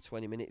 hour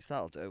 20 minutes.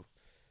 That'll do.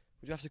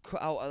 Would you have to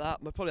cut out of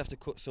that? We'll probably have to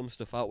cut some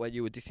stuff out where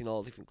you were dissing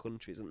all different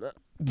countries, isn't that?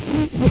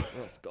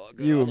 That's gotta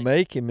go. You were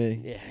making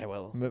me. Yeah,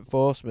 well.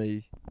 Force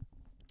me.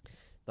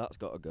 That's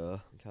got to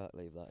go. Can't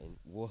leave that in.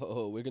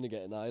 Whoa, we're going to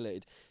get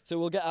annihilated. So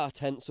we'll get our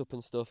tents up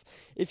and stuff.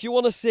 If you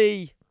want to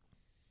see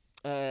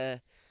the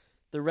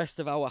rest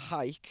of our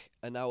hike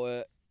and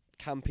our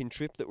camping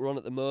trip that we're on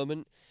at the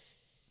moment,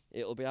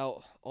 it'll be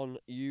out on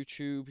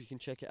YouTube. You can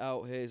check it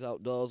out. Haze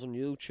Outdoors on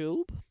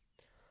YouTube.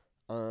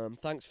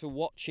 Thanks for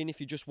watching. If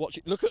you just watch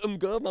it, look at them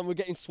go, man. We're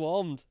getting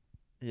swarmed.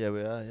 Yeah,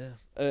 we are,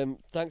 yeah.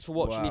 Thanks for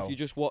watching. Wow. If you're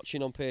just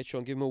watching on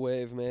Patreon, give them a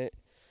wave, mate.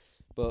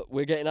 But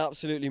we're getting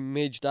absolutely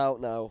midged out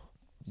now.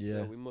 Yeah.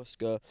 So we must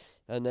go.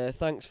 And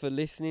thanks for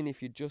listening.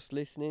 If you're just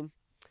listening,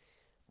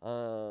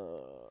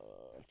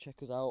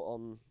 check us out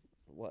on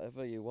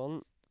whatever you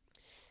want.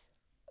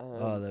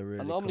 They're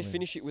really I normally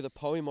finish it with a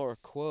poem or a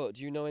quote.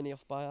 Do you know any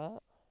off by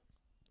heart?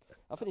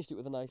 I finished it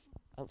with a nice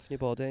Anthony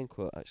Bourdain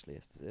quote, actually,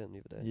 yesterday and the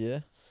other day.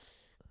 Yeah.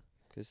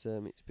 Because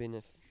it's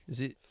been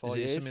Is it 4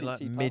 years something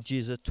like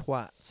midges are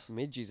twats?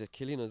 Midges are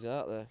killing us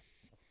out there.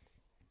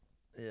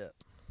 Yeah.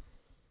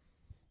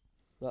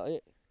 That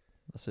it?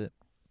 That's it.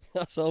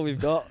 That's all we've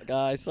got,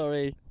 guys.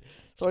 Sorry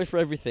for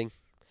everything.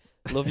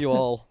 Love you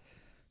all.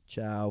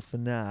 Ciao for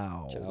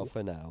now. Ciao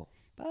for now.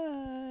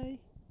 Bye.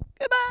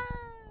 Goodbye.